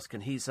to ask.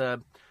 And he's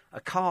a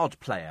card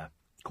player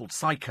called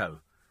Psycho.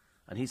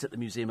 And he's at the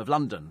Museum of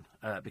London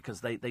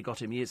because they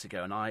got him years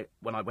ago. And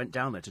when I went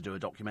down there to do a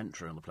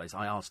documentary on the place,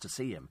 I asked to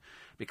see him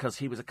because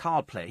he was a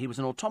card player. He was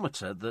an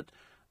automata that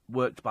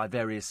worked by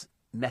various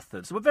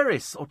methods. There were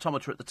various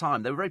automata at the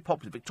time. They were very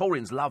popular.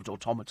 Victorians loved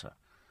automata.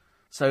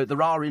 So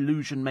there are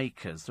illusion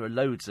makers. There are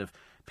loads of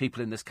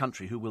people in this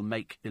country who will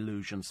make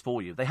illusions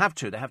for you. They have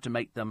to. They have to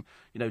make them,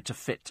 to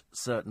fit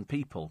certain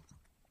people.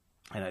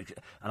 And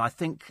I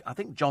think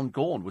John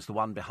Gorn was the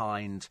one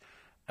behind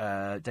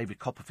David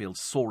Copperfield's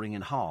Soaring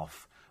in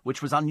Half,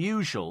 which was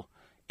unusual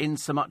in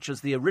so much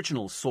as the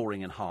original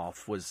Soaring in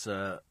Half was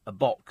a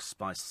box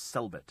by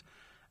Selbit.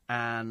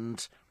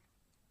 And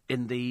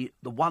in the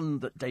one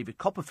that David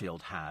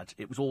Copperfield had,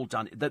 it was all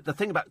done. The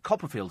thing about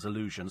Copperfield's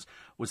illusions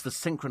was the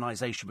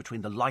synchronisation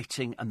between the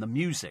lighting and the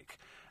music.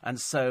 And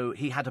so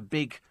he had a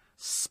big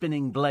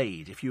spinning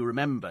blade, if you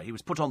remember. He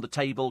was put on the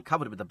table,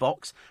 covered with the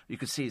box. You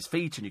could see his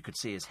feet and you could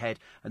see his head.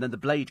 And then the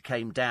blade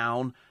came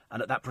down,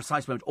 and at that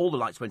precise moment, all the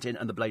lights went in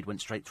and the blade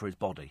went straight through his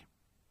body.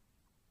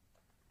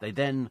 They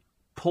then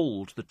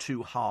pulled the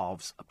two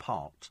halves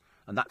apart,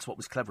 and that's what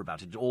was clever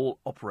about it. It all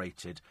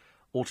operated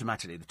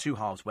automatically. The two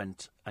halves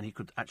went, and he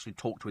could actually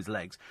talk to his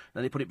legs.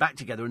 Then they put it back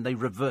together, and they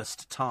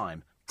reversed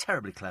time.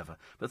 Terribly clever.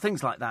 But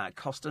things like that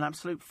cost an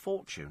absolute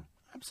fortune.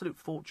 Absolute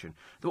fortune.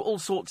 There were all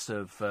sorts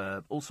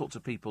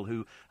of people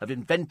who have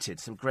invented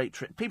some great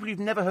tricks. People you've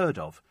never heard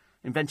of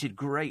invented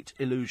great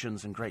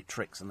illusions and great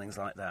tricks and things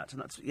like that.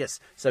 And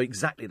so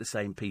exactly the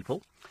same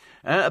people.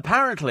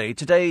 Apparently,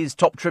 today's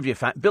top trivia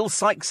fact: Bill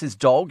Sykes'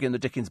 dog in the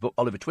Dickens book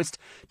Oliver Twist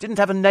didn't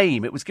have a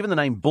name. It was given the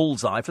name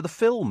Bullseye for the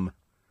film,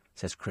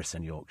 says Chris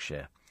in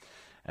Yorkshire.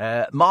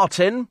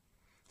 Martin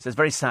says,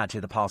 very sad to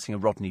hear the passing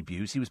of Rodney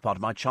Bewes. He was part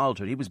of my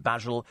childhood. He was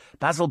Basil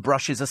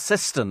Brush's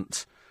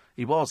assistant.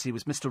 He was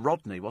Mr.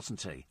 Rodney,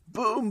 wasn't he?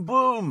 Boom,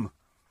 boom.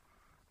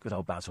 Good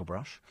old Basil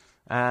Brush.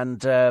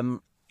 And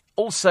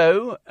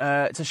also,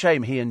 it's a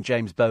shame he and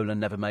James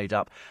Bolan never made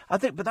up. I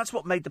think, but that's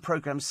what made the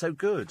programme so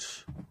good.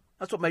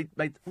 That's what made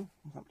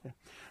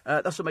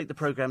the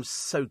programme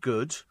so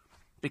good,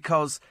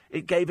 because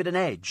it gave it an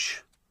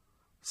edge.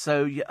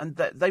 So,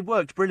 and they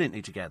worked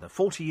brilliantly together.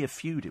 40-year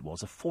feud it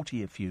was, a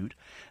 40-year feud.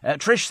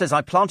 Trish says,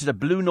 I planted a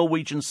blue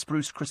Norwegian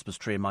spruce Christmas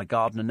tree in my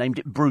garden and named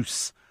it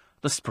Bruce,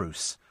 the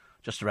spruce.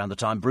 Just around the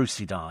time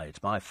Brucey died.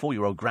 My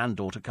 4-year-old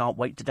granddaughter can't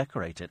wait to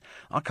decorate it.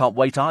 I can't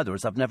wait either,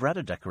 as I've never had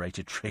a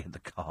decorated tree in the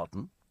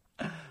garden.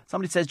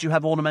 Somebody says, do you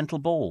have ornamental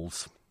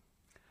balls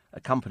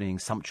accompanying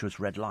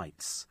sumptuous red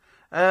lights?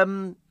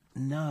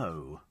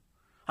 No.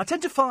 I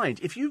tend to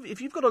find, if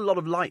you've got a lot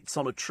of lights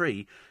on a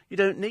tree, you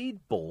don't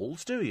need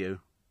balls, do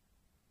you?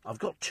 I've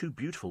got two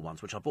beautiful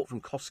ones, which I bought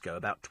from Costco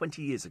about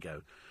 20 years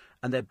ago.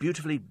 And they're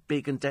beautifully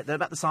big and they're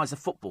about the size of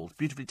footballs,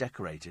 beautifully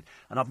decorated.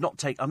 And I've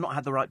not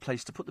had the right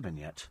place to put them in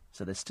yet,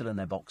 so they're still in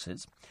their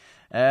boxes.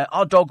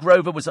 Our dog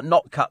Rover was at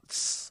Mutt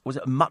Cuts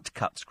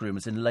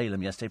Groomers in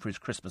Laleham yesterday for his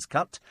Christmas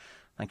cut.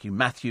 Thank you,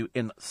 Matthew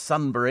in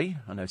Sunbury.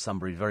 I know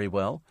Sunbury very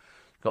well.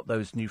 Got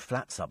those new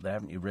flats up there,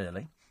 haven't you,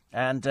 really?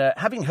 And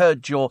having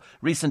heard your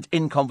recent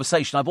In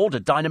Conversation, I've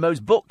ordered Dynamo's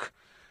book.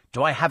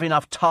 Do I have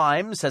enough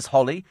time, says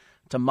Holly,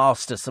 to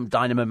master some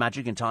Dynamo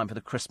magic in time for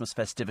the Christmas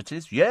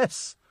festivities?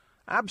 Yes.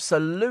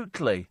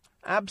 Absolutely.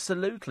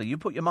 Absolutely. You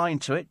put your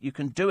mind to it, you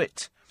can do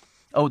it.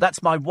 Oh,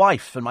 that's my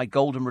wife and my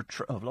golden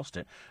retriever. Oh, I've lost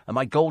it. And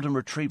my golden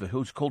retriever,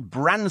 who's called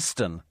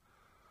Branston,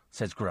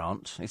 says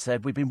Grant. He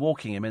said, we've been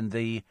walking him in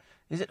the,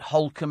 is it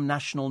Holcombe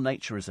National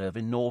Nature Reserve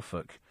in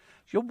Norfolk?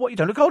 You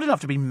don't look old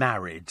enough to be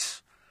married.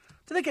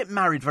 Do they get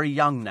married very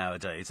young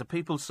nowadays? Are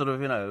people sort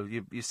of,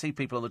 you see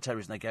people on the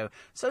terrace and they go,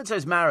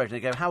 so-and-so's married. And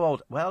they go, how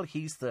old? Well,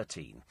 he's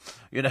 13.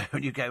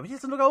 And you go, he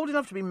doesn't look old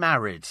enough to be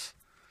married.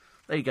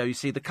 There you go. You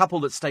see, the couple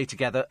that stay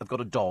together have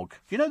got a dog.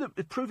 You know that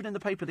it's proven in the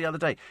paper the other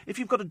day. If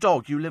you've got a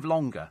dog, you live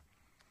longer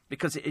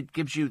because it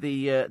gives you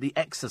the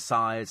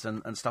exercise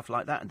and stuff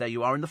like that. And there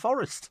you are in the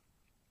forest.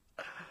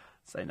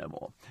 Say no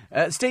more.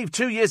 Steve,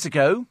 2 years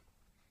ago,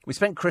 we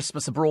spent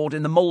Christmas abroad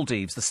in the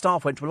Maldives. The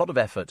staff went to a lot of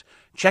effort.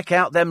 Check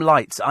out them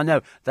lights. I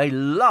know, they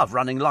love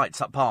running lights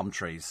up palm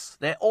trees.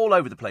 They're all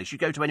over the place. You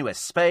go to anywhere.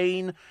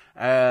 Spain,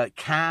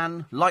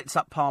 Cannes, lights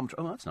up palm trees.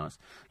 Oh, that's nice.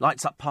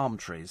 Lights up palm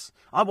trees.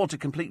 I want a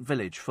complete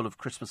village full of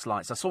Christmas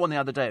lights. I saw one the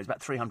other day. It was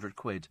about 300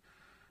 quid.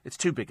 It's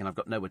too big and I've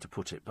got nowhere to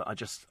put it, but I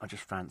just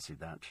fancied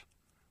that.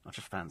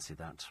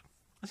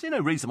 I see no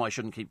reason why I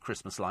shouldn't keep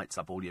Christmas lights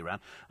up all year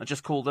round and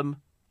just call them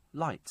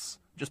lights.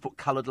 Just put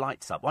coloured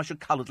lights up. Why should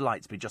coloured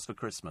lights be just for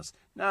Christmas?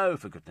 No,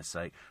 for goodness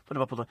sake. Put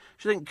them up all the...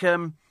 Do you think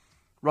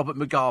Robert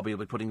Mugabe will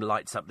be putting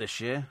lights up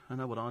this year? I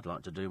know what I'd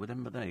like to do with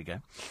him, but there you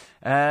go.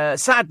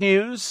 Sad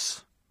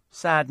news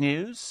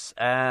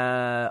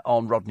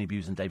on Rodney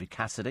Bewes and David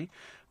Cassidy.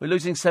 We're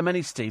losing so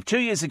many, Steve. 2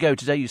 years ago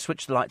today, you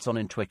switched the lights on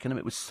in Twickenham.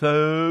 It was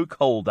so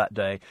cold that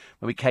day.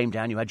 When we came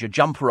down, you had your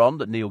jumper on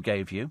that Neil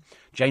gave you.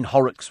 Jane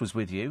Horrocks was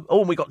with you. Oh,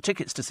 and we got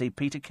tickets to see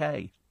Peter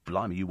Kay.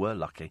 Blimey, you were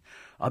lucky.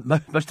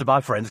 Most of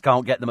my friends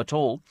can't get them at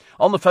all.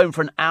 On the phone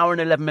for an hour and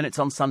 11 minutes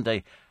on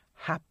Sunday.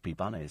 Happy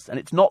bunnies. And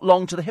it's not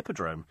long to the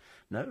Hippodrome.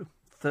 No,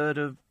 3rd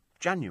of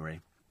January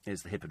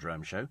is the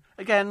Hippodrome show.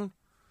 Again,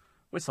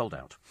 we're sold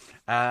out.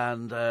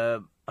 And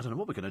I don't know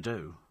what we're going to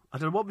do. I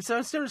don't know what.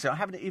 So seriously,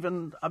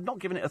 I've not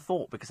given it a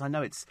thought because I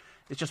know it's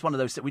just one of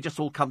those that we just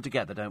all come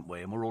together, don't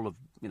we? And we're all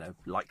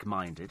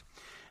like-minded.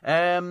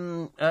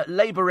 Labour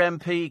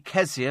MP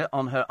Kezia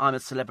on her "I'm a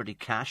Celebrity"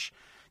 cash.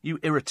 You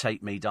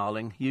irritate me,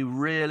 darling. You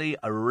really,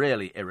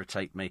 really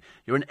irritate me.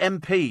 You're an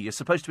MP. You're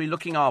supposed to be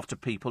looking after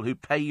people who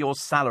pay your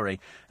salary,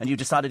 and you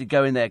decided to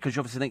go in there because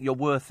you obviously think you're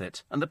worth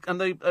it. And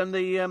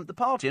the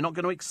party are not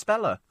going to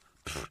expel her.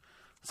 Pfft.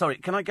 Sorry,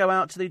 can I go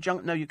out to the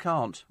junk? No, you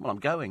can't. Well, I'm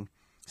going.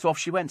 So off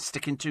she went,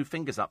 sticking 2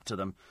 fingers up to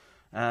them.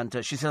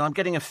 And she said, I'm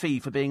getting a fee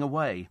for being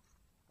away.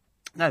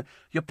 No,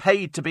 you're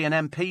paid to be an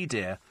MP,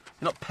 dear.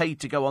 You're not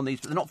paid to go on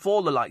these... They're not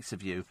for the likes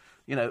of you.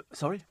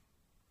 Sorry?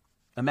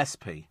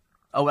 MSP.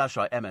 Oh, that's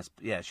right, MS.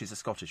 Yeah, she's a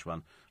Scottish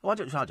one. Oh, I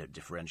don't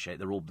differentiate.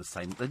 They're all the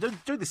same. They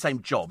do the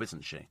same job,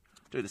 isn't she?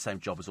 Do the same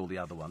job as all the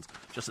other ones.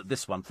 Just that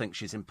this one thinks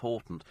she's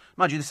important.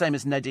 Mind you, the same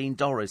as Nadine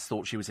Dorries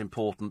thought she was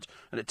important,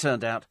 and it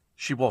turned out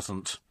she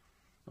wasn't.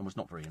 And was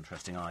not very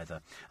interesting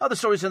either. Other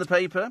stories in the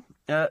paper.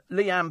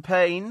 Leanne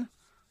Payne.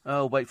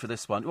 Oh, wait for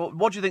this one.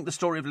 What do you think the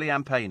story of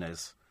Leanne Payne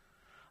is?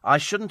 I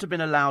shouldn't have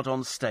been allowed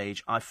on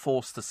stage. I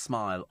forced a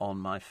smile on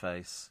my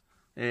face.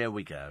 Here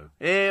we go.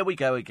 Here we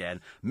go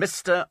again.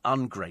 Mr.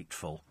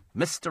 Ungrateful.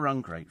 Mr.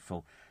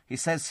 Ungrateful. He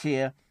says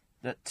here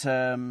that,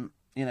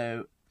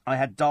 I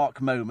had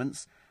dark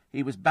moments.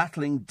 He was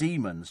battling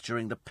demons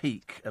during the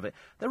peak of it.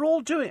 They're all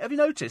doing... Have you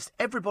noticed?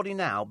 Everybody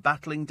now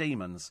battling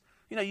demons.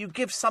 You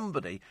give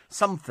somebody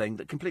something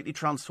that completely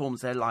transforms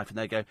their life and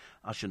they go,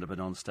 I shouldn't have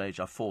been on stage.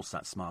 I forced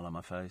that smile on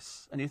my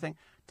face. And you think,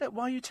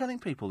 why are you telling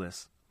people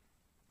this?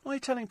 Why are you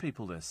telling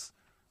people this?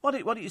 Why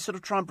don't you sort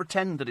of try and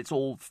pretend that it's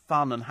all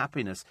fun and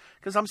happiness?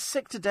 Because I'm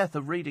sick to death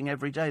of reading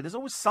every day. There's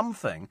always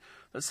something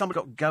that somebody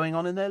got going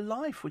on in their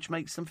life which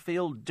makes them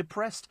feel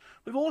depressed.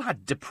 We've all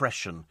had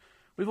depression.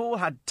 We've all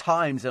had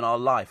times in our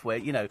life where,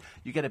 you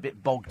get a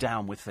bit bogged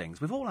down with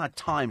things. We've all had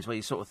times where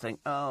you sort of think,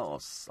 oh,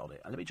 sod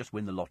it, let me just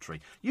win the lottery.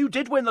 You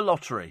did win the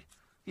lottery.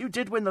 You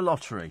did win the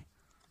lottery.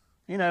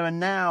 And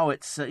now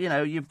it's,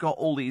 you've got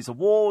all these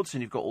awards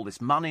and you've got all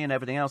this money and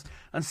everything else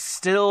and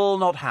still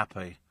not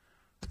happy.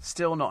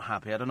 Still not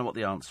happy. I don't know what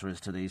the answer is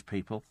to these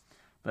people.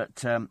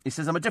 But he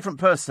says, I'm a different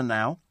person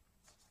now.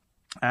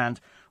 And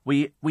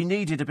we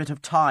needed a bit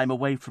of time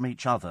away from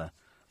each other.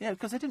 Yeah,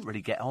 because they didn't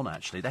really get on,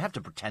 actually. They have to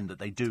pretend that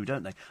they do,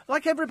 don't they?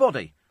 Like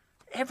everybody.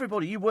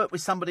 Everybody. You work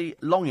with somebody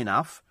long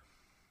enough,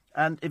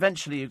 and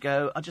eventually you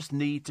go, I just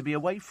need to be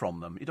away from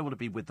them. You don't want to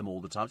be with them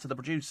all the time. So the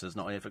producer's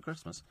not here for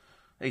Christmas.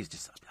 He's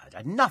just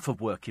had enough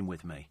of working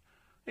with me.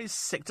 He's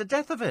sick to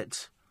death of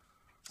it.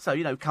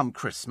 So, come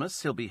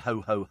Christmas, he'll be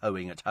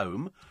ho-ho-hoing at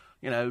home.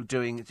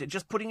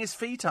 Just putting his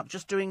feet up,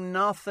 just doing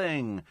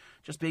nothing.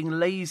 Just being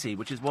lazy,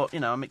 which is what,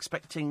 I'm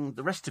expecting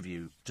the rest of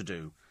you to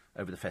do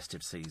over the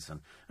festive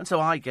season. And so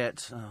I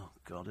get, oh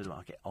God, who do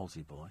I get?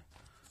 Aussie Boy.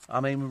 I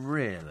mean,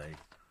 really.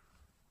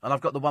 And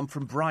I've got the one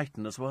from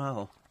Brighton as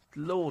well.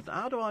 Lord,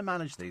 how do I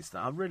manage these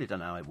things? I really don't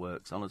know how it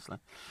works, honestly.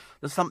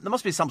 There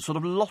must be some sort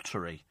of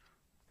lottery.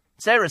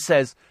 Sarah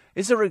says,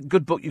 is there a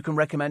good book you can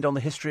recommend on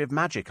the history of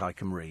magic I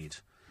can read?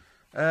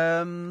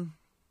 No.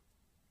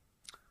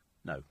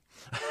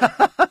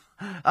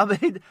 I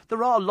mean,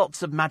 there are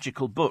lots of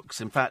magical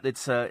books. In fact,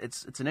 it's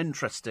an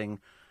interesting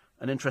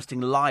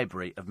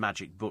library of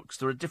magic books.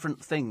 There are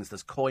different things.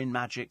 There's coin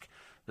magic,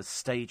 there's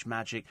stage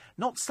magic.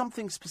 Not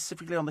something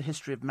specifically on the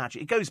history of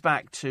magic. It goes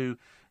back to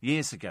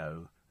years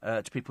ago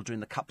to people doing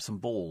the cups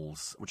and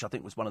balls, which I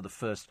think was one of the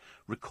first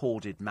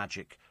recorded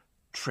magic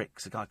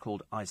tricks. A guy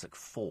called Isaac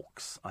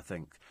Fawkes, I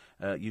think,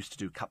 used to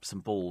do cups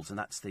and balls, and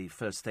that's the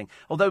first thing.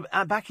 Although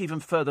back even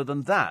further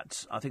than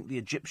that, I think the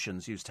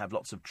Egyptians used to have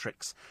lots of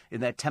tricks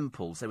in their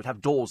temples. They would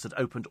have doors that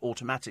opened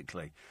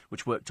automatically,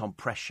 which worked on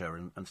pressure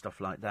and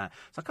stuff like that.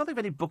 So I can't think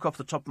of any book off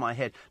the top of my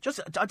head.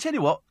 I tell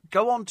you what,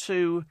 go on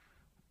to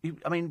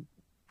Amazon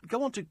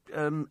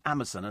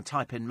and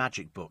type in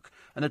magic book,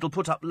 and it'll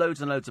put up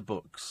loads and loads of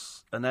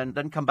books, and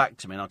then come back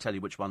to me and I'll tell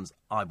you which ones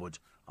I would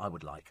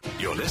like.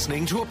 You're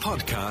listening to a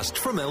podcast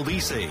from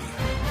LBC.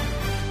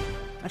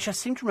 Actually, I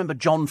seem to remember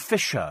John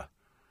Fisher,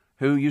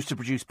 who used to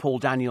produce Paul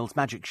Daniels'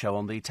 magic show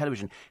on the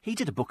television. He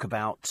did a book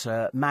about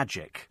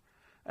magic,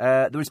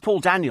 There is Paul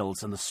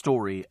Daniels and the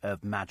Story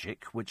of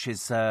Magic, which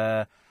is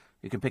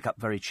you can pick up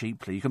very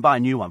cheaply. You can buy a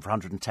new one for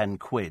 110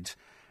 quid.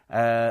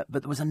 But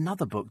there was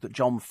another book that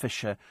John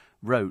Fisher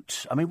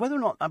wrote. I mean, whether or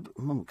not it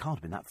can't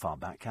have been that far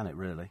back, can it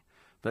really?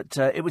 But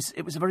it was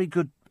a very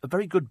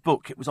good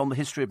book. It was on the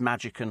history of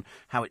magic and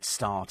how it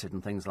started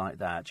and things like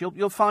that.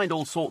 You'll find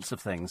all sorts of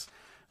things.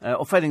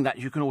 Or failing that,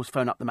 you can always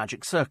phone up the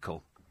Magic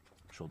Circle.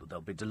 I'm sure that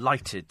they'll be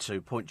delighted to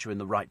point you in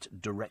the right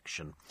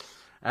direction.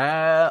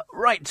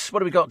 Right,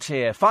 what have we got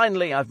here?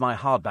 Finally, I have my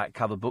hardback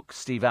cover book,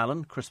 Steve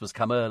Allen, Christmas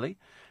Come Early.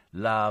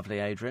 Lovely,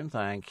 Adrian,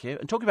 thank you.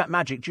 And talking about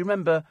magic, do you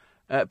remember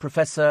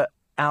Professor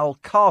Al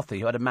Carthy,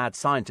 who had a mad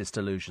scientist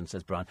illusion,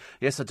 says Brian?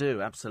 Yes, I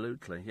do,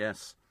 absolutely,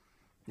 yes.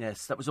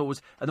 Yes, that was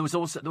always... And there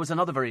was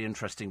another very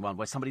interesting one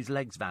where somebody's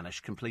legs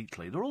vanished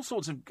completely. There are all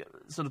sorts of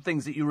sort of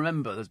things that you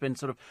remember. There's been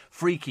sort of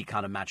freaky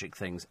kind of magic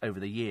things over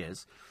the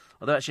years.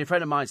 Although actually a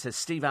friend of mine says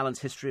Steve Allen's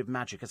History of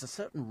Magic has a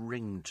certain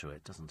ring to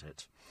it, doesn't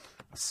it?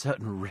 A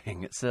certain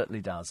ring, it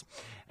certainly does.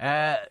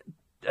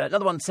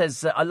 Another one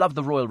says, I love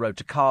the Royal Road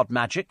to Card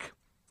Magic,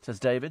 says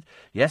David.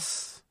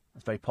 Yes,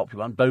 that's a very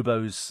popular one.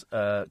 Bobo's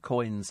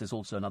Coins is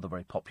also another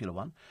very popular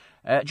one.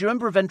 Do you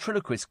remember a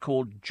ventriloquist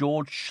called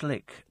George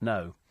Schlick?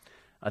 No.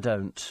 I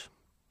don't.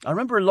 I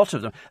remember a lot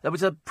of them. There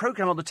was a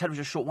programme on the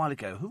television a short while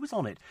ago. Who was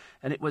on it?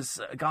 And it was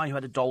a guy who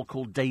had a doll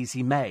called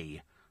Daisy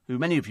May, who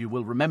many of you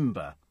will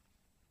remember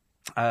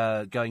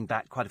going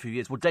back quite a few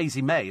years. Well,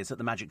 Daisy May is at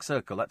the Magic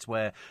Circle. That's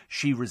where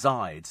she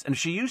resides. And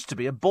she used to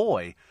be a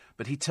boy,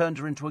 but he turned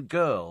her into a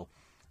girl.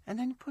 And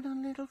then put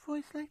on a little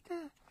voice like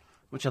that,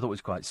 which I thought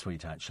was quite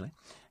sweet, actually.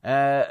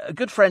 A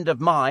good friend of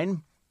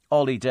mine,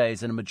 Ollie Day,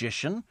 is a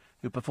magician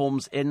who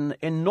performs in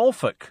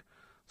Norfolk,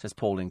 says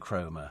Pauline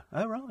Cromer.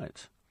 Oh,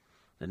 right.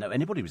 Didn't know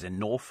anybody was in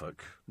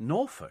Norfolk.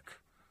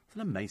 Norfolk. It's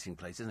an amazing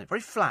place, isn't it?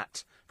 Very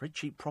flat. Very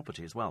cheap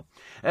property as well.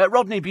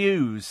 Rodney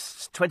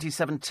Bewes,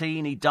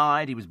 2017. He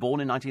died. He was born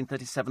in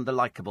 1937, the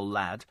likeable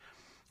lad.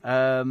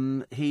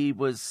 He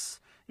was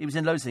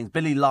in loads of things.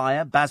 Billy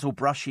Liar, Basil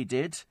Brush he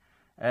did.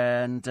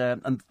 And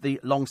the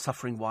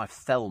long-suffering wife,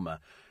 Thelma,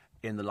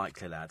 in The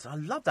Likely Lads. I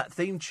love that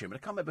theme tune, but I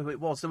can't remember who it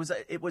was.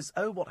 It was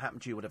Oh, What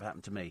Happened to You Would Have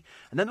Happened to Me.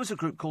 And then there was a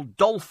group called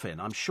Dolphin,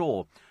 I'm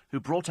sure,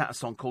 who brought out a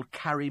song called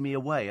Carry Me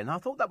Away. And I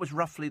thought that was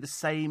roughly the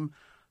same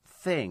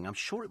thing. I'm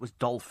sure it was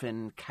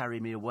Dolphin,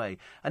 Carry Me Away.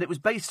 And it was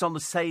based on the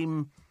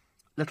same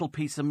little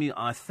piece of music.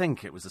 I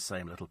think it was the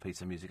same little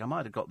piece of music. I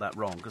might have got that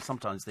wrong, because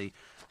sometimes the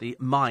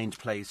mind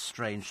plays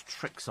strange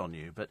tricks on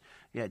you. But,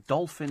 yeah,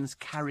 Dolphins,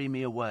 Carry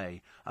Me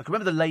Away. I can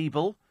remember the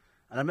label.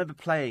 And I remember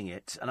playing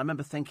it, and I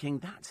remember thinking,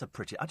 that's a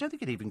pretty... I don't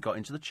think it even got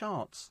into the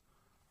charts.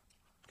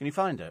 Can you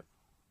find it?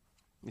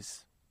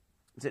 Is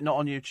it not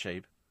on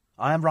YouTube?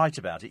 I am right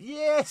about it.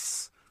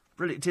 Yes!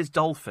 Brilliant. It is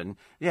Dolphin.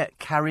 Yeah,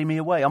 Carry Me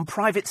Away. On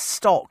Private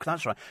Stock.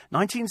 That's right.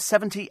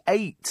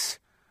 1978.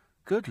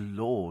 Good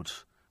Lord.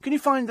 Can you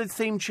find the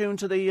theme tune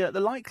to the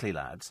Likely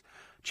Lads?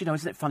 Do you know,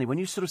 isn't it funny? When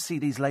you sort of see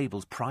these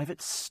labels,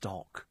 Private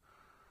Stock.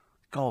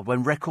 God,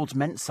 when records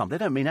meant something.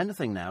 They don't mean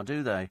anything now,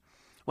 do they?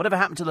 Whatever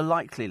happened to the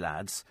Likely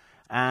Lads...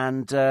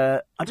 And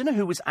I don't know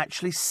who was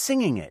actually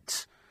singing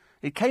it.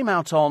 It came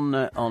out on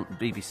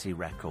BBC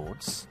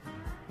Records.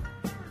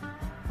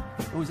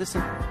 Oh, is this a...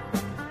 Ooh,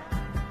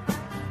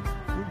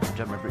 I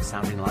don't remember it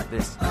sounding like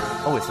this.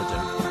 Oh, yes, I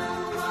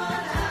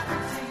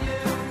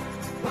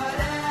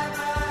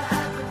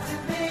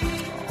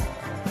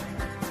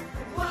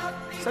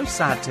do. So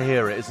sad to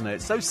hear it, isn't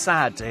it? So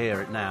sad to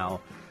hear it now.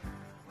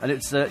 And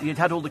it's you'd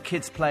had all the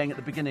kids playing at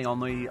the beginning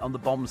on the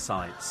bomb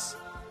sites.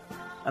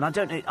 And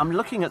I'm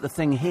looking at the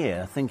thing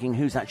here, thinking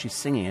who's actually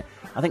singing it.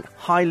 I think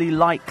highly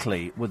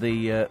likely were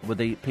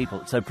the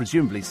people, so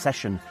presumably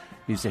session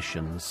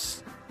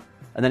musicians.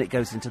 And then it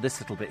goes into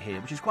this little bit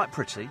here, which is quite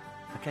pretty.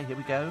 Okay, here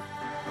we go.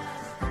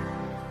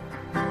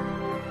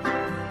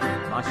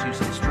 Nice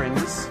use of the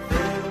strings.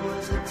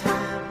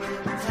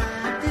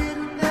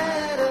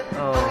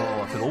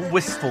 Oh, I feel all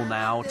wistful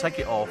now. Take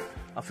it off.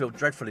 I feel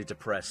dreadfully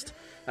depressed.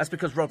 That's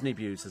because Rodney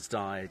Bewes has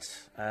died.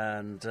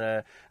 And,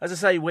 as I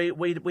say,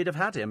 we'd have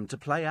had him to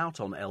play out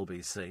on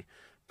LBC.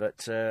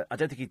 But I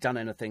don't think he'd done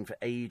anything for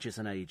ages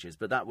and ages.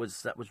 But that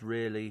was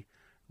really,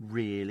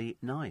 really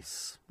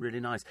nice. Really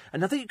nice.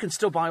 And I think you can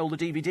still buy all the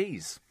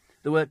DVDs.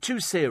 There were 2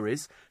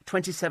 series,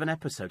 27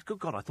 episodes. Good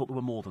God, I thought there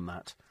were more than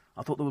that.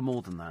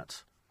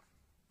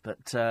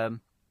 But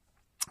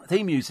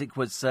theme music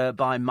was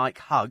by Mike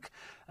Hugg.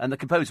 And the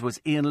composer was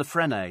Ian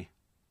Lafrene.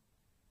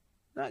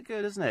 That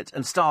good, isn't it?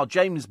 And starred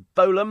James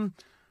Bolam,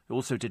 who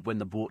also did When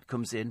the Boat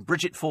Comes In,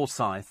 Bridget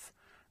Forsyth,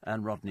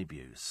 and Rodney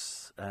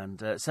Bewes.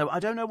 And so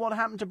I don't know what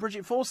happened to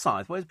Bridget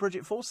Forsyth. Where's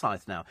Bridget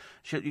Forsyth now?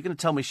 You're going to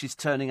tell me she's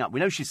turning up. We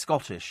know she's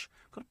Scottish.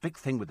 Got a big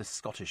thing with the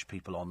Scottish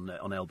people on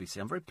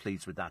LBC. I'm very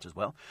pleased with that as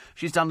well.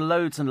 She's done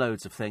loads and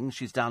loads of things.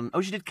 She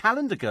did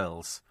Calendar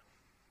Girls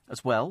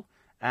as well.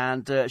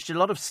 And she did a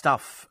lot of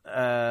stuff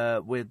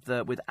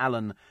with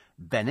Alan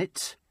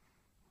Bennett.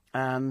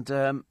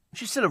 And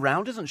she's still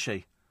around, isn't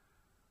she?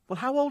 Well,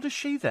 how old is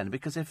she then?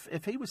 Because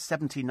if he was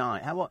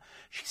 79,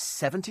 she's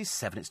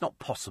 77. It's not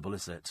possible,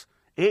 is it?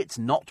 It's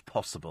not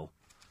possible.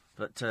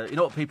 But you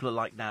know what people are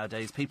like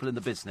nowadays, people in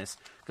the business?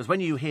 Because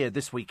when you hear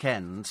this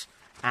weekend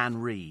Anne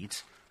Reid,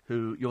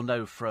 who you'll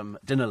know from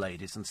Dinner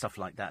Ladies and stuff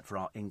like that for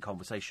our In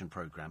Conversation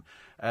programme,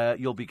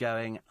 you'll be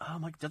going, oh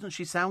my, doesn't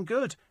she sound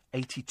good?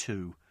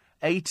 82.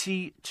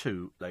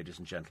 82, ladies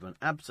and gentlemen.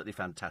 Absolutely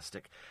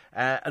fantastic.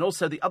 And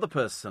also the other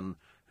person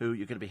who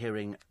you're going to be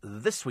hearing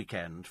this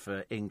weekend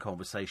for In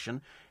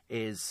Conversation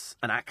is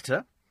an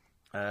actor,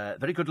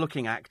 very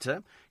good-looking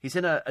actor. He's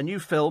in a new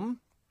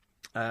film,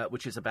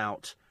 which is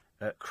about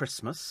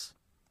Christmas.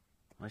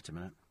 Wait a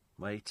minute.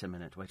 I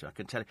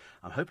can tell you.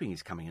 I'm hoping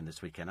he's coming in this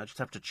weekend. I just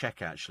have to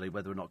check, actually,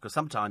 whether or not... Because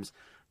sometimes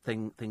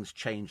things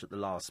change at the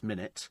last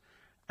minute.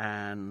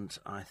 And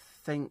I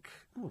think...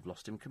 Oh, I've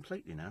lost him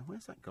completely now.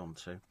 Where's that gone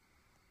to?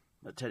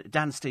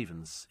 Dan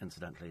Stevens,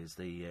 incidentally, is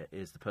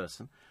the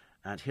person.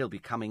 And he'll be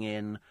coming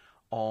in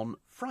on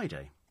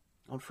Friday.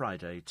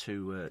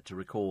 To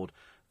record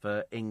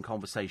for In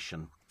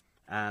Conversation.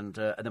 And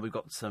then we've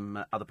got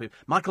some other people.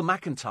 Michael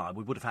McIntyre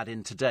we would have had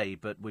in today,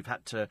 but we've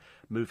had to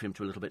move him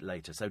to a little bit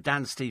later. So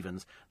Dan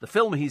Stevens, the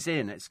film he's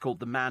in, it's called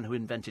The Man Who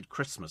Invented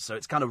Christmas. So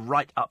it's kind of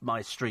right up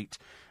my street.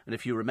 And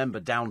if you remember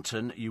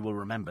Downton, you will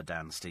remember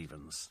Dan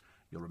Stevens.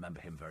 You'll remember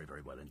him very,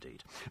 very well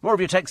indeed. More of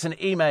your texts and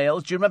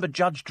emails. Do you remember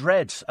Judge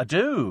Dredd? I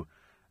do.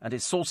 And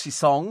his saucy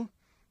song.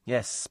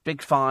 Yes,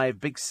 Big 5,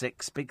 Big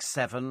 6, Big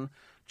 7,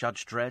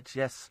 Judge Dredd,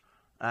 yes.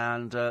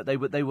 And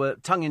they were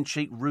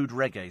tongue-in-cheek, rude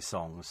reggae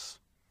songs.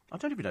 I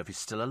don't even know if he's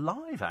still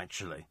alive,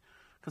 actually,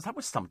 because that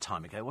was some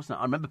time ago, wasn't it?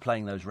 I remember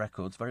playing those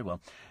records very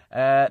well.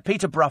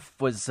 Peter Brough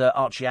was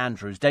Archie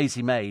Andrews.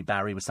 Daisy May,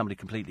 Barry, was somebody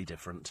completely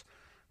different.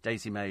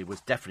 Daisy May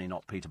was definitely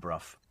not Peter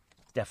Brough.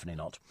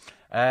 Definitely not.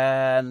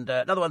 And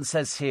another one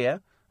says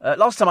here,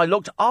 last time I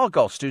looked,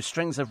 Argos do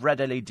strings of red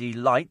LED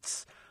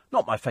lights.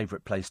 Not my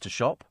favourite place to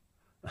shop.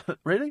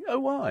 Really? Oh,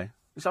 why?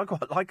 Because I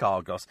quite like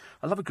Argos.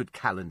 I love a good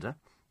calendar.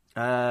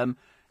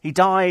 He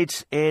died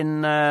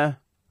in...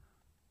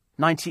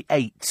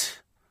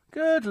 98.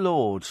 Good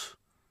Lord.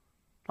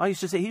 He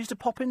used to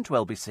pop into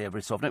LBC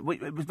every so often.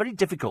 It was very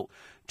difficult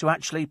to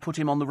actually put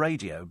him on the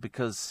radio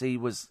because he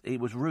was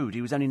rude.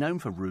 He was only known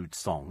for rude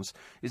songs.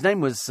 His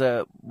name was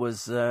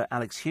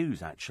Alex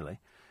Hughes, actually.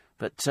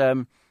 But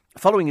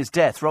following his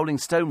death, Rolling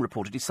Stone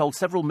reported he sold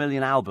several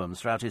million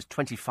albums throughout his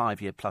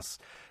 25-year-plus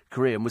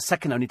career and was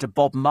second only to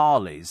Bob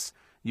Marley's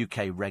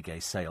UK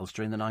reggae sales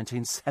during the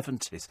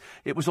 1970s.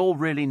 It was all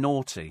really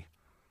naughty.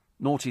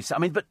 Naughty. I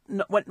mean, but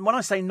when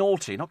I say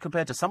naughty, not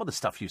compared to some of the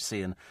stuff you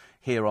see and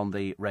hear on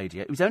the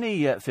radio. He was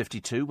only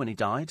 52 when he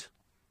died.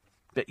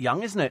 Bit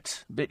young, isn't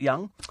it? Bit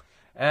young.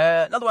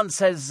 Another one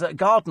says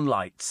garden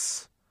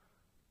lights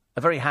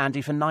are very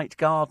handy for night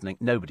gardening.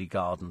 Nobody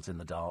gardens in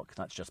the dark.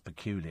 That's just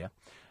peculiar.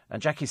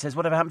 And Jackie says,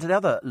 whatever happened to the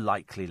other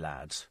likely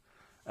lad?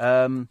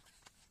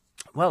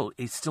 Well,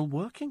 he's still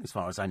working as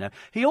far as I know.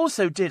 He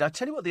also did, I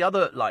tell you what the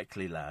other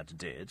likely lad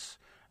did...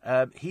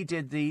 he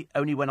did the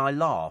Only When I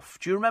Laugh.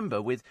 Do you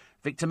remember with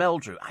Victor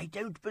Meldrew? I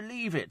don't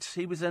believe it.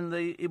 He was in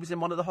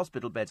one of the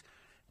hospital beds.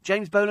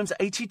 James Bolam's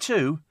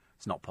 82.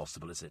 It's not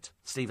possible, is it?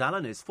 Steve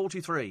Allen is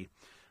 43.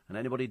 And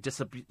anybody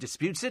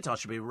disputes it, I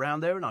shall be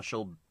around there and I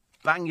shall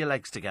bang your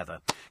legs together.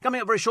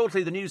 Coming up very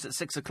shortly, the news at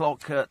 6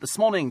 o'clock. This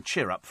morning,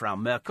 cheer up, Frau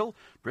Merkel.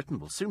 Britain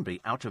will soon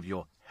be out of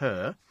your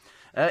hair.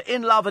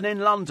 In love and in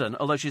London,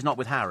 although she's not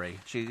with Harry.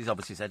 She's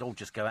obviously said,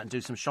 just go out and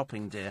do some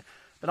shopping, dear.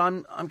 But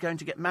I'm going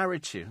to get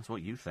married to you. That's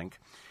what you think.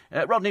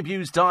 Rodney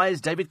Bewes dies.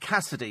 David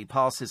Cassidy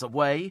passes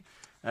away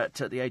at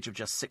the age of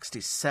just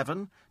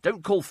 67.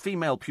 Don't call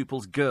female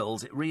pupils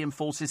girls. It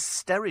reinforces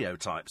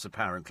stereotypes,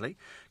 apparently.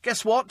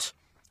 Guess what?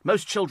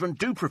 Most children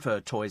do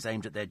prefer toys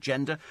aimed at their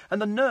gender.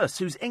 And the nurse,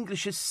 whose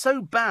English is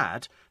so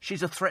bad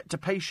she's a threat to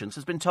patients,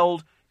 has been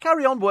told,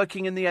 carry on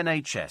working in the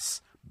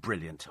NHS.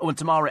 Brilliant. Oh, and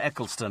Tamara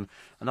Eccleston,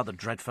 another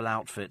dreadful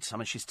outfit. I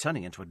mean, she's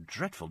turning into a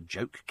dreadful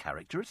joke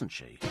character, isn't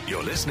she?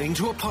 You're listening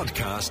to a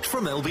podcast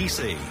from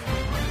LBC.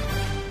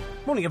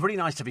 Morning, everybody.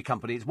 Nice to be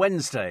company. It's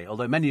Wednesday,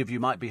 although many of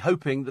you might be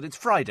hoping that it's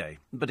Friday,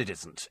 but it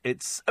isn't.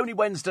 It's only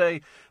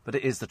Wednesday, but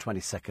it is the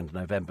 22nd of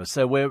November.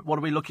 So what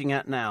are we looking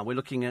at now? We're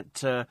looking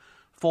at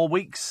 4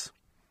 weeks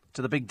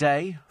to the big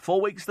day.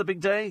 4 weeks to the big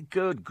day?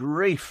 Good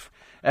grief.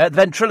 The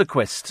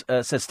ventriloquist,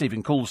 says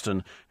Stephen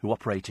Coulston, who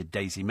operated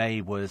Daisy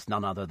May, was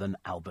none other than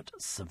Albert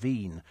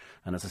Savine.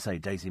 And as I say,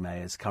 Daisy May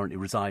is currently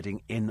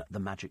residing in the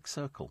Magic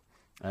Circle.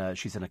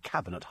 She's in a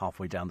cabinet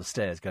halfway down the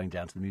stairs going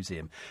down to the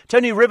museum.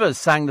 Tony Rivers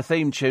sang the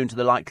theme tune to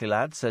The Likely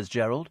Lad, says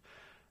Gerald.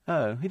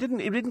 Oh, he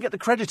didn't get the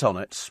credit on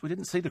it. We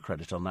didn't see the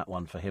credit on that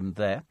one for him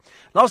there.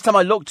 Last time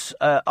I looked,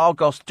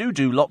 Argos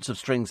do lots of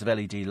strings of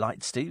LED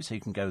lights, Steve, so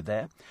you can go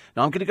there.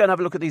 Now, I'm going to go and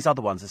have a look at these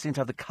other ones. They seem to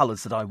have the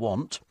colours that I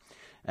want.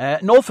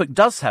 Norfolk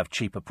does have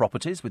cheaper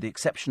properties, with the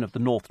exception of the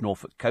North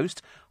Norfolk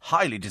coast,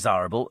 highly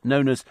desirable,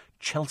 known as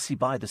Chelsea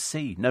by the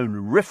Sea. Known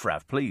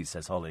riffraff, please,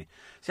 says Holly.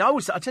 See,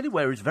 I tell you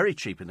where it's very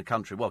cheap in the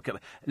country. Well,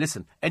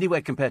 listen,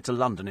 anywhere compared to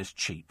London is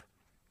cheap.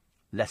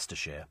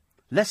 Leicestershire.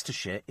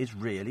 Leicestershire is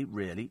really,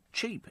 really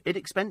cheap,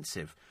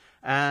 inexpensive,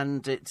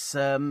 and it's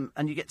and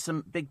you get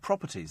some big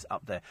properties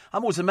up there.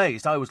 I'm always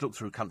amazed. I always look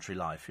through Country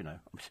Life, you know.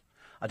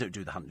 I don't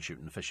do the hunting,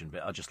 shooting and fishing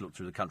bit. I just look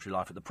through the country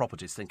life at the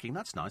properties thinking,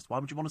 that's nice, why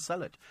would you want to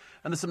sell it?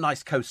 And there's some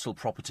nice coastal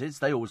properties.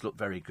 They always look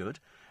very good.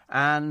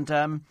 And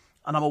I'm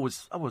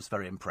always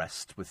very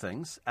impressed with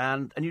things.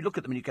 And you look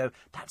at them and you go,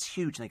 that's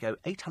huge. And they go,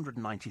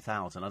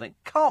 890,000. I think,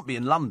 can't be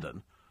in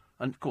London.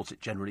 And, of course,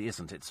 it generally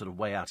isn't. It's sort of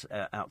way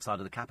outside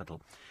of the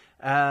capital.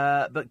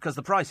 But because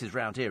the prices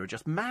round here are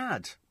just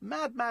mad.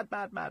 Mad.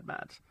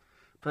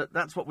 But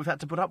that's what we've had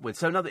to put up with.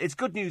 So it's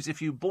good news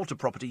if you bought a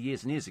property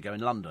years and years ago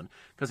in London,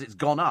 because it's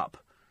gone up.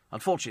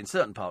 Unfortunately, in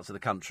certain parts of the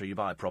country, you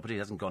buy a property, it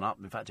hasn't gone up.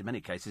 In fact, in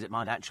many cases, it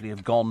might actually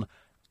have gone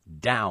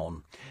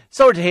down.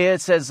 Sorry to hear,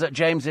 says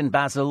James in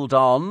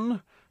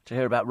Basildon, to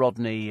hear about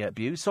Rodney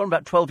Bew. Saw him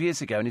about 12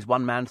 years ago in his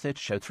one-man theatre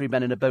show, 3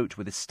 men in a boat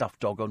with his stuffed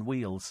dog on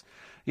wheels.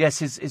 Yes,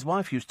 his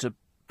wife used to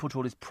put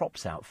all his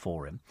props out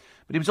for him.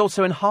 But he was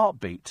also in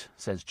Heartbeat,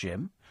 says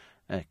Jim.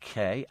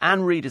 OK.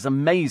 Anne Reid is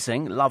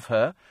amazing. Love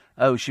her.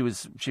 Oh, she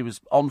was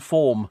on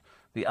form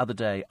the other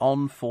day.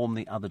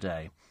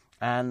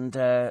 And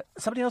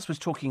somebody else was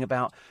talking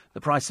about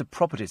the price of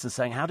properties and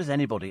saying, how does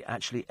anybody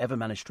actually ever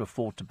manage to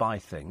afford to buy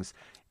things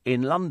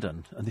in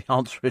London? And the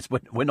answer is,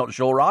 we're not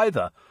sure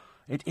either.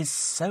 It is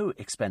so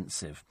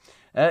expensive.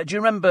 Do you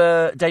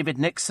remember David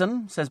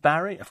Nixon, says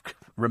Barry?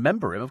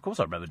 Remember him? Of course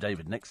I remember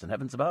David Nixon,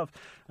 heavens above.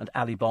 And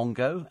Ali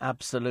Bongo,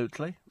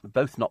 absolutely.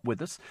 Both not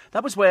with us.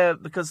 That was where,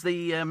 because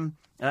the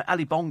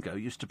Ali Bongo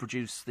used to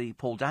produce the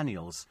Paul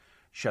Daniels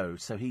show,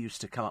 so he used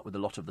to come up with a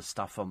lot of the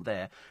stuff on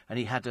there, and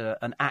he had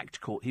an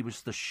act called, he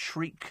was the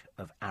Shriek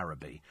of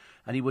Araby,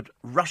 and he would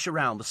rush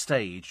around the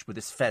stage with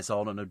his fez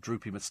on and a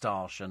droopy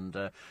moustache, and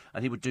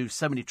he would do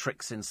so many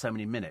tricks in so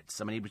many minutes.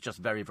 I mean, he was just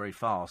very, very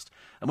fast.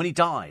 And when he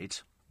died,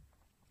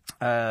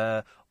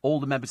 all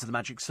the members of the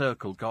Magic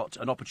Circle got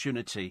an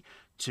opportunity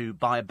to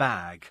buy a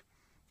bag,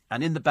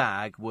 and in the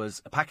bag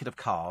was a packet of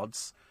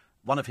cards,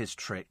 one of his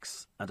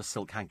tricks, and a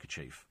silk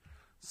handkerchief.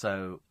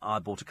 So I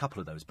bought a couple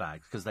of those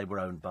bags because they were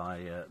owned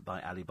by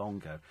Ali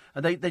Bongo,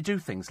 and they do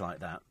things like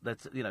that.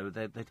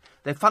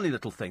 They're funny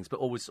little things, but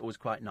always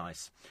quite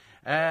nice.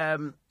 I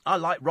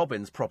like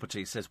Robin's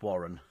property, says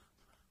Warren,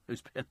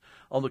 who's been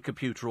on the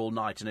computer all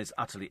night and is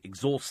utterly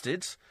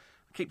exhausted.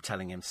 I keep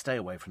telling him, stay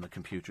away from the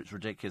computer. It's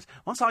ridiculous.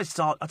 Once I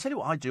start, I'll tell you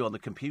what I do on the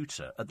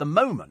computer at the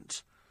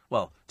moment.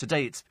 Well,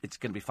 today it's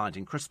going to be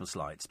finding Christmas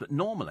lights, but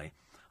normally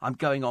I'm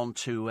going on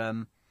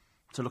to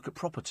look at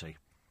property.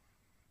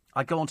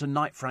 I go onto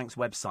Knight Frank's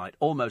website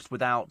almost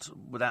without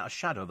a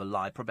shadow of a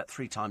lie, probably about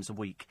 3 times a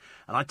week.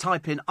 And I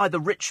type in either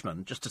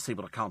Richmond, just to see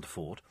what I can't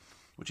afford,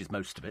 which is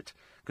most of it.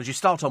 Because you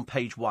start on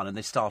page 1 and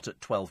they start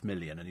at 12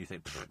 million and you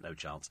think, no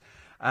chance.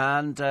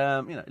 And,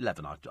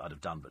 11 I'd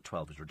have done, but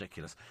 12 is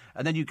ridiculous.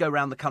 And then you go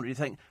around the country and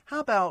you think, how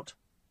about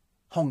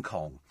Hong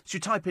Kong? So you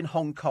type in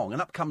Hong Kong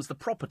and up comes the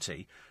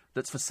property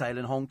that's for sale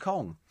in Hong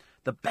Kong.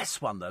 The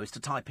best one, though, is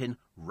to type in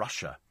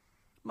Russia.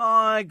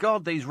 My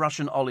God, these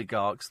Russian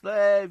oligarchs,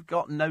 they've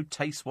got no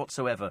taste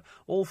whatsoever.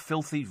 All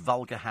filthy,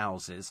 vulgar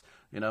houses,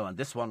 and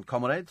this one,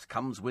 comrades,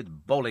 comes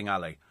with bowling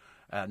alley.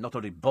 Not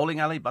only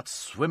bowling alley, but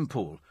swim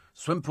pool.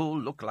 Swim pool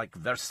look like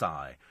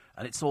Versailles.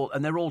 And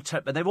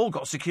they've all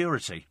got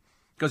security.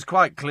 Because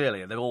quite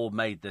clearly, they've all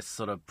made this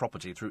sort of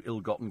property through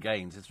ill-gotten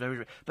gains. It's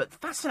but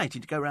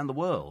fascinating to go around the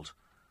world.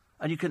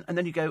 And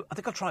then you go, I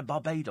think I'll try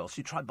Barbados.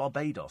 You try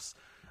Barbados.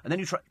 And then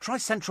you try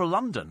central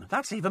London.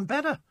 That's even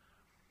better.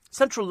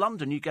 Central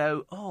London, you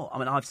go,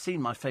 I've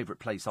seen my favourite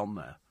place on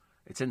there.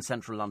 It's in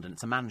central London.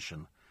 It's a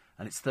mansion,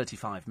 and it's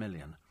 35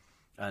 million.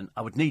 And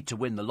I would need to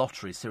win the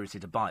lottery,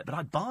 seriously, to buy it. But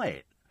I'd buy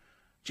it.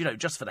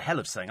 Just for the hell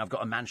of saying I've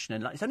got a mansion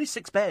in London. It's only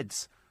 6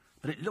 beds,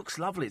 but it looks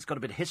lovely. It's got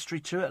a bit of history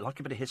to it. I like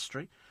a bit of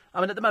history.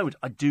 I mean, at the moment,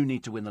 I do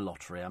need to win the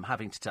lottery.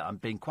 I'm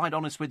being quite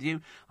honest with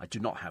you. I do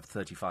not have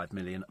 35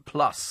 million.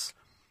 Plus,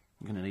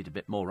 you're going to need a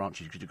bit more, aren't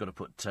you? Because you've got to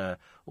put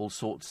all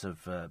sorts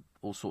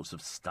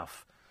of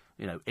stuff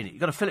in it. You've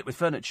got to fill it with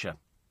furniture.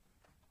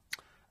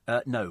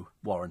 No,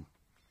 Warren.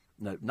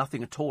 No,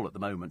 nothing at all at the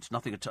moment.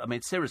 Nothing at all. I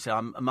mean, seriously,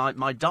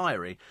 my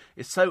diary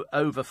is so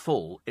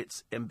overfull,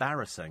 it's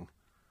embarrassing.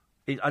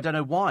 I don't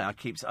know why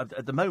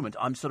at the moment,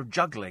 I'm sort of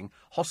juggling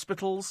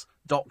hospitals,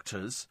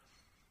 doctors,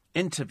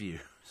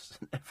 interviews,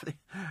 and everything,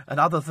 and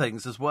other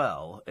things as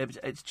well.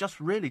 It's just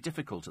really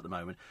difficult at the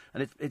moment,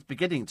 and it's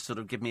beginning to sort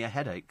of give me a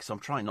headache, so I'm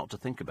trying not to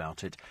think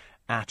about it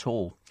at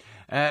all.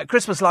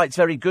 Christmas lights,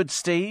 very good,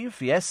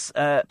 Steve. Yes,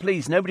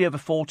 please, nobody over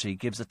 40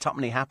 gives a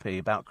tuppenny happy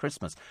about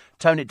Christmas.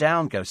 Tone it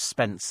down, goes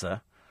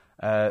Spencer,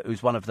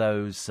 who's one of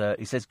those.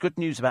 He says, good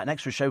news about an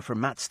extra show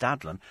from Matt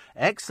Stadlen.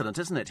 Excellent,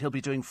 isn't it? He'll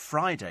be doing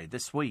Friday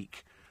this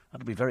week.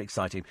 That'll be very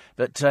exciting.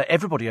 But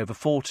everybody over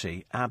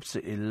 40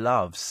 absolutely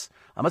loves.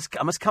 I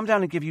must come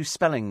down and give you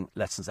spelling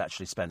lessons,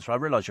 actually, Spencer. I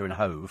realise you're in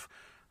Hove,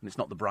 and it's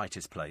not the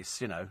brightest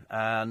place,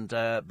 And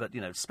but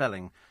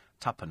spelling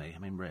tuppenny. I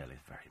mean, really,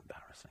 very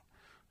embarrassing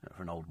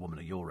for an old woman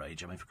of your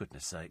age. I mean, for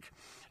goodness' sake.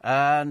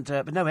 And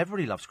but no,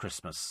 everybody loves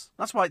Christmas.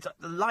 That's why the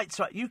lights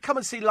are. You come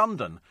and see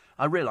London.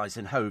 I realise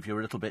in Hove you're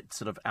a little bit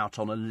sort of out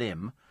on a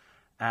limb.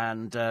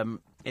 And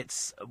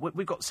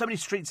we've got so many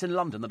streets in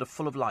London that are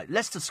full of light.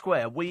 Leicester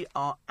Square, we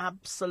are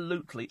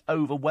absolutely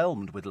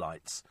overwhelmed with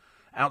lights.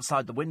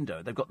 outside the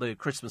window. They've got the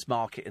Christmas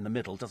market in the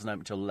middle. Doesn't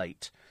open until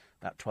late,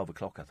 about 12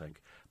 o'clock, I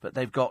think. But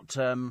they've got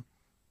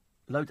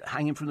loads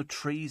hanging from the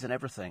trees and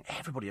everything.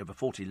 Everybody over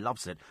 40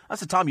 loves it.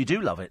 That's the time you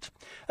do love it.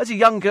 As a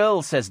young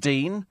girl, says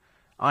Dean,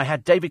 I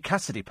had David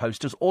Cassidy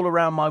posters all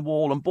around my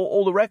wall and bought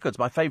all the records.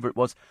 My favourite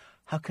was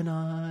How Can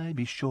I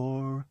Be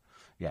Sure?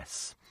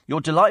 Yes. Your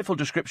delightful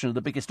description of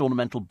the biggest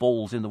ornamental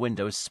balls in the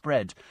window has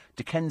spread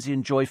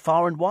Dickensian joy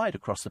far and wide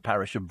across the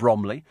parish of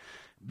Bromley.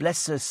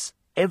 Bless us,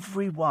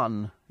 every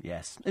one.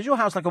 Yes. Is your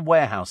house like a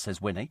warehouse,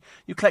 says Winnie?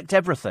 You collect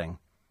everything.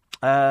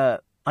 I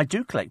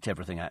do collect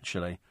everything,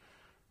 actually.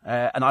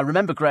 And I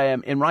remember,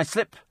 Graham, in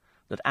Ruislip,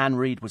 that Anne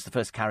Reid was the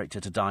first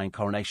character to die in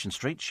Coronation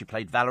Street. She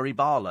played Valerie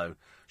Barlow.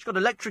 She got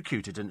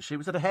electrocuted, didn't she?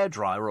 Was it a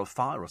hairdryer or a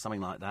fire or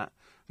something like that?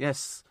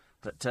 Yes.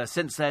 But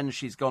since then,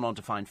 she's gone on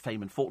to find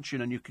fame and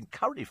fortune, and you can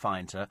currently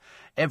find her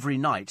every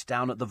night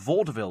down at the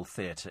Vaudeville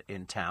Theatre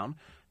in town,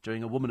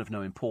 doing A Woman of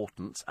No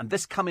Importance. And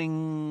this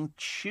coming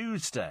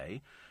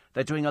Tuesday,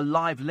 they're doing a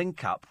live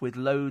link-up with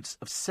loads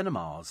of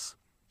cinemas,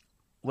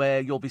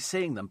 where you'll be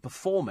seeing them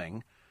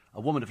performing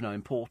A Woman of No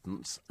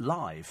Importance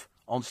live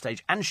on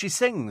stage. And she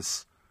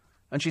sings.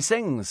 And she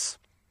sings.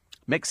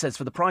 Mick says,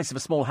 for the price of a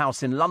small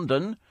house in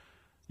London,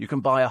 you can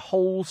buy a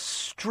whole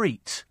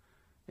street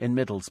in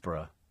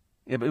Middlesbrough.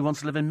 Yeah, but who wants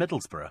to live in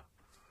Middlesbrough?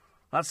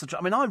 That's the.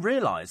 I mean, I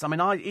realise. I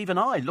mean,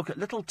 I look at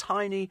little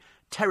tiny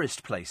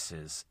terraced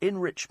places in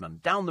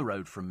Richmond, down the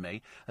road from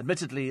me.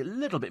 Admittedly, a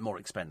little bit more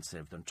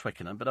expensive than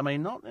Twickenham, but I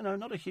mean, not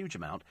a huge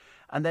amount.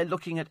 And they're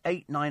looking at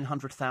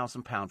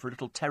 £800,000-900,000 for a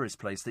little terrace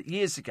place that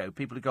years ago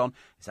people had gone,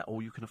 is that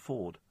all you can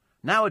afford?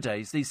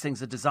 Nowadays, these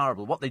things are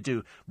desirable. What they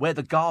do, where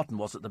the garden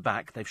was at the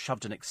back, they've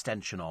shoved an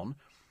extension on.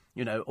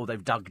 Or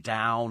they've dug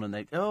down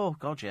and oh,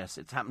 God, yes,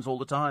 it happens all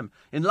the time.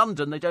 In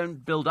London, they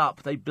don't build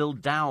up, they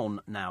build down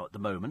now at the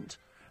moment.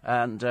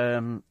 And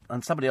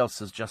somebody else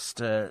has just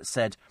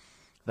said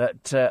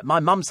that my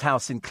mum's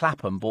house in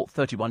Clapham, bought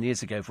 31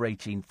 years ago for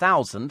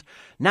 $18,000,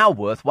 now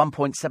worth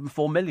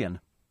 $1.74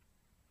 million.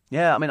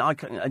 Yeah, I mean,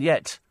 and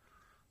yet,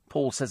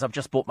 Paul says, I've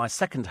just bought my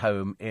second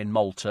home in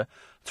Malta,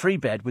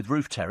 3-bed with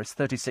roof terrace,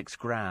 36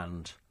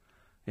 grand.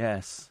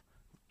 Yes.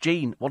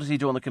 Gene, what does he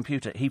do on the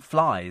computer? He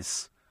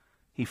flies.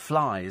 He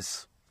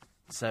flies,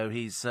 so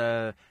he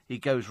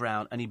goes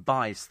round and he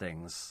buys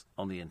things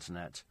on the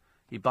internet.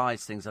 He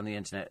buys things on the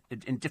internet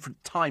in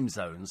different time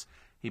zones.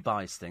 He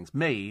buys things.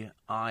 Me,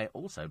 I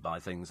also buy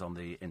things on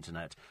the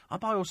internet. I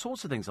buy all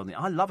sorts of things on the.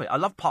 I love it. I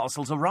love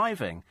parcels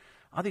arriving.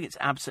 I think it's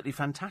absolutely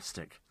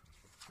fantastic.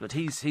 But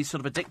he's sort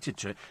of addicted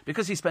to it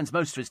because he spends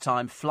most of his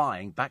time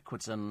flying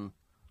backwards and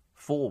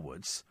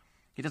forwards.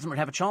 He doesn't really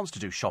have a chance to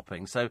do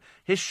shopping, so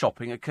his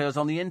shopping occurs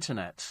on the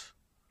internet.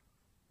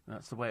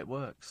 That's the way it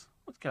works.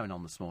 What's going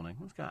on this morning?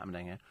 What's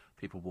happening here?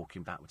 People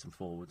walking backwards and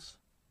forwards.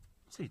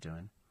 What's he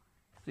doing?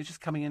 Is he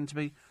just coming in to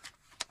be...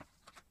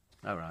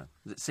 Oh, right.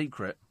 Is it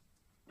secret?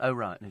 Oh,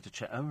 right. I need to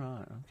check. Oh,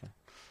 right. Okay.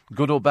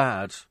 Good or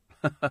bad?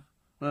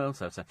 Well,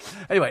 so.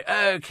 Anyway,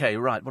 okay,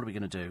 right. What are we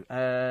going to do?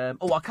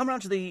 I'll come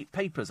round to the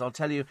papers. I'll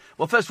tell you...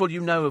 Well, first of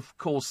all, of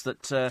course,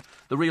 that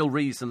the real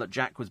reason that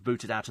Jack was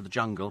booted out of the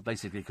jungle,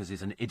 basically because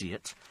he's an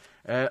idiot...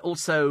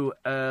 Also,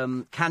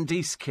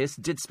 Candice Kiss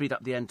did speed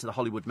up the end to the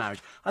Hollywood marriage.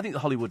 I think the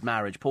Hollywood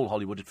marriage, Paul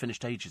Hollywood, had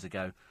finished ages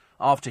ago,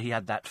 after he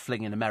had that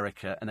fling in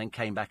America and then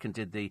came back and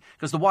did the...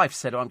 Because the wife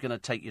said, I'm going to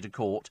take you to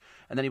court.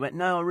 And then he went,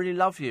 no, I really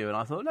love you. And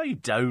I thought, no, you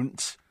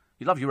don't.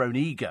 You love your own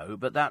ego,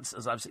 but that's,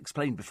 as I've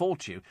explained before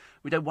to you,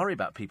 we don't worry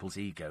about people's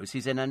egos.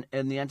 He's in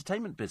the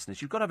entertainment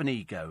business. You've got to have an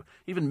ego.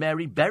 Even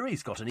Mary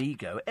Berry's got an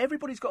ego.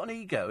 Everybody's got an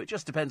ego. It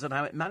just depends on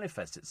how it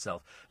manifests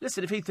itself.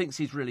 Listen, if he thinks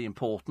he's really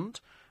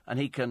important and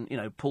he can,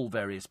 pull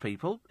various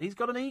people, he's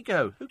got an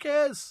ego. Who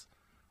cares?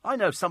 I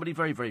know somebody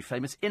very, very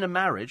famous in a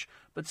marriage,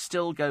 but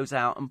still goes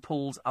out and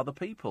pulls other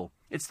people.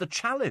 It's the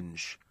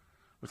challenge.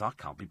 But I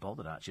can't be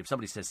bothered, actually. If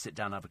somebody says, sit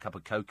down and have a cup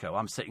of cocoa,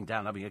 I'm sitting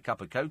down having a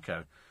cup of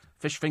cocoa.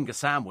 Fish finger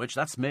sandwich,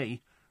 that's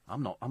me.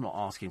 I'm not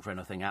asking for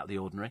anything out of the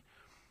ordinary.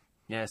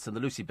 Yes, and the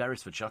Lucy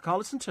Beresford show, I can't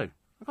listen to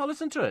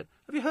it.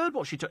 Have you heard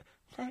what she took?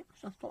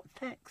 Text, that's not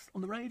text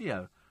on the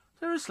radio.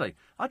 Seriously,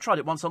 I tried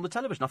it once on the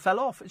television. I fell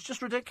off. It's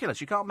just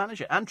ridiculous. You can't manage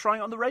it. And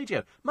trying it on the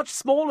radio. Much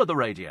smaller, the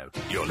radio.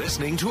 You're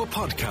listening to a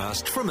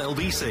podcast from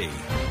LBC.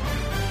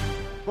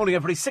 Morning,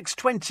 everybody.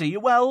 6:20. You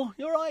well?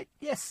 You all right?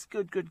 Yes,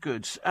 good.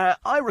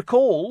 I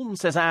recall,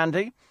 says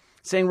Andy,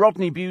 seeing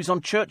Rodney Bewes on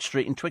Church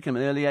Street in Twickenham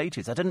in the early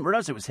 80s. I didn't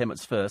realise it was him at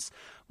first,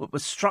 but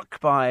was struck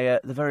by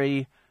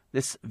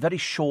this very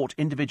short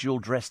individual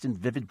dressed in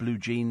vivid blue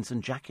jeans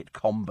and jacket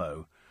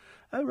combo.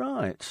 Oh,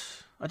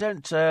 right. I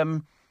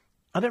don't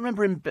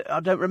remember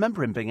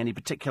him being any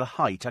particular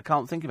height. I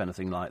can't think of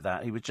anything like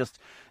that.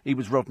 He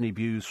was Rodney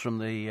Bewes from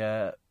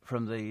the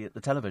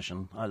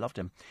television. I loved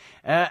him.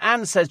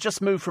 Anne says,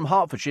 just moved from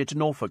Hertfordshire to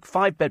Norfolk.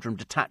 5-bedroom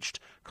detached.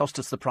 Cost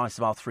us the price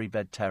of our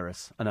 3-bed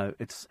terrace. I know,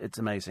 it's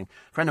amazing.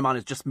 A friend of mine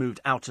has just moved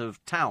out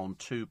of town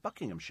to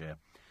Buckinghamshire.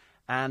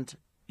 And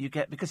you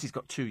get, because he's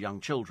got 2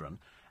 young children,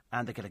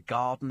 and they get a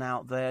garden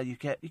out there, you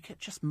get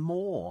just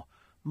more.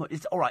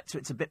 It's all right, so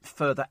it's a bit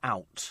further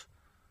out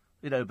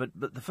But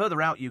the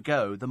further out you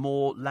go, the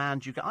more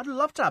land you get. I'd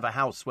love to have a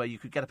house where you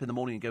could get up in the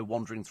morning and go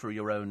wandering through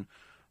your own,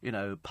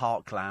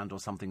 parkland or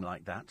something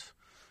like that.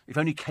 If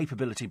only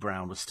Capability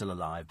Brown was still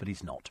alive, but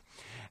he's not.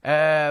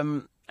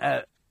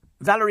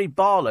 Valerie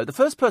Barlow, the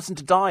first person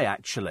to die,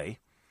 actually,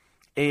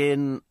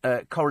 in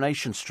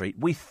Coronation Street.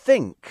 We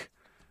think,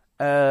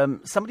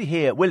 somebody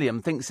here,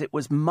 William, thinks it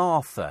was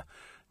Martha.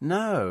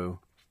 No.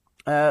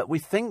 We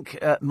think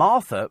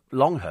Martha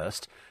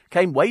Longhurst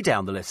came way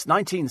down the list.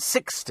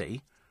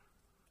 1960,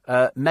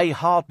 May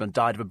Hardman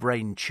died of a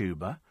brain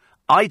tumour.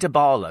 Ida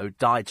Barlow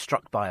died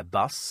struck by a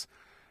bus.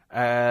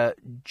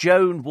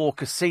 Joan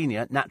Walker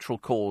Sr., natural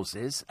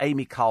causes.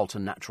 Amy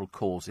Carlton, natural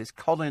causes.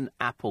 Colin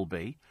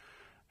Appleby,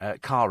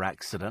 car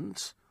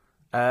accident.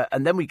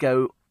 And then we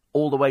go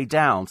all the way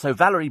down. So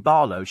Valerie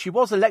Barlow, she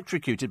was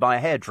electrocuted by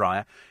a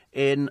hairdryer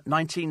in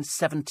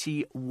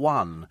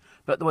 1971.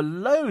 But there were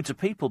loads of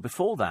people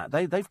before that.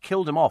 They've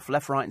killed them off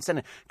left, right and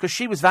centre. Because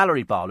she was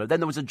Valerie Barlow. Then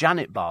there was a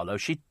Janet Barlow.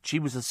 She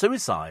was a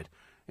suicide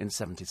in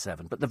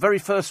 77. But the very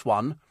first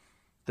one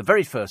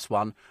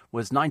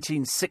was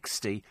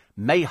 1960.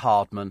 May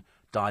Hardman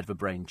died of a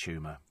brain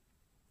tumour.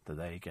 So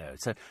there you go.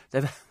 So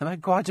they've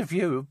had quite a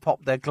few who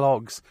popped their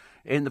clogs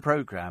in the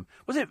programme.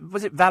 Was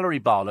it Valerie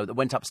Barlow that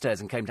went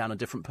upstairs and came down a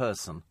different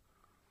person?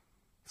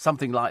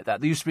 Something like that.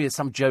 There used to be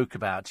some joke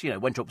about,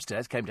 went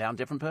upstairs, came down,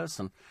 different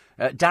person.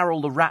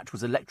 Darryl the Rat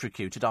was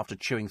electrocuted after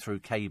chewing through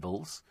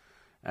cables.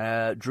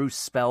 Drew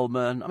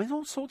Spellman. I mean,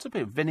 all sorts of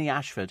people. Vinnie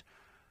Ashford.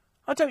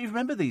 I don't even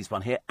remember these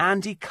one here.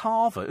 Andy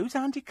Carver. Who's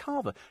Andy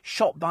Carver?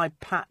 Shot by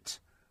Pat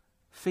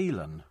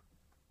Phelan.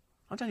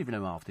 I don't even know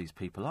who half these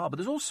people are, but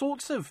there's all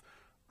sorts of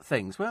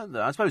things. Well,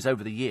 I suppose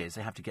over the years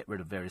they have to get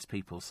rid of various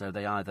people, so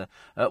they either...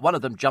 one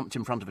of them jumped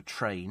in front of a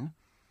train.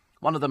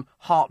 One of them,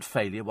 heart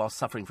failure while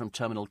suffering from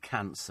terminal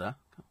cancer.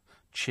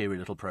 Cheery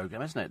little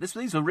programme, isn't it?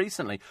 These were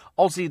recently.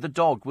 Ozzy the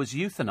dog was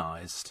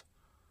euthanised.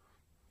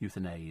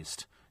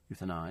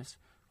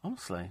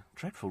 Honestly,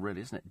 dreadful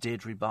really, isn't it?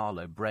 Deirdre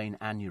Barlow, brain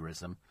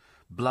aneurysm.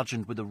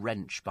 Bludgeoned with a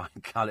wrench by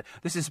Khaled.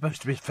 This is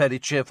supposed to be a fairly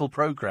cheerful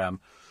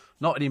programme.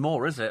 Not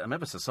anymore, is it? I'm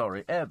ever so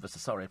sorry.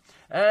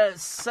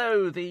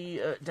 So,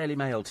 the Daily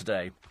Mail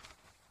today.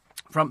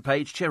 Front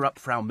page, cheer up,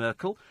 Frau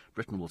Merkel.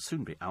 Britain will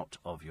soon be out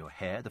of your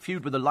hair. The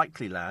feud with the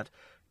likely lad,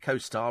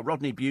 co-star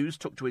Rodney Bewes,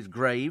 took to his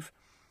grave.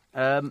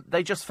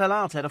 They just fell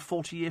out. They had a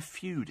 40-year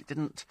feud. It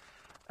didn't.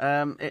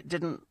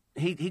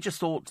 He just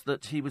thought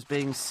that he was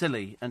being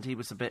silly, and he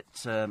was a bit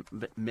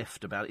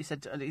miffed about it. He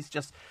said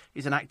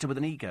he's an actor with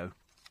an ego.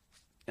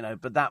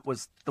 But that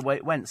was the way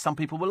it went. Some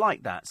people were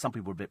like that. Some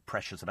people were a bit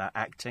precious about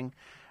acting,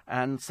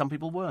 and some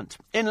people weren't.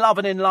 In Love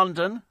and in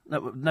London,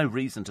 no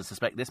reason to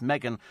suspect this,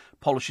 Meghan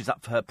polishes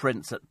up for her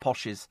prince at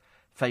Posh's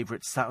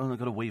favourite salon. They've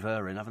got to weave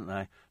her in, haven't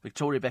they?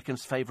 Victoria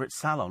Beckham's favourite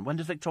salon. When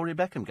does Victoria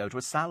Beckham go to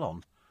a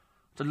salon?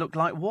 To look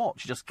like what?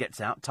 She just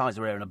gets out, ties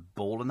her hair in a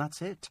ball, and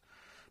that's it.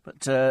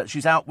 But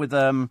she's out with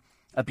a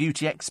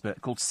beauty expert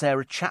called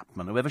Sarah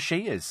Chapman, whoever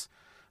she is.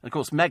 And, of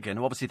course, Meghan,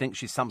 who obviously thinks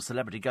she's some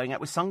celebrity, going out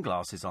with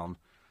sunglasses on.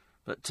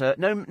 But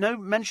no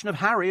mention of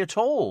Harry at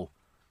all.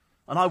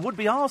 And I would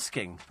be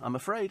asking, I'm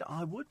afraid,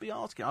 I would be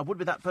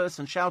that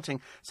person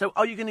shouting, so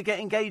are you going to get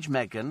engaged,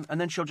 Meghan? And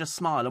then she'll just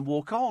smile and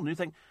walk on. You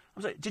think,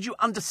 I'm sorry, did you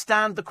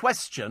understand the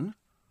question?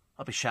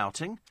 I'll be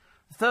shouting.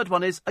 The third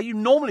one is, are you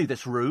normally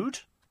this rude?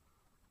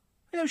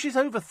 She's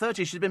over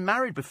 30, she's been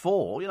married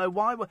before.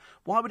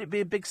 Why would it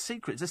be a big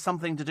secret? Is this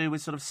something to do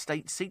with sort of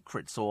state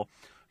secrets or,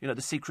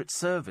 the Secret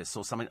Service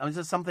or something? I mean, is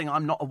there something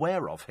I'm not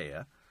aware of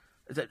here?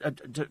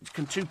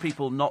 Can two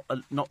people not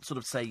sort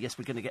of say, yes,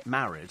 we're going to get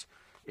married,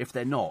 if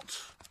they're not?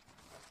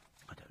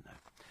 I don't know.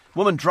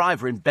 Woman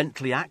driver in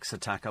Bentley axe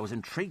attack. I was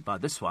intrigued by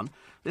this one.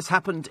 This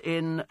happened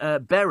in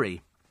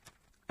Bury,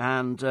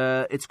 and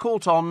it's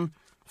caught on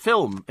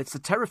film. It's a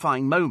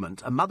terrifying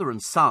moment. A mother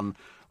and son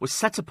were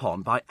set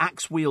upon by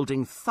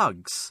axe-wielding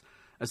thugs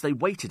as they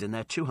waited in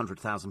their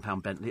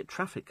 £200,000 Bentley at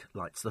traffic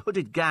lights. The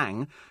hooded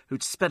gang,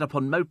 who'd sped up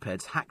on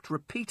mopeds, hacked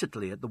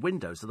repeatedly at the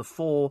windows of the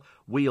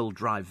four-wheel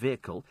drive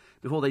vehicle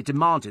before they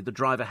demanded the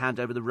driver hand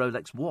over the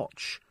Rolex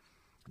watch.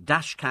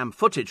 Dashcam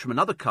footage from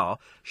another car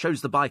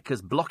shows the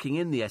bikers blocking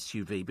in the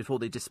SUV before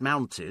they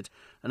dismounted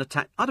and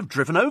attacked. I'd have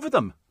driven over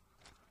them.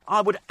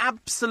 I would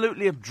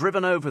absolutely have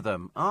driven over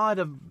them. I'd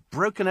have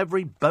broken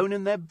every bone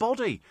in their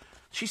body.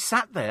 She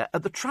sat there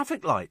at the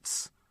traffic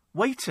lights,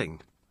 waiting.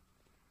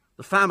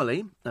 The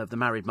family of the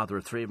married mother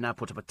of three have now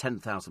put up a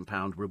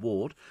 £10,000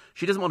 reward.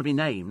 She doesn't want to be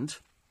named.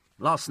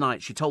 Last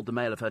night, she told the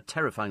Mail of her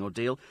terrifying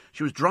ordeal.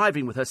 She was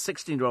driving with her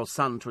 16-year-old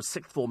son to a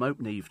sixth form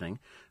open evening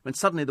when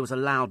suddenly there was a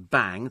loud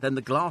bang. Then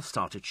the glass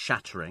started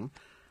shattering.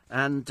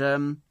 And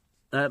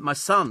my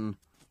son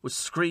was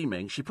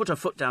screaming. She put her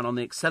foot down on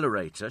the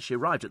accelerator. She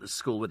arrived at the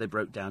school where they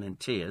broke down in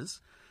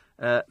tears.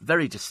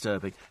 Very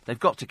disturbing. They've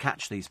got to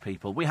catch these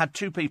people. We had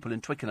two people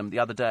in Twickenham the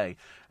other day,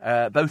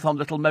 both on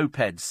little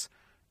mopeds,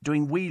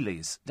 doing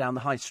wheelies down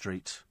the high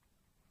street.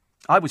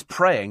 I was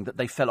praying that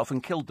they fell off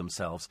and killed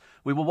themselves.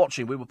 We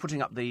were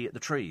putting up the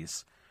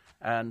trees,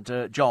 and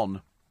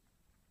John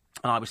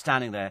and I were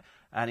standing there,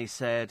 and he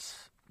said,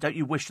 don't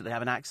you wish that they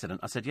have an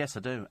accident? I said, yes, I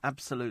do.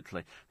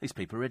 Absolutely. These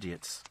people are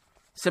idiots.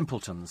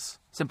 Simpletons.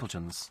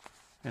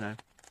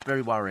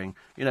 Very worrying.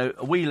 A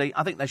wheelie,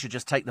 I think they should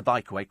just take the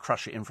bike away,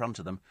 crush it in front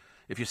of them.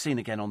 If you're seen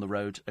again on the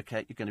road,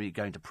 okay, you're going to be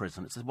going to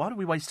prison. It says, why do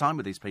we waste time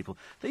with these people?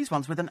 These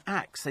ones with an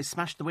axe, they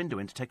smashed the window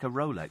in to take a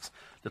Rolex. A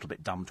little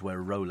bit dumb to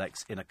wear a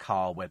Rolex in a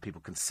car where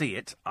people can see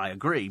it, I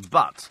agree.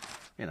 But,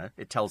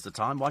 it tells the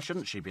time. Why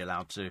shouldn't she be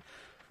allowed to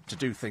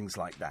do things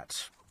like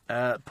that?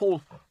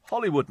 Paul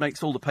Hollywood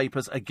makes all the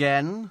papers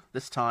again.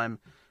 This time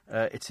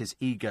it's his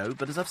ego.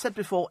 But as I've said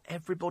before,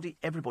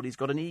 everybody's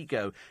got an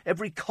ego.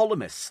 Every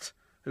columnist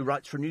who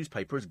writes for a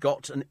newspaper has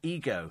got an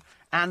ego.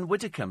 Anne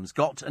Widdecombe's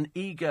got an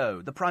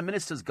ego. The Prime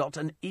Minister's got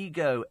an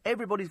ego.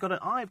 Everybody's got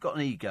I've got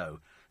an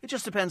ego. It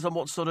just depends on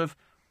what sort of,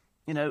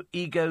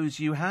 egos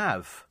you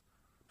have.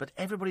 But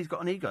everybody's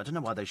got an ego. I don't know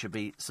why they should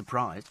be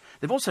surprised.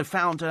 They've also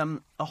found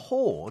a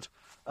hoard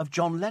of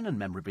John Lennon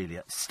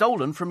memorabilia,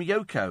 stolen from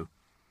Yoko.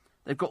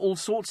 They've got all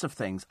sorts of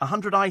things,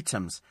 100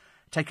 items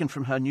taken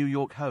from her New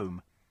York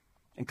home,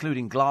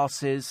 including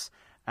glasses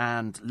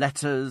and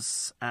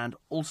letters and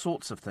all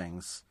sorts of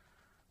things.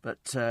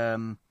 But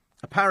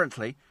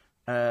apparently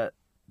they've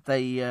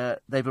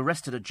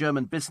arrested a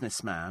German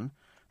businessman.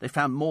 They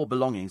found more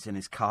belongings in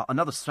his car.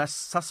 Another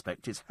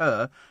suspect is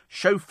her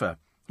chauffeur.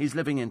 He's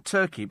living in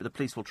Turkey, but the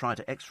police will try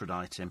to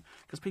extradite him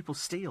because people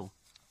steal.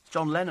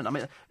 John Lennon, I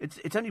mean,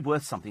 it's only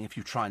worth something if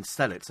you try and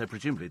sell it, so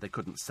presumably they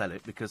couldn't sell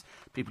it because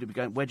people would be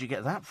going, where'd you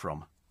get that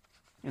from?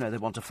 They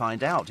want to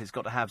find out. It's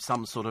got to have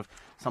some sort of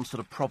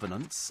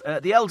provenance.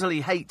 The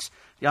elderly hate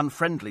the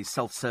unfriendly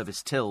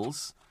self-service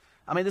tills.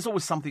 I mean, there's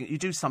always something, you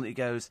do something that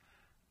goes,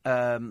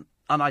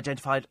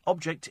 unidentified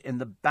object in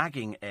the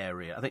bagging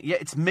area. I think, yeah,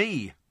 it's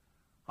me.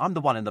 I'm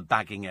the one in the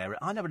bagging area.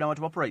 I never know how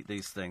to operate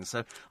these things,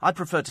 so I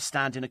prefer to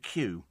stand in a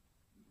queue.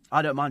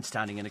 I don't mind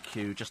standing in a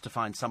queue just to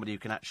find somebody who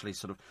can actually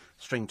sort of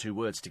string two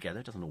words together.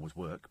 It doesn't always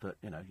work, but,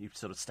 you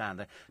sort of stand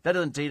there. Better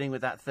than dealing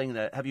with that thing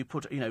that, have you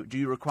put, do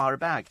you require a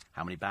bag?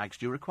 How many bags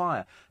do you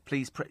require?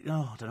 Please, I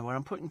don't know where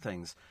I'm putting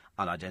things.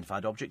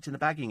 Unidentified object in the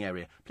bagging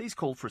area. Please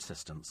call for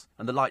assistance.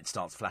 And the light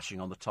starts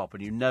flashing on the top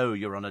and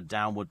you're on a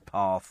downward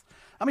path.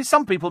 I mean,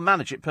 some people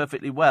manage it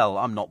perfectly well.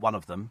 I'm not one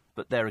of them.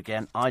 But there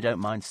again, I don't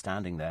mind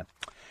standing there.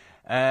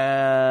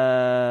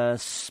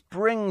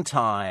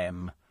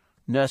 Springtime.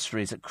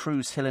 Nurseries at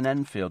Cruise Hill in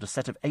Enfield, a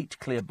set of 8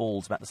 clear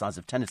balls about the size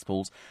of tennis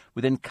balls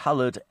within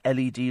coloured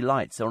LED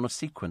lights. They're on a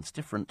sequence.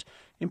 Different.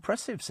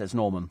 Impressive, says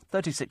Norman.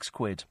 36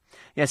 quid.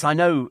 Yes, I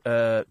know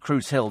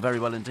Cruise Hill very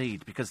well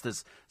indeed because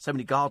there's so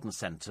many garden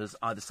centres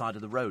either side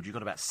of the road. You've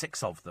got about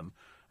 6 of them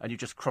and you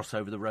just cross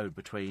over the road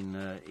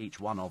between each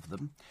one of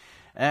them.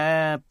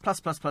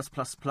 Plus.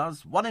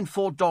 1 in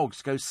 4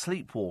 dogs go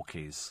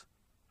sleepwalkies.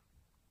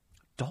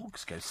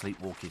 Dogs go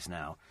sleepwalkies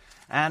now.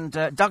 And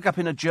dug up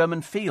in a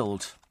German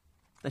field.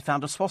 They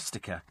found a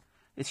swastika.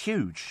 It's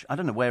huge. I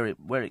don't know where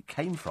it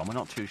came from. We're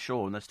not too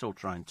sure, and they're still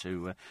trying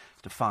to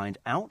find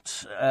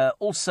out.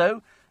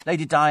 Also,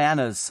 Lady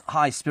Diana's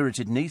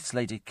high-spirited niece,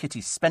 Lady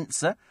Kitty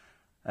Spencer,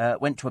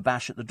 went to a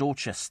bash at the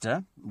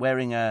Dorchester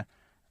wearing a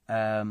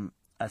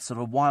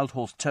sort of wild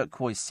horse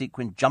turquoise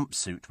sequin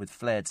jumpsuit with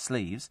flared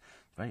sleeves.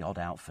 Very odd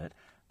outfit.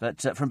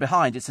 But from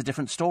behind, it's a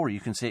different story. You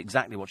can see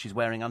exactly what she's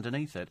wearing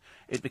underneath it.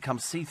 It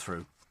becomes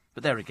see-through.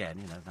 But there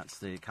again, that's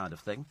the kind of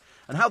thing.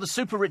 And how the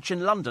super-rich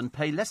in London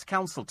pay less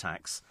council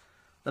tax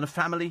than a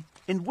family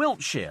in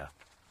Wiltshire.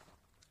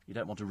 You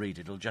don't want to read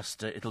it. It'll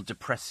just, it'll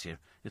depress you.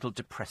 It'll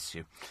depress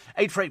you.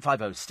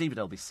 84850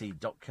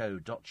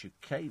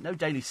 steve@lbc.co.uk. No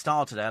Daily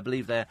Star today. I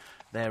believe they're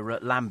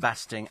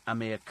lambasting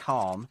Amir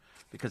Khan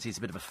because he's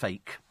a bit of a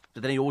fake.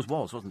 But then he always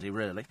was, wasn't he,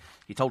 really?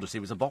 He told us he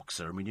was a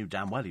boxer, and we knew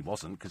damn well he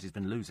wasn't because he's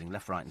been losing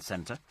left, right and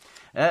centre.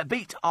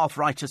 Beat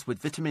arthritis with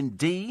vitamin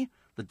D.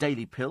 The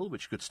daily pill,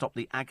 which could stop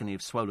the agony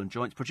of swollen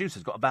joints.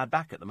 Producer's got a bad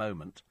back at the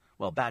moment.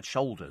 Well, bad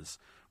shoulders,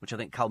 which I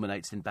think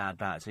culminates in bad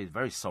back. So he's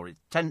very sorry.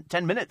 10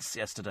 minutes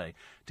yesterday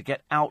to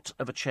get out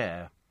of a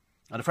chair.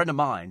 And a friend of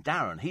mine,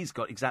 Darren, he's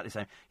got exactly the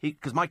same.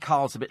 Because my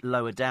car's a bit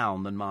lower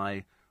down than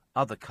my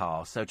other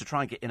car, so to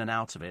try and get in and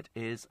out of it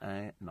is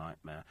a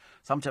nightmare.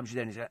 Sometimes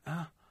you then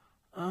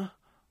go,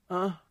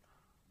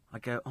 I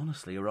go,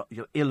 honestly, you're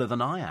iller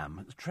than I am.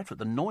 It's dreadful,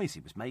 the noise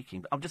he was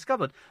making. But I've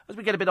discovered, as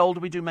we get a bit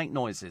older, we do make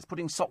noises.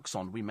 Putting socks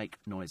on, we make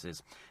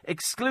noises.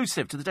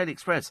 Exclusive to the Daily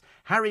Express.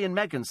 Harry and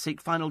Meghan seek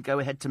final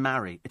go-ahead to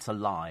marry. It's a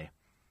lie.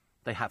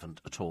 They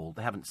haven't at all.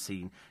 They haven't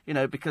seen,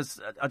 because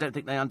I don't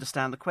think they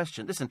understand the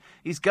question. Listen,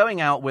 he's going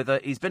out with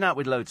he's been out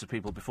with loads of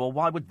people before.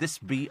 Why would this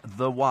be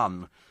the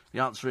one? The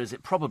answer is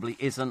it probably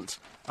isn't.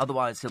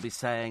 Otherwise, he'll be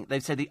saying,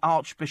 they say the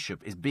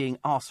Archbishop is being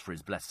asked for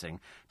his blessing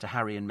to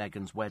Harry and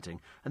Meghan's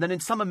wedding. And then in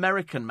some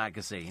American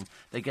magazine,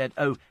 they get,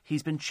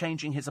 he's been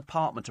changing his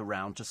apartment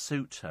around to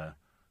suit her.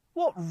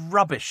 What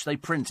rubbish they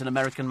print in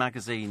American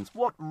magazines.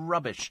 What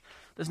rubbish.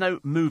 There's no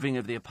moving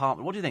of the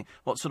apartment. What do you think?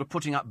 What, sort of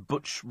putting up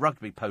butch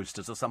rugby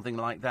posters or something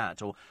like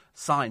that? Or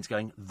signs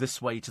going,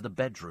 this way to the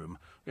bedroom?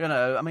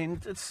 I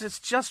mean, it's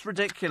just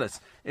ridiculous.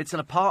 It's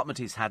an apartment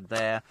he's had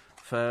there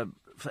for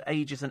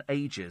ages and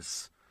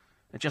ages.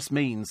 It just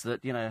means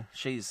that,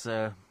 she's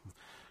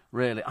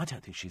Really, I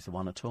don't think she's the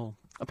one at all.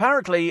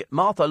 Apparently,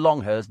 Martha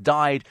Longhurst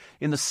died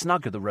in the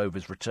snug of the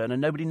rover's return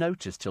and nobody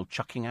noticed till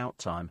chucking out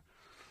time.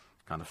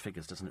 Kind of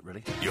figures, doesn't it,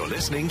 really? You're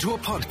listening to a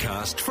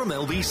podcast from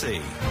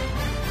LBC.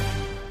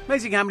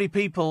 Amazing how many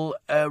people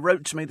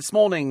wrote to me this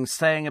morning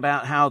saying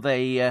about how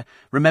they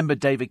remembered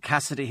David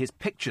Cassidy. His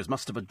pictures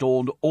must have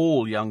adorned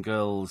all young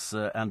girls'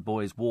 and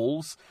boys'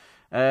 walls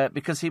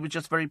because he was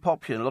just very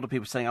popular. A lot of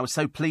people saying, I was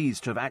so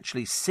pleased to have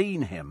actually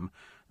seen him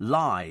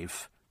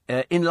live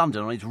in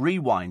London on his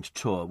Rewind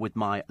tour with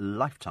my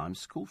lifetime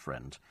school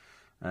friend,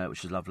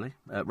 which is lovely.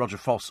 Roger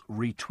Foss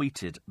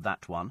retweeted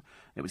that one.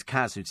 It was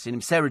Kaz who'd seen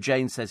him. Sarah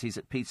Jane says he's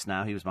at peace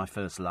now. He was my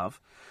first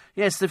love.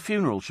 Yes, the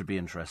funeral should be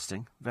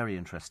interesting. Very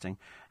interesting.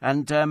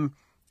 And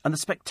The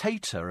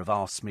Spectator have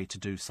asked me to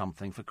do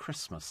something for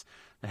Christmas.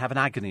 They have an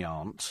agony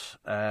aunt,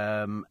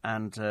 and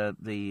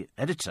the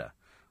editor,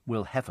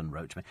 Will Heaven,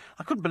 wrote to me.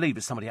 I couldn't believe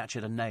that somebody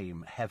actually had a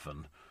name,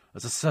 Heaven,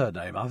 as a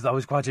surname. I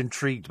was quite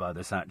intrigued by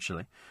this,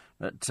 actually.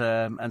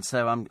 And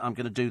so I'm going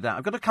to do that.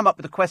 I've got to come up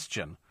with a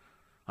question.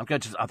 I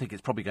think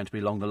it's probably going to be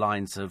along the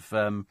lines of,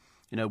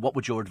 what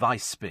would your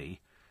advice be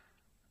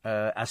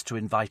as to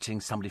inviting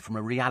somebody from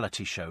a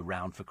reality show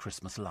round for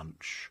Christmas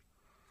lunch?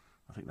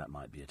 I think that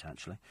might be it,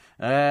 actually.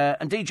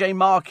 And DJ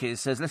Marquis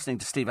says, listening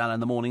to Steve Allen in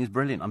the morning is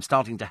brilliant. I'm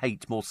starting to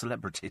hate more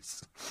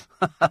celebrities.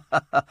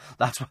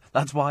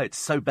 That's why it's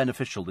so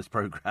beneficial, this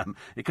programme.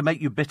 It can make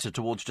you bitter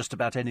towards just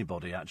about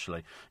anybody,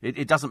 actually.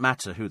 It doesn't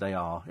matter who they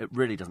are. It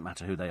really doesn't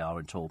matter who they are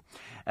at all.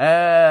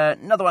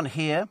 Another one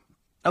here.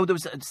 Oh, there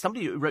was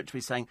somebody who wrote to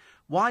me saying,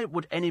 why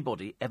would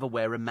anybody ever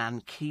wear a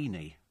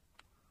mankini?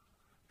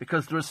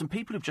 Because there are some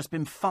people who've just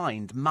been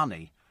fined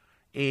money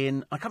I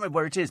can't remember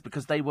where it is,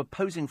 because they were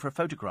posing for a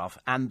photograph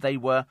and they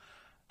were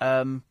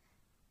wearing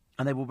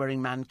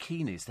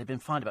mankinis. They've been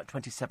fined about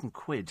 27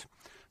 quid.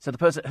 So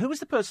who was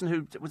the person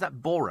who, was that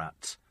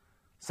Borat?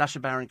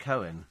 Sacha Baron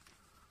Cohen.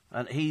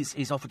 And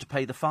he's offered to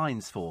pay the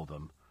fines for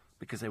them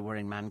because they were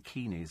wearing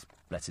mankinis,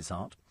 bless his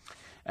heart.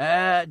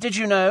 Did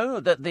you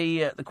know that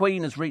the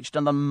Queen has reached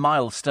another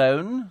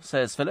milestone,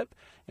 says Philip,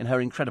 in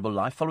her incredible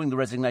life? Following the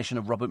resignation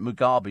of Robert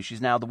Mugabe,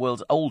 she's now the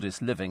world's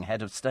oldest living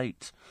head of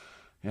state.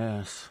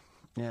 Yes.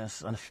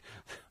 And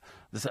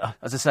as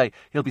I say,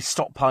 he'll be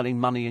stockpiling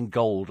money in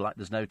gold like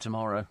there's no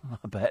tomorrow,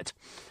 I bet.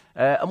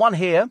 And one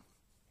here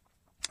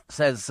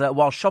says,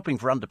 while shopping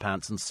for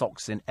underpants and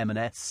socks in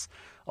M&S,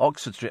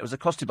 Oxford Street, I was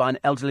accosted by an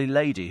elderly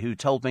lady who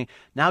told me,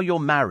 now you're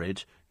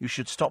married, you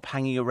should stop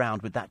hanging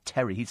around with that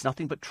Terry. He's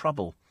nothing but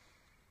trouble.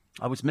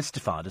 I was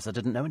mystified as I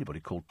didn't know anybody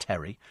called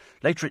Terry.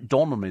 Later it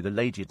dawned on me the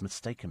lady had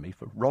mistaken me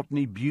for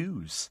Rodney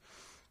Bewes.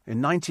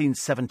 In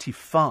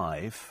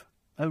 1975...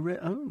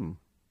 Oh,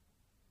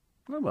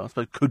 well, I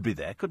suppose it could be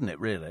there, couldn't it,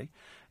 really?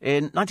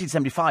 In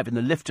 1975, in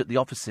the lift at the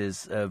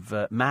offices of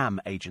MAM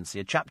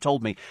agency, a chap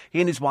told me he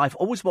and his wife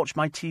always watched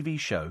my TV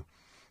show.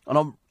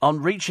 And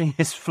on reaching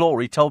his floor,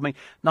 he told me,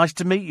 nice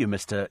to meet you,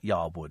 Mr.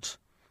 Yarwood.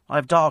 I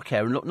have dark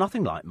hair and look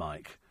nothing like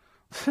Mike.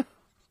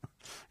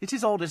 It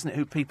is odd, isn't it,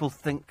 who people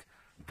think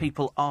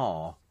people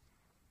are.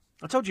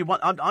 I told you,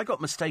 I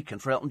got mistaken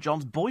for Elton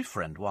John's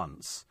boyfriend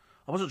once.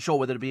 I wasn't sure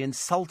whether to be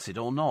insulted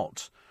or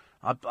not.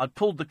 I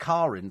pulled the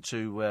car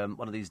into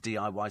one of these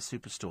DIY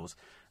superstores,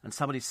 and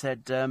somebody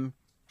said,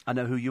 I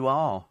know who you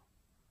are.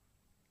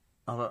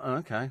 I thought,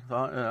 okay,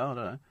 I don't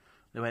know.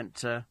 They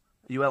went, are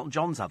you Elton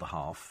John's other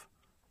half?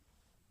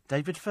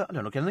 David Furnish? I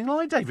don't look anything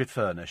like David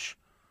Furnish.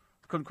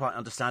 I couldn't quite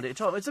understand it at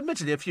all. It's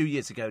admittedly a few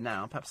years ago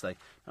now. Perhaps they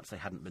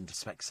hadn't been to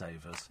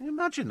Specsavers. Can you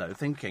imagine, though,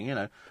 thinking,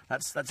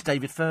 that's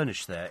David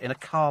Furnish there in a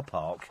car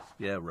park.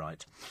 Yeah,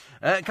 right.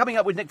 Coming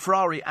up with Nick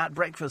Ferrari at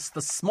breakfast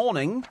this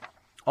morning...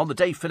 On the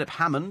day Philip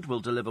Hammond will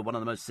deliver one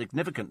of the most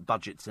significant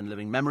budgets in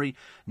living memory,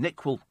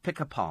 Nick will pick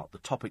apart the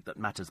topic that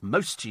matters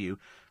most to you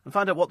and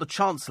find out what the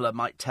Chancellor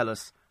might tell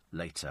us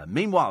later.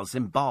 Meanwhile,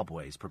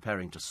 Zimbabwe is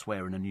preparing to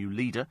swear in a new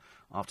leader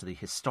after the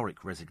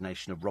historic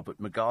resignation of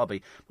Robert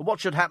Mugabe. But what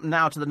should happen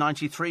now to the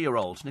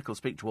 93-year-old? Nick will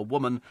speak to a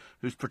woman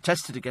who's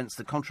protested against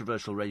the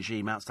controversial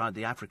regime outside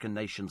the African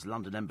nation's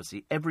London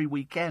embassy every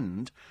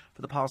weekend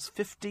for the past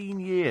 15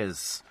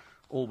 years.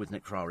 All with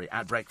Nick Ferrari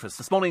at breakfast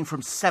this morning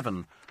from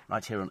 7,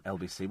 right here on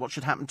LBC. What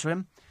should happen to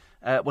him?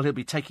 Well, he'll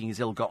be taking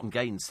his ill-gotten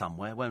gains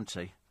somewhere, won't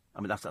he?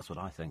 I mean, that's what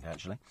I think,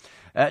 actually.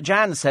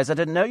 Jan says, I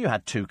didn't know you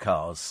had 2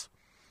 cars.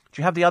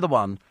 Do you have the other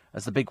one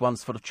as the big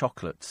one's full of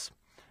chocolates?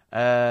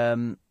 I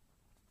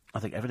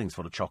think everything's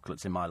full of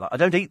chocolates in my life. I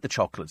don't eat the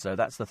chocolates, though,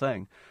 that's the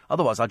thing.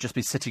 Otherwise, I'd just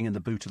be sitting in the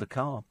boot of the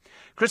car.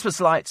 Christmas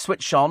lights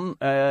switch on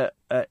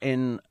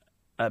in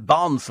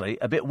Barnsley,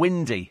 a bit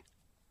windy.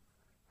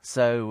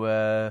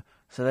 So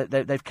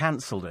they've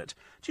cancelled it.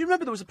 Do you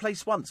remember there was a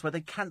place once where they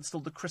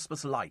cancelled the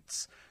Christmas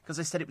lights because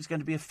they said it was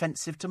going to be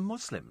offensive to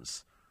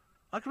Muslims?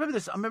 I can remember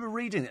this. I remember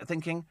reading it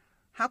thinking,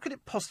 how could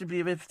it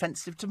possibly be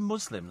offensive to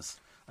Muslims?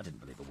 I didn't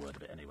believe a word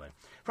of it anyway.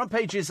 Front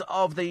pages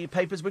of the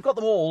papers. We've got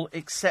them all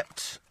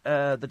except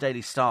the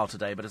Daily Star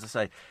today. But as I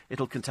say,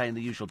 it'll contain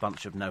the usual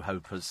bunch of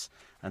no-hopers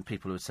and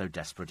people who are so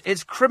desperate.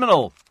 It's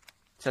criminal,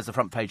 says the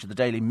front page of the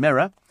Daily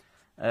Mirror.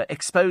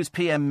 Exposed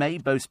PM May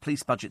boasts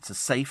police budgets are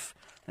safe.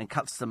 and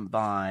cuts them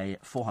by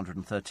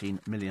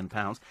 £413 million.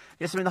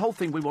 Yes, I mean, the whole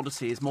thing we want to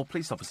see is more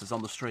police officers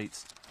on the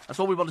streets. That's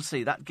all we want to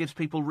see. That gives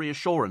people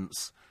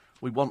reassurance.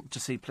 We want to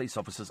see police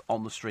officers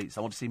on the streets.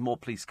 I want to see more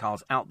police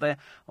cars out there.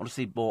 I want to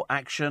see more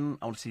action.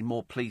 I want to see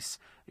more police,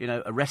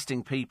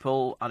 arresting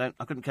people. I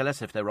couldn't care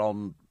less if they're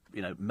on,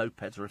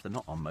 mopeds or if they're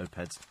not on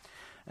mopeds.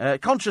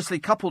 Consciously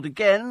coupled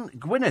again,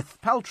 Gwyneth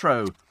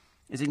Paltrow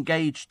is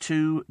engaged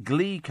to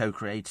Glee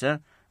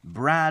co-creator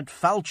Brad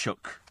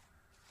Falchuk.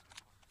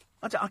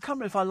 I can't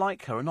remember if I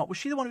like her or not. Was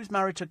she the one who was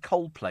married to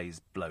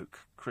Coldplay's bloke?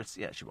 Chris?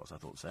 Yeah, she was, I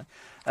thought so.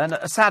 And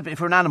a sad bit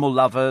for an animal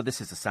lover, this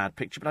is a sad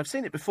picture, but I've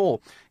seen it before.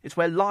 It's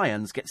where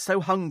lions get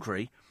so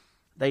hungry,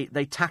 they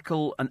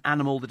tackle an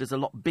animal that is a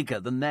lot bigger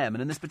than them.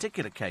 And in this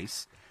particular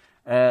case,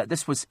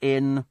 this was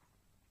in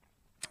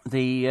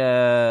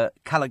the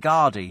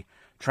Kalahari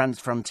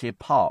Transfrontier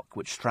Park,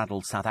 which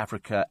straddles South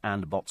Africa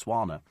and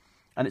Botswana.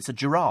 And it's a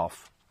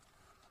giraffe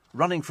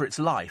running for its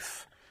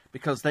life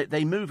because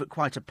they move at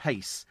quite a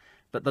pace,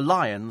 but the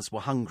lions were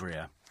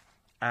hungrier.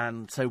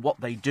 And so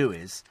what they do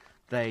is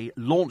they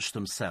launch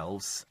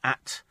themselves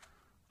at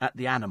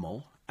the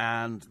animal,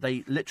 and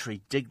they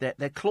literally dig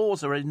their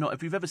claws are not.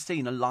 If you've ever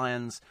seen a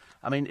lion's,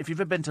 I mean, if you've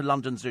ever been to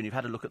London Zoo and you've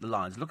had a look at the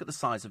lions, look at the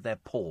size of their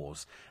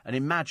paws, and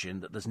imagine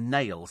that there's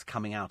nails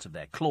coming out of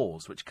their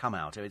claws, which come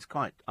out. It's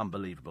quite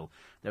unbelievable.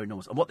 They're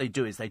enormous. And what they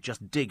do is they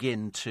just dig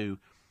into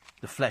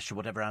the flesh of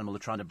whatever animal they're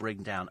trying to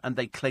bring down, and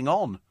they cling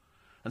on.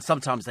 And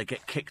sometimes they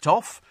get kicked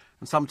off,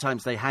 and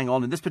sometimes they hang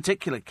on. In this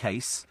particular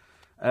case,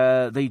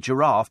 the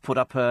giraffe put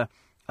up a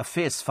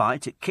fierce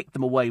fight. It kicked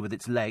them away with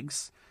its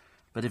legs,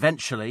 but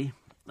eventually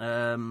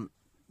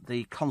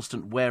the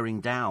constant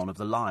wearing down of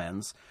the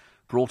lions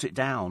brought it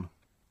down.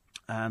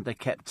 And they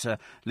kept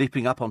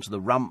leaping up onto the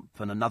rump,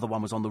 and another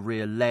one was on the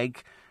rear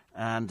leg,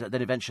 and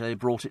then eventually they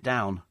brought it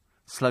down.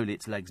 Slowly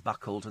its legs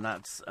buckled, and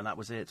that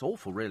was it. It's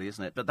awful, really,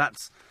 isn't it? But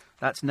that's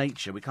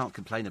nature. We can't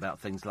complain about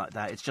things like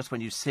that. It's just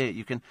when you see it,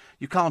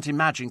 you can't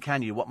imagine,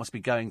 can you, what must be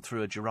going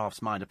through a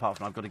giraffe's mind, apart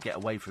from I've got to get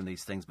away from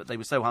these things. But they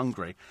were so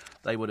hungry,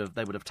 they would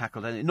have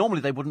tackled anything.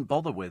 Normally they wouldn't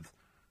bother with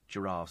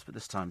giraffes, but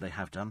this time they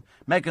have done.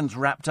 Meghan's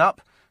wrapped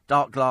up,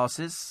 dark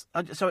glasses.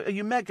 So are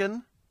you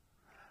Meghan?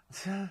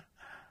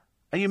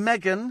 Are you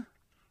Meghan?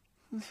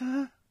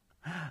 Are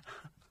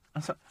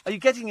you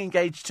getting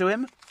engaged to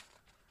him?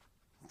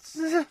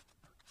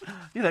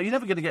 You're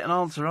never going to get an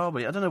answer, are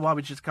we? I don't know why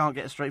we just can't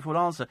get a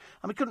straightforward answer.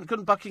 I mean,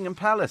 couldn't Buckingham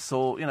Palace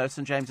or,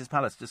 St James's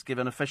Palace just give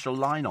an official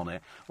line on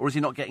it? Or is he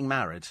not getting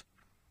married?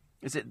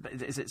 Is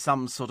it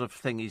some sort of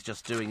thing he's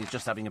just doing? He's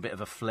just having a bit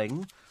of a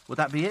fling? Would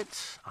that be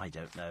it? I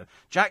don't know.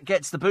 Jack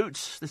gets the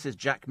boot. This is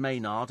Jack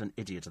Maynard, an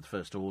idiot of the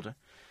First Order.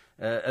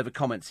 Over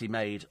comments he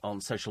made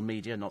on social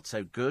media, not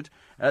so good.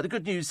 The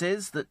good news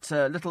is that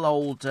little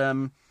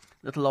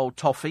old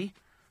Toffee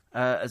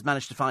has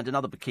managed to find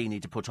another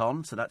bikini to put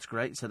on, so that's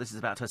great. So this is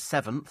about her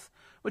 7th,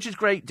 which is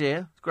great,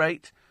 dear.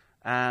 Great.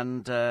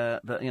 And,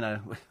 but,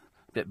 a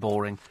bit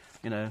boring.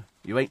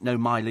 You ain't no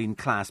Mylene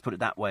Class, put it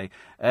that way.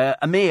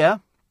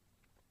 Amir,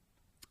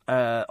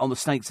 on the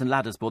Snakes and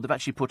Ladders board, they've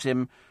actually put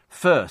him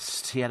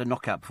first. He had a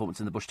knockout performance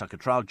in the Bush Tucker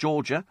trial.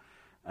 Georgia,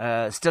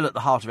 still at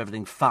the heart of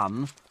everything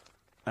fun.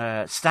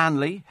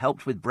 Stanley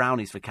helped with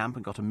brownies for camp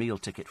and got a meal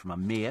ticket from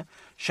Amir.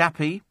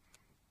 Shappy,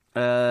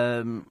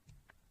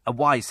 a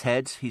wise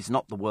head. He's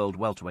not the world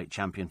welterweight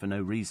champion for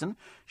no reason,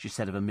 she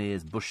said of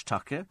Amir's Bush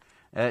Tucker.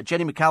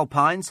 Jenny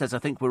McAlpine says, I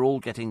think we're all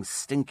getting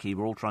stinky.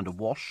 We're all trying to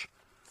wash.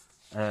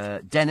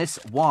 Dennis,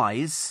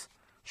 wise.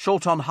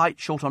 Short on height,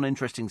 short on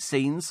interesting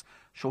scenes,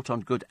 short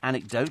on good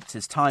anecdotes.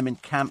 His time in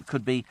camp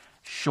could be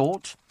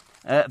short.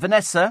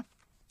 Vanessa,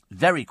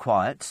 very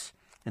quiet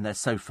in there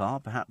so far.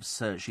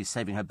 Perhaps she's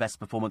saving her best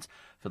performance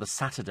for the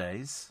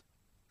Saturdays.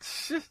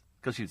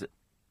 Because she's...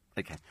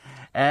 Okay.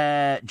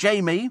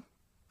 Jamie...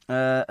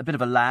 a bit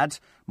of a lad,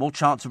 more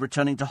chance of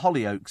returning to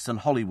Hollyoaks than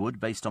Hollywood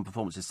based on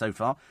performances so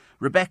far.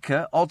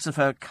 Rebecca, odds of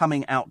her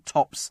coming out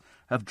tops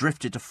have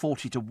drifted to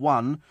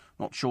 40-1.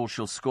 Not sure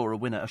she'll score a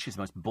winner. Oh, she's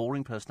the most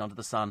boring person under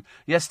the sun.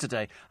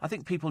 Yesterday, I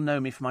think people know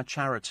me for my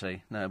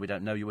charity. No, we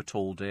don't know you at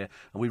all, dear,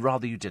 and we'd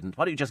rather you didn't.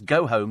 Why don't you just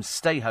go home,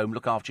 stay home,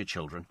 look after your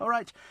children, all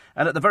right?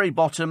 And at the very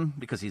bottom,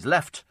 because he's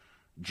left,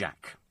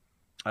 Jack.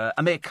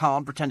 Amir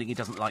Khan, pretending he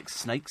doesn't like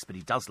snakes, but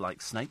he does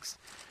like snakes.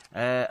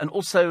 And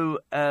also,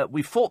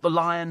 we fought the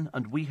lion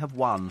and we have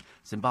won.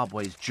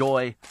 Zimbabwe's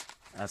joy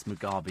as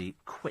Mugabe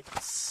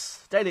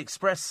quits. Daily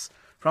Express,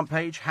 front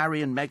page,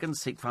 Harry and Meghan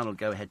seek final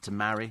go-ahead to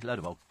marry. Load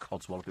of old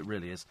codswallop, it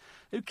really is.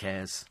 Who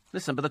cares?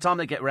 Listen, by the time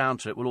they get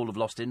round to it, we'll all have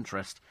lost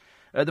interest.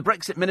 The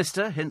Brexit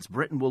minister hints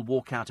Britain will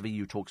walk out of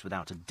EU talks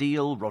without a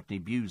deal. Rodney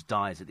Bewes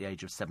dies at the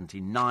age of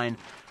 79.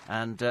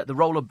 And the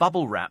roll of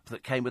bubble wrap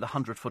that came with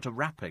 100-foot of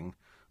wrapping.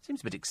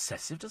 Seems a bit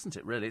excessive, doesn't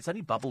it, really? It's only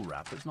bubble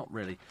wrap. It's not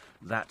really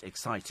that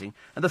exciting.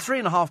 And the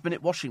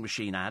 3.5-minute washing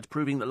machine ad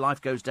proving that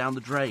life goes down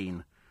the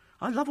drain.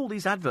 I love all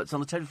these adverts on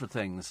the telly for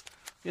things.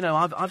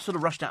 I've sort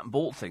of rushed out and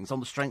bought things on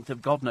the strength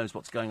of God knows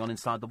what's going on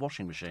inside the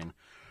washing machine.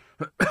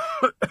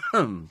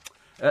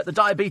 The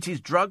diabetes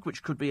drug,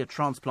 which could be a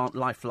transplant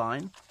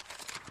lifeline.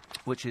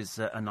 which is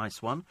a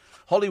nice one.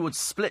 Hollywood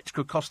split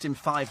could cost him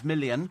 $5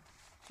 million.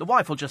 The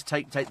wife will just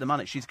take the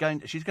money. She's going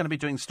to be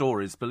doing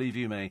stories, believe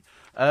you me.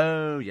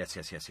 Oh, yes.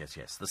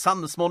 The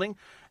Sun this morning,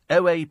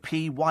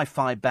 OAP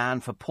Wi-Fi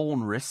ban for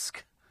porn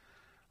risk.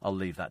 I'll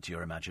leave that to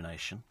your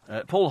imagination.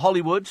 Paul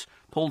Hollywood,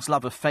 Paul's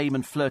love of fame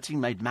and flirting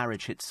made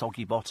marriage hit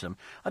soggy bottom.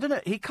 I don't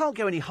know, he can't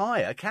go any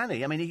higher, can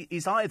he? I mean,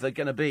 he's either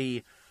going to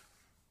be,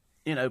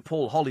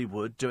 Paul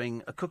Hollywood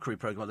doing a cookery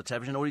programme on the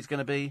television, or he's going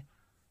to be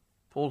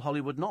Paul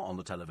Hollywood not on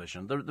the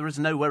television. There is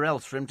nowhere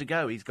else for him to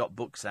go. He's got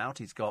books out,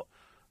 he's got,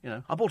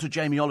 I bought a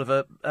Jamie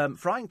Oliver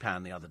frying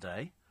pan the other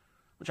day,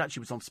 which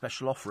actually was on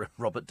special offer at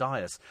Robert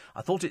Dyer's.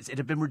 I thought it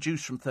had been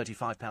reduced from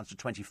 £35 to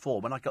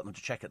 £24. When I got them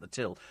to check at the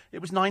till, it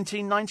was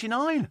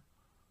 $19.99.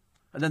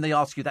 And then they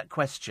ask you that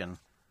question,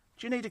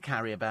 do you need a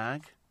carrier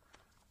bag?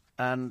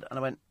 And I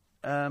went,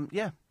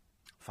 yeah,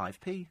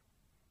 5p.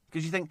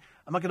 Because you think,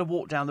 am I going to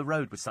walk down the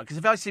road with something? Because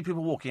if I see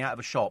people walking out of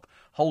a shop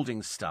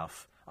holding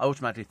stuff, I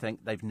automatically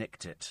think they've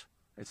nicked it.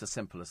 It's as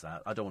simple as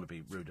that. I don't want to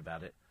be rude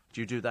about it.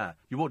 Do you do that?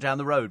 You walk down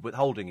the road with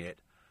holding it?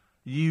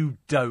 You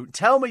don't.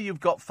 Tell me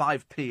you've got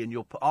 5p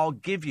and I'll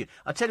give you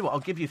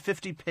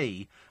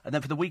 50p, and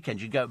then for the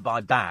weekend you go and buy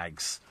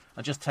bags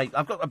and just take.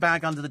 I've got a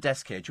bag under the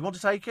desk here. Do you want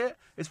to take it?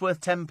 It's worth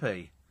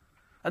 10p.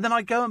 And then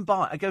I go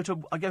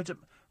to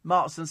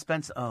Marks and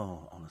Spencer.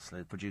 Oh, honestly,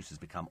 the producers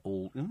become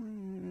all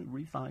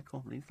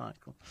recycle.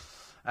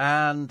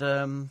 And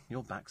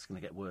your back's going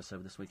to get worse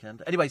over this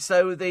weekend. Anyway,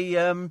 so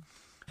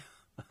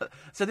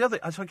so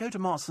I go to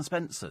Marks and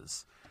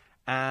Spencer's.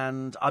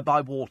 And I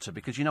buy water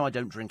because, I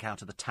don't drink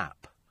out of the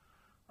tap.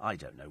 I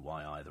don't know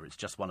why either. It's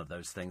just one of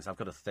those things. I've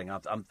got a thing.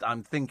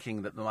 I'm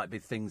thinking that there might be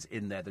things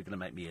in there that are going to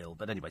make me ill.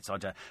 But anyway, so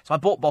I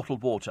bought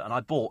bottled water, and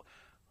I bought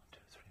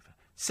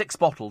 6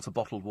 bottles of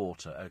bottled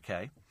water,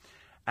 okay?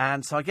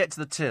 And so I get to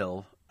the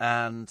till,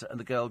 and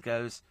the girl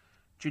goes,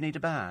 do you need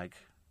a bag?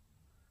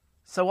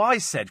 So I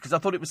said, because I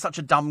thought it was such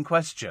a dumb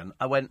question,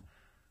 I went,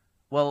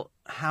 well,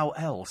 how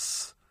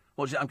else?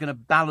 I'm going to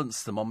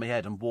balance them on my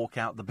head and walk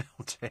out the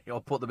building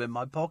or put them in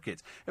my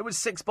pocket. It was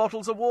 6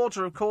 bottles of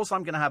water. Of course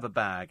I'm going to have a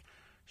bag.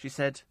 She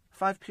said,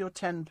 5p or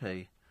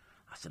 10p?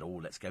 I said,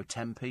 let's go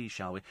 10p,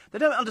 shall we? They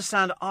don't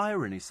understand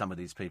irony, some of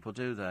these people,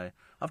 do they?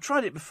 I've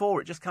tried it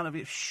before. It just kind of,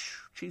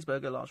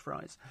 cheeseburger, large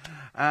fries.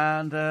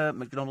 And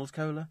McDonald's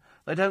cola.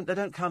 They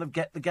don't kind of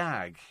get the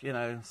gag,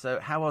 So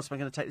how else am I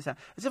going to take this out?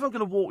 As if I'm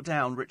going to walk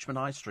down Richmond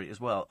High Street as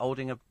well,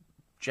 holding a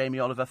Jamie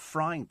Oliver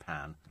frying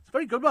pan. It's a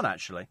very good one,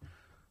 actually.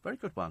 Very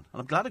good one.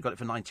 And I'm glad I got it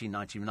for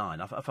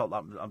 $19.99. I felt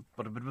like I've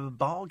got a bit of a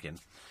bargain.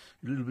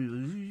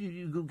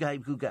 Good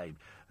Gabe.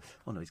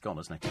 Oh, no, he's gone,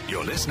 hasn't he?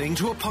 You're listening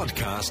to a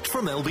podcast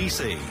from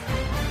LBC.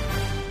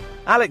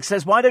 Alex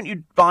says, why don't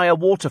you buy a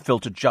water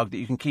filter jug that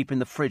you can keep in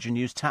the fridge and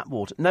use tap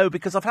water? No,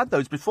 because I've had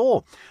those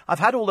before. I've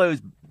had all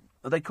those,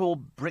 they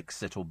call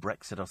Brexit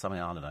or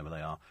something. I don't know where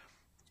they are.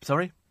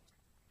 Sorry?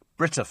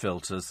 Brita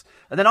filters.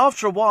 And then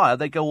after a while,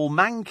 they go all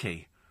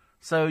manky.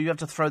 So you have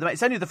to throw them out.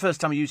 It's only the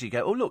first time you use it, you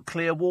go, oh, look,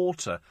 clear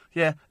water.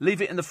 Yeah,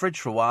 leave it in the fridge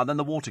for a while, then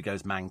the water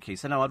goes manky.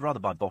 So, no, I'd rather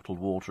buy bottled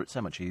water. It's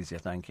so much easier,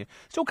 thank you.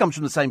 Still comes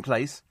from the same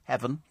place,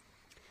 heaven.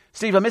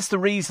 Steve, I missed the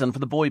reason for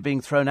the boy being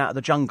thrown out of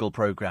the jungle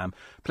programme.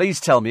 Please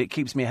tell me, it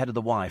keeps me ahead of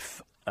the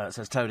wife,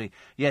 says Tony.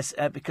 Yes,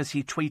 because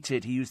he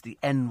used the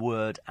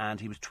N-word,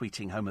 and he was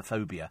tweeting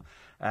homophobia.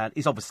 And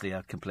he's obviously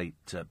a complete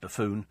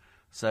buffoon.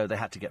 So they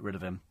had to get rid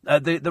of him.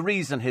 The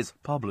reason his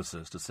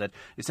publicist has said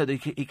is so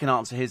that he can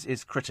answer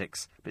his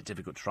critics. A bit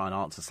difficult to try and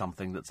answer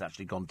something that's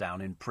actually gone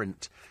down in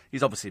print.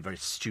 He's obviously very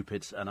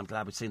stupid, and I'm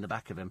glad we've seen the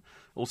back of him.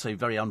 Also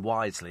very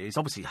unwisely. He's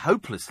obviously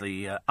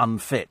hopelessly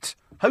unfit.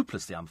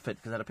 Hopelessly unfit,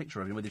 because I had a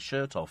picture of him with his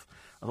shirt off.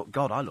 I thought,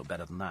 God, I look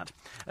better than that.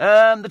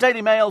 The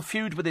Daily Mail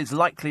feud with his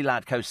Likely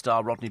Lad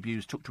co-star Rodney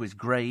Bewes took to his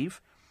grave.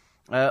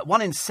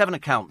 1 in 7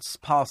 accounts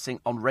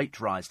passing on rate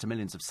rise to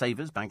millions of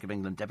savers. Bank of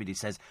England deputy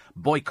says,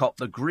 boycott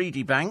the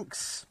greedy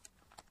banks.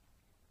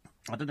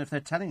 I don't know if they're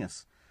telling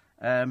us.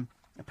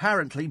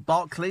 Apparently,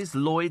 Barclays,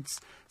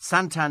 Lloyds,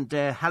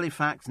 Santander,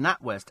 Halifax,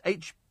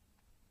 NatWest,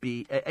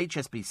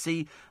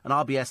 HSBC and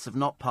RBS have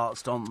not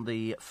passed on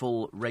the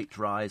full rate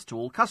rise to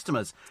all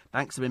customers.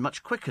 Banks have been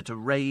much quicker to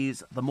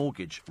raise the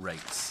mortgage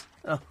rates.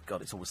 Oh,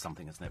 God, it's always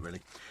something, isn't it,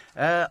 really?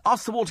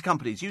 Ask the water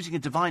companies, using a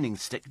divining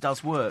stick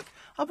does work.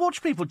 I've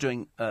watched people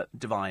doing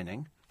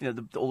divining.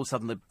 All of a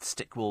sudden the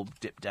stick will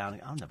dip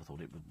down. I never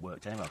thought it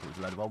worked anyway. I thought it was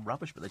a load of old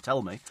rubbish, but they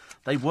tell me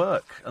they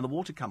work, and the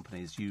water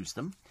companies use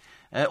them.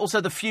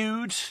 Also, the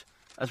feud,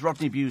 as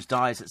Rodney Bewes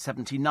dies at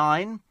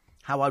 79.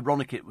 How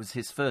ironic it was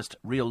his first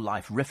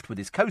real-life rift with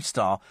his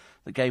co-star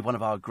that gave one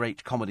of our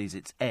great comedies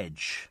its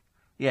edge.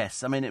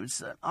 Yes, I mean, it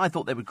was. I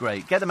thought they were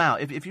great. Get them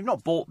out. If you've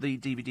not bought the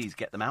DVDs,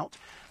 get them out.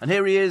 And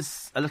here he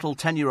is, a little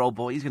 10-year-old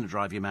boy. He's going to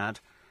drive you mad.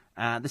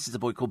 This is a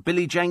boy called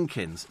Billy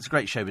Jenkins. It's a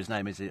great show, his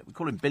name, is it? We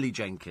call him Billy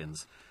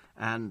Jenkins.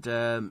 And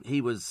he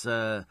was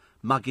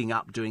mugging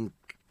up, doing,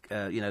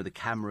 the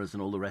cameras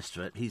and all the rest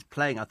of it. He's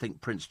playing, I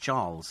think, Prince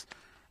Charles.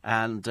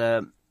 And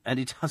And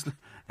he does.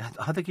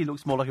 I think he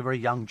looks more like a very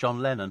young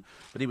John Lennon.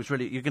 But he was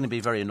really. You're going to be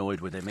very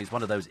annoyed with him. He's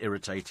one of those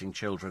irritating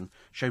children,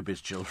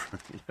 showbiz children.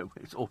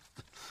 It's awful.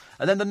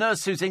 And then the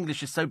nurse whose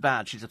English is so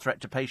bad she's a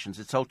threat to patients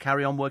is told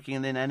carry on working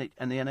in the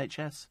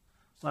NHS.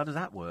 Well, how does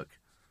that work?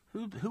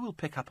 Who will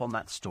pick up on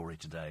that story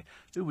today?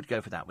 Who would go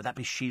for that? Would that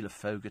be Sheila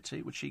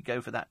Fogarty? Would she go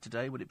for that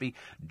today? Would it be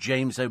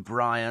James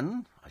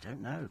O'Brien? I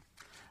don't know.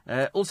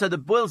 Also, the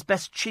world's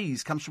best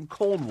cheese comes from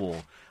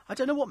Cornwall. I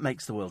don't know what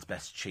makes the world's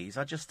best cheese.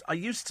 I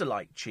used to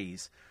like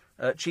cheese.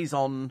 Cheese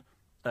on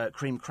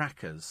cream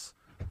crackers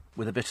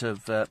with a bit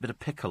of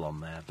pickle on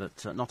there,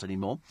 but not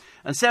anymore.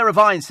 And Sarah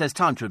Vine says,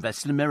 time to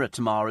invest in a mirror,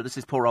 Tamara. This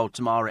is poor old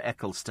Tamara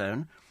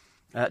Ecclestone.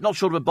 Not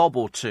short of a bob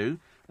or two.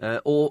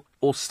 Or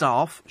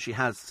staff. She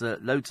has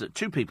loads of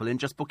 2 people in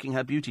just booking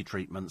her beauty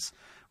treatments,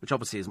 which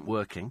obviously isn't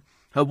working.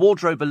 Her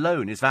wardrobe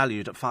alone is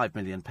valued at £5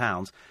 million.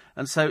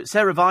 And so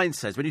Sarah Vine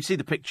says, when you see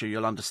the picture,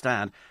 you'll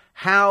understand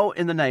how,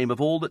 in the name of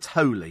all that's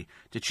holy,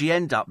 did she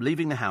end up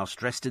leaving the house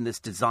dressed in this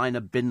designer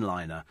bin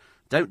liner?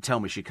 Don't tell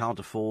me she can't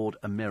afford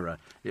a mirror.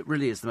 It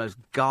really is the most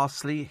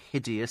ghastly,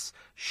 hideous,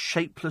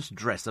 shapeless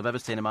dress I've ever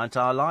seen in my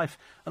entire life.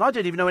 And I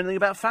don't even know anything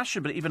about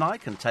fashion, but even I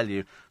can tell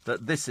you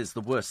that this is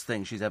the worst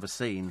thing she's ever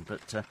seen.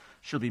 But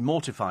she'll be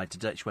mortified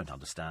today. She won't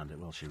understand it,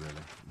 will she, really?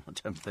 I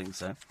don't think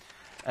so.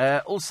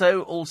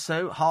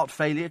 Also, heart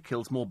failure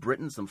kills more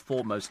Britons than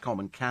 4 most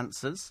common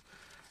cancers.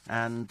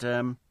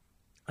 And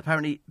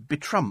apparently,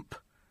 betrump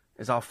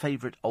is our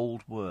favourite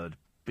old word.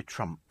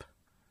 Betrump.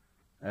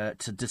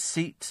 To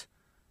deceit,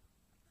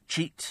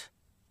 cheat,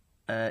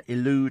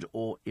 elude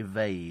or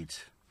evade.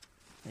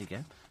 There you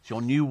go. It's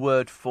your new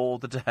word for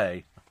the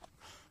day.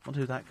 I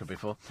wonder who that could be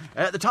for.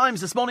 The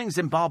Times this morning,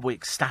 Zimbabwe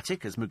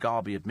ecstatic as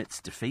Mugabe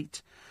admits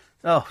defeat.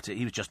 Oh,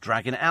 he was just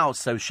dragging it out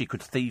so she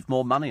could thieve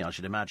more money, I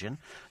should imagine.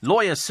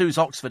 Lawyer sues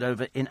Oxford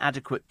over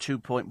inadequate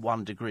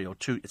 2.1 degree, or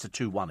it's a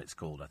 2-1 it's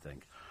called, I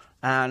think.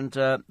 And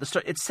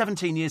it's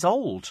 17 years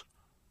old.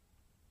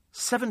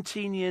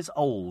 17 years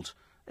old.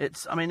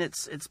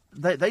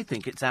 They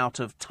think it's out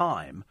of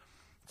time.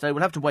 So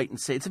we'll have to wait and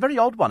see. It's a very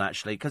odd one,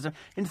 actually, because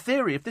in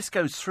theory, if this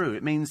goes through,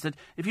 it means that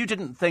if you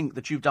didn't think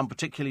that you've done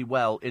particularly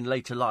well in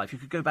later life, you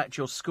could go back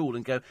to your school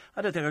and go,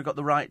 I don't think I got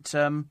the right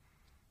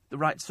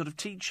sort of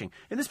teaching.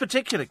 In this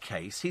particular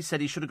case, he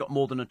said he should have got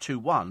more than a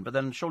 2-1, but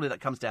then surely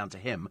that comes down to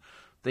him.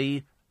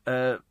 The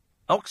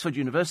Oxford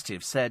University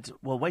have said,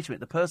 well, wait a minute,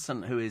 the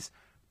person who is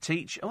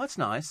oh, that's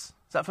nice.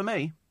 Is that for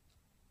me?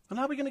 And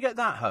how are we going to get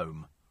that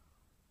home?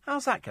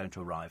 How's that going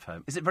to arrive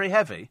home? Is it very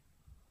heavy?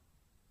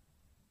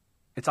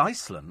 It's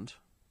Iceland,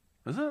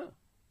 is it?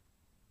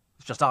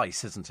 It's just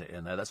ice, isn't it,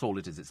 in there? That's all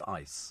it is, it's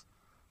ice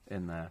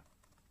in there.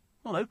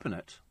 Well, open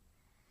it.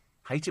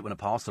 Hate it when a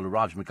parcel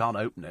arrives and we can't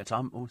open it.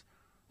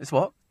 It's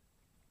what?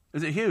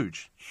 Is it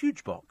huge?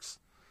 Huge box.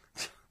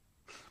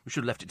 We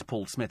should have left it to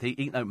Paul Smith. He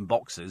can open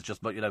boxes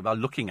just by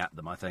looking at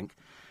them, I think.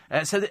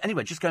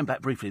 Anyway, just going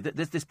back briefly,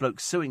 this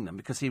bloke's suing them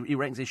because he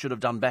reckons he should have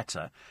done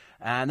better.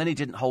 And then he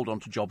didn't hold on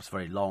to jobs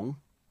very long.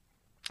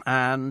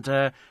 And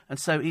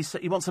so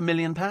he wants £1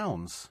 million.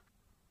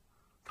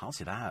 Can't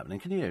see that happening,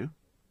 can you?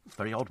 It's a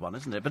very odd one,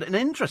 isn't it? But an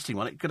interesting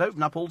one. It could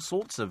open up all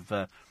sorts of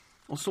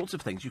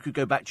things. You could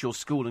go back to your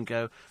school and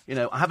go,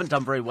 I haven't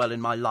done very well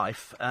in my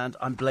life, and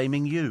I'm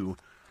blaming you.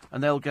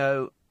 And they'll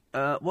go,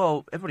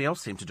 well, everybody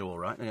else seemed to do all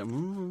right. They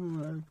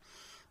go,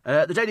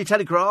 The Daily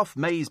Telegraph,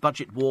 May's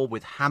budget war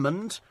with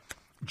Hammond.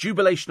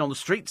 Jubilation on the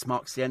streets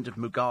marks the end of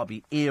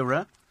Mugabe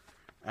era.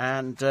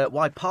 And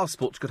why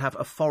passports could have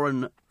a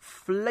foreign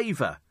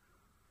flavour.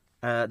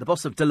 The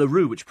boss of De La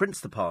Rue, which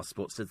prints the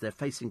passport, says they're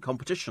facing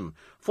competition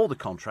for the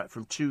contract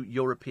from 2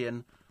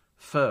 European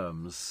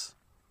firms.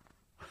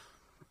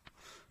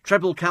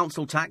 Treble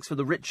council tax for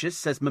the richest,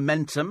 says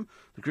Momentum,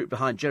 the group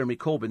behind Jeremy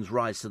Corbyn's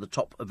rise to the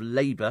top of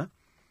Labour.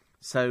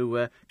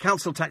 So,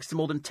 council tax to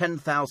more than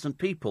 10,000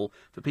 people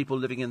for people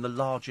living in the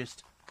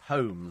largest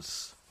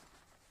homes.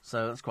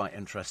 So that's quite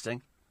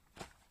interesting.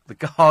 The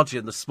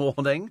Guardian this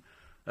morning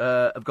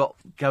have got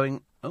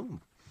going... Oh,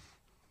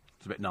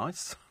 it's a bit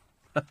nice.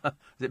 Is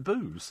it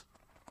booze?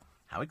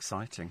 How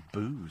exciting.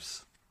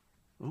 Booze.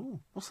 Oh,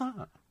 what's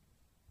that?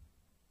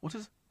 What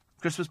is...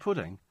 Christmas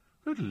pudding?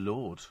 Good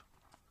Lord.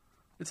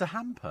 It's a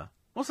hamper.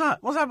 What's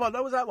that? What's that one?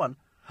 What was that one?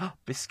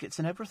 Biscuits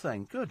and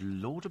everything. Good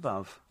Lord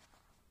above.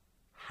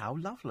 How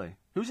lovely.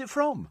 Who's it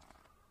from?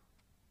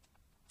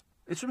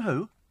 It's from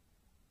who?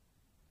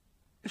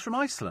 It's from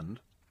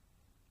Iceland.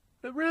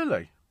 But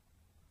really?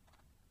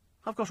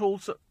 I've got all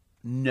sorts...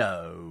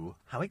 No.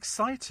 How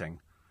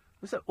exciting.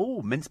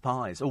 Oh, mince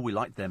pies. Oh, we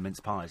liked their mince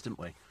pies, didn't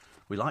we?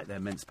 We liked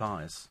their mince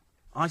pies.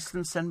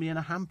 Iceland send me in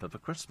a hamper for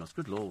Christmas.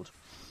 Good Lord.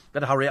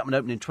 Better hurry up and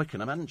open in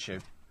Twickenham, hadn't you?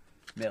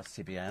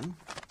 Merci bien.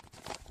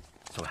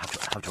 So we have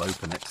to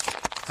open it.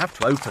 Have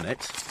to open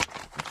it.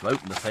 Have to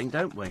open the thing,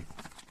 don't we?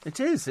 It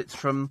is. It's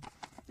from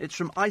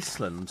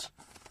Iceland.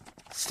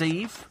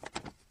 Steve,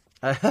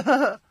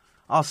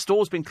 our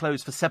store's been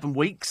closed for 7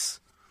 weeks,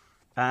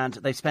 and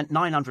they spent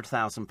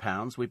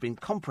 £900,000. We've been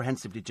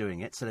comprehensively doing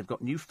it, so they've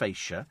got new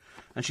fascia.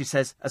 And she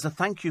says, as a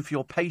thank you for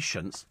your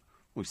patience,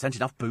 we've sent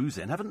enough booze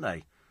in, haven't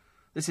they?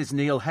 This is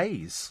Neil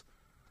Hayes,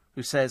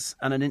 who says,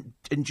 and an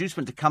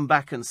inducement to come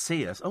back and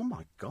see us. Oh,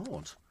 my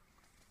God.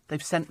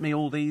 They've sent me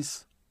all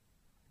these.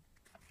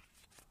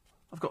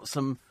 I've got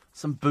some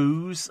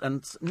booze.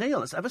 And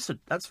Neil,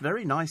 that's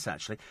very nice,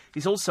 actually.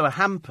 He's also a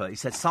hamper. He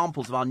said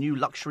samples of our new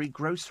luxury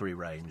grocery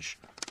range.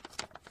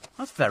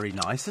 That's very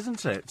nice,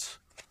 isn't it?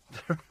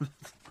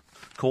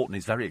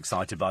 Courtney's very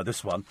excited by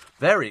this one.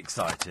 Very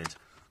excited.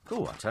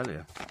 Oh, I tell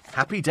you.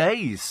 Happy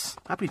days.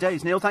 Happy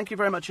days. Neil, thank you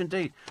very much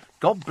indeed.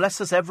 God bless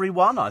us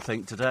everyone, I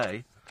think,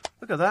 today.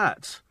 Look at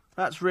that.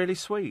 That's really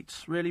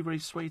sweet. Really, really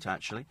sweet,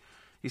 actually.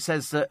 He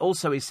says,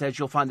 he says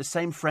you'll find the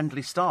same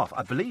friendly staff.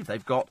 I believe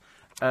they've got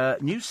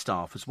new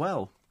staff as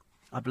well.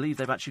 I believe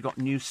they've actually got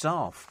new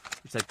staff.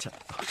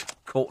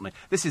 Courtney,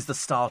 this is the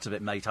start of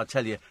it, mate. I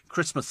tell you,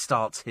 Christmas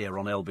starts here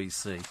on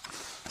LBC.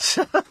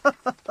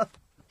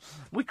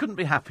 We couldn't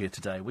be happier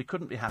today. We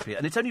couldn't be happier.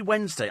 And it's only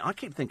Wednesday. I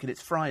keep thinking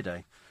it's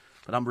Friday.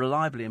 But I'm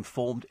reliably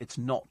informed it's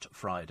not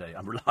Friday.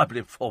 I'm reliably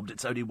informed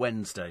it's only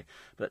Wednesday.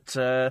 But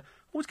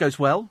always goes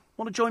well.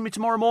 Want to join me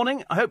tomorrow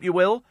morning? I hope you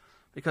will.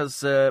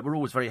 Because we're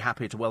always very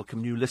happy to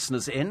welcome new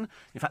listeners in.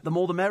 In fact, the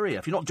more the merrier.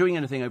 If you're not doing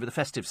anything over the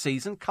festive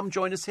season, come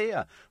join us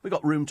here. We've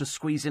got room to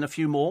squeeze in a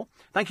few more.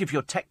 Thank you for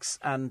your texts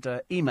and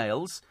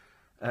emails.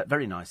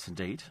 Very nice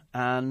indeed.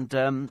 And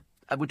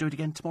we'll do it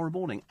again tomorrow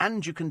morning.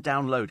 And you can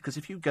download, because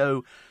if you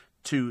go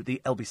to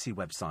the LBC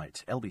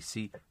website,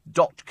 lbc.co.uk,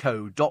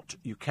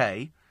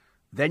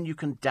 then you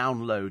can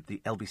download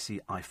the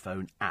LBC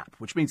iPhone app,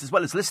 which means as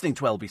well as listening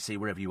to LBC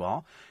wherever you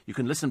are, you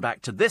can listen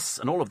back to this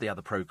and all of the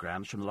other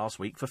programmes from the last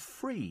week for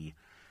free.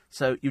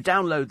 So you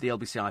download the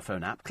LBC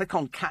iPhone app, click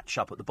on Catch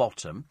Up at the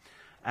bottom,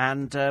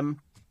 and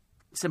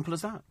simple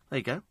as that. There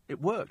you go.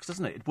 It works,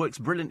 doesn't it? It works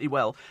brilliantly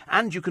well.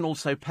 And you can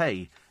also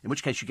pay, in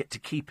which case you get to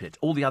keep it.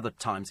 All the other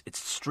times it's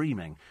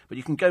streaming. But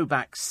you can go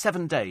back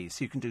 7 days.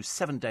 So you can do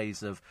 7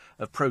 days of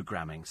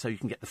programming. So you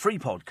can get the free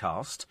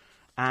podcast,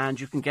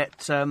 and you can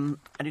get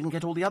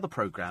all the other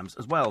programmes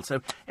as well.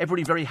 So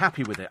everybody very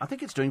happy with it. I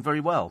think it's doing very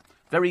well.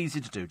 Very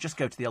easy to do. Just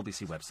go to the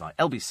LBC website,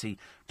 lbc.co.uk.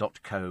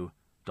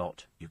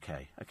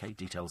 OK,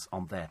 details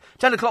on there.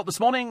 10 o'clock this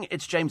morning,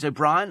 it's James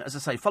O'Brien. As I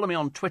say, follow me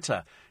on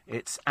Twitter.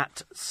 It's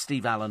at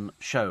Steve Allen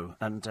Show.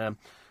 And then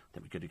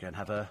we're going to go and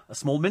have a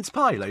small mince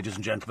pie, ladies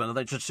and gentlemen,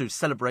 and just to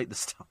celebrate the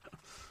start.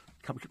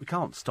 We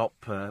can't stop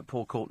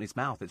poor Courtney's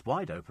mouth. It's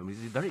wide open. He's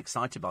very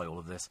excited by all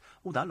of this.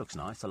 Oh, that looks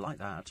nice. I like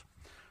that.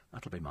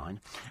 That'll be mine.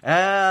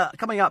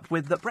 Coming up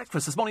with the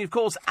breakfast this morning, of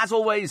course, as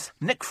always,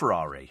 Nick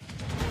Ferrari.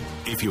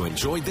 If you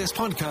enjoyed this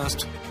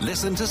podcast,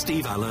 listen to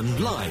Steve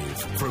Allen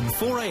live from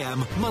 4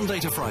 a.m. Monday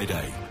to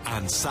Friday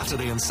and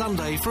Saturday and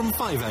Sunday from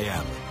 5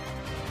 a.m.